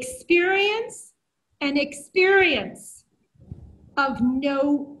 Experience an experience of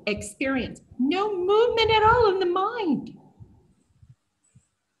no experience, no movement at all in the mind.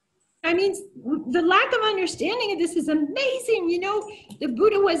 I mean, the lack of understanding of this is amazing. You know, the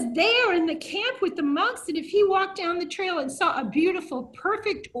Buddha was there in the camp with the monks, and if he walked down the trail and saw a beautiful,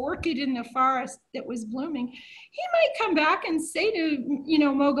 perfect orchid in the forest that was blooming, he might come back and say to, you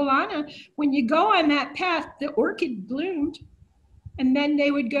know, Moggallana, when you go on that path, the orchid bloomed. And then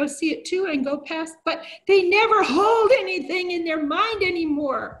they would go see it too and go past, but they never hold anything in their mind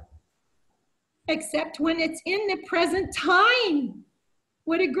anymore, except when it's in the present time.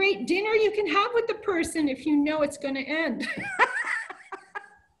 What a great dinner you can have with the person if you know it's going to end.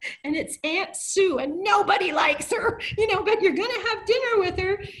 And it's Aunt Sue and nobody likes her, you know, but you're going to have dinner with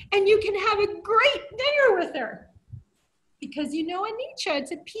her and you can have a great dinner with her. Because you know anicca,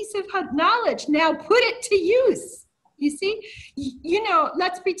 it's a piece of knowledge. Now put it to use. You see, you know,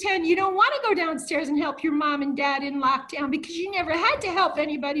 let's pretend you don't want to go downstairs and help your mom and dad in lockdown because you never had to help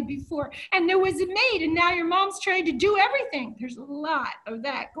anybody before. And there was a maid and now your mom's trying to do everything. There's a lot of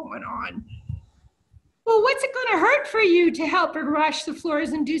that going on. Well, what's it going to hurt for you to help her wash the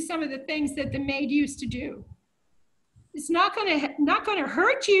floors and do some of the things that the maid used to do? It's not going to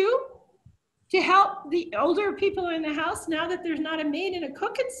hurt you to help the older people in the house now that there's not a maid and a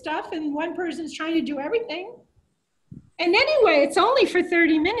cook and stuff and one person's trying to do everything. And anyway, it's only for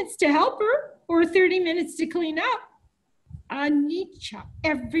 30 minutes to help her or 30 minutes to clean up. Anicca.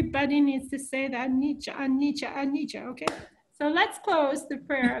 Everybody needs to say that. Anicca, anicca, anicca. Okay? So let's close the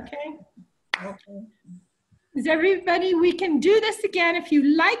prayer, okay? Okay. Is everybody, we can do this again. If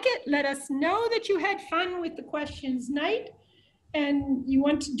you like it, let us know that you had fun with the questions night and you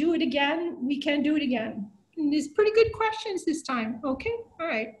want to do it again, we can do it again. And there's pretty good questions this time. Okay? All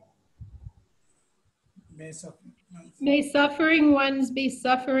right. May suffering ones be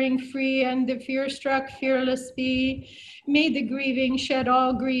suffering free and the fear-struck fearless be. May the grieving shed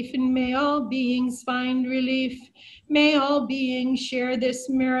all grief and may all beings find relief. May all beings share this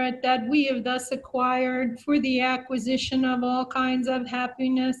merit that we have thus acquired for the acquisition of all kinds of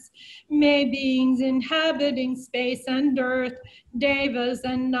happiness. May beings inhabiting space and earth, devas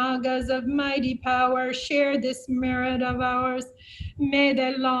and nagas of mighty power share this merit of ours. May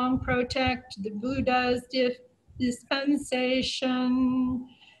they long protect the Buddha's dispensation.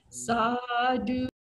 Sadhu.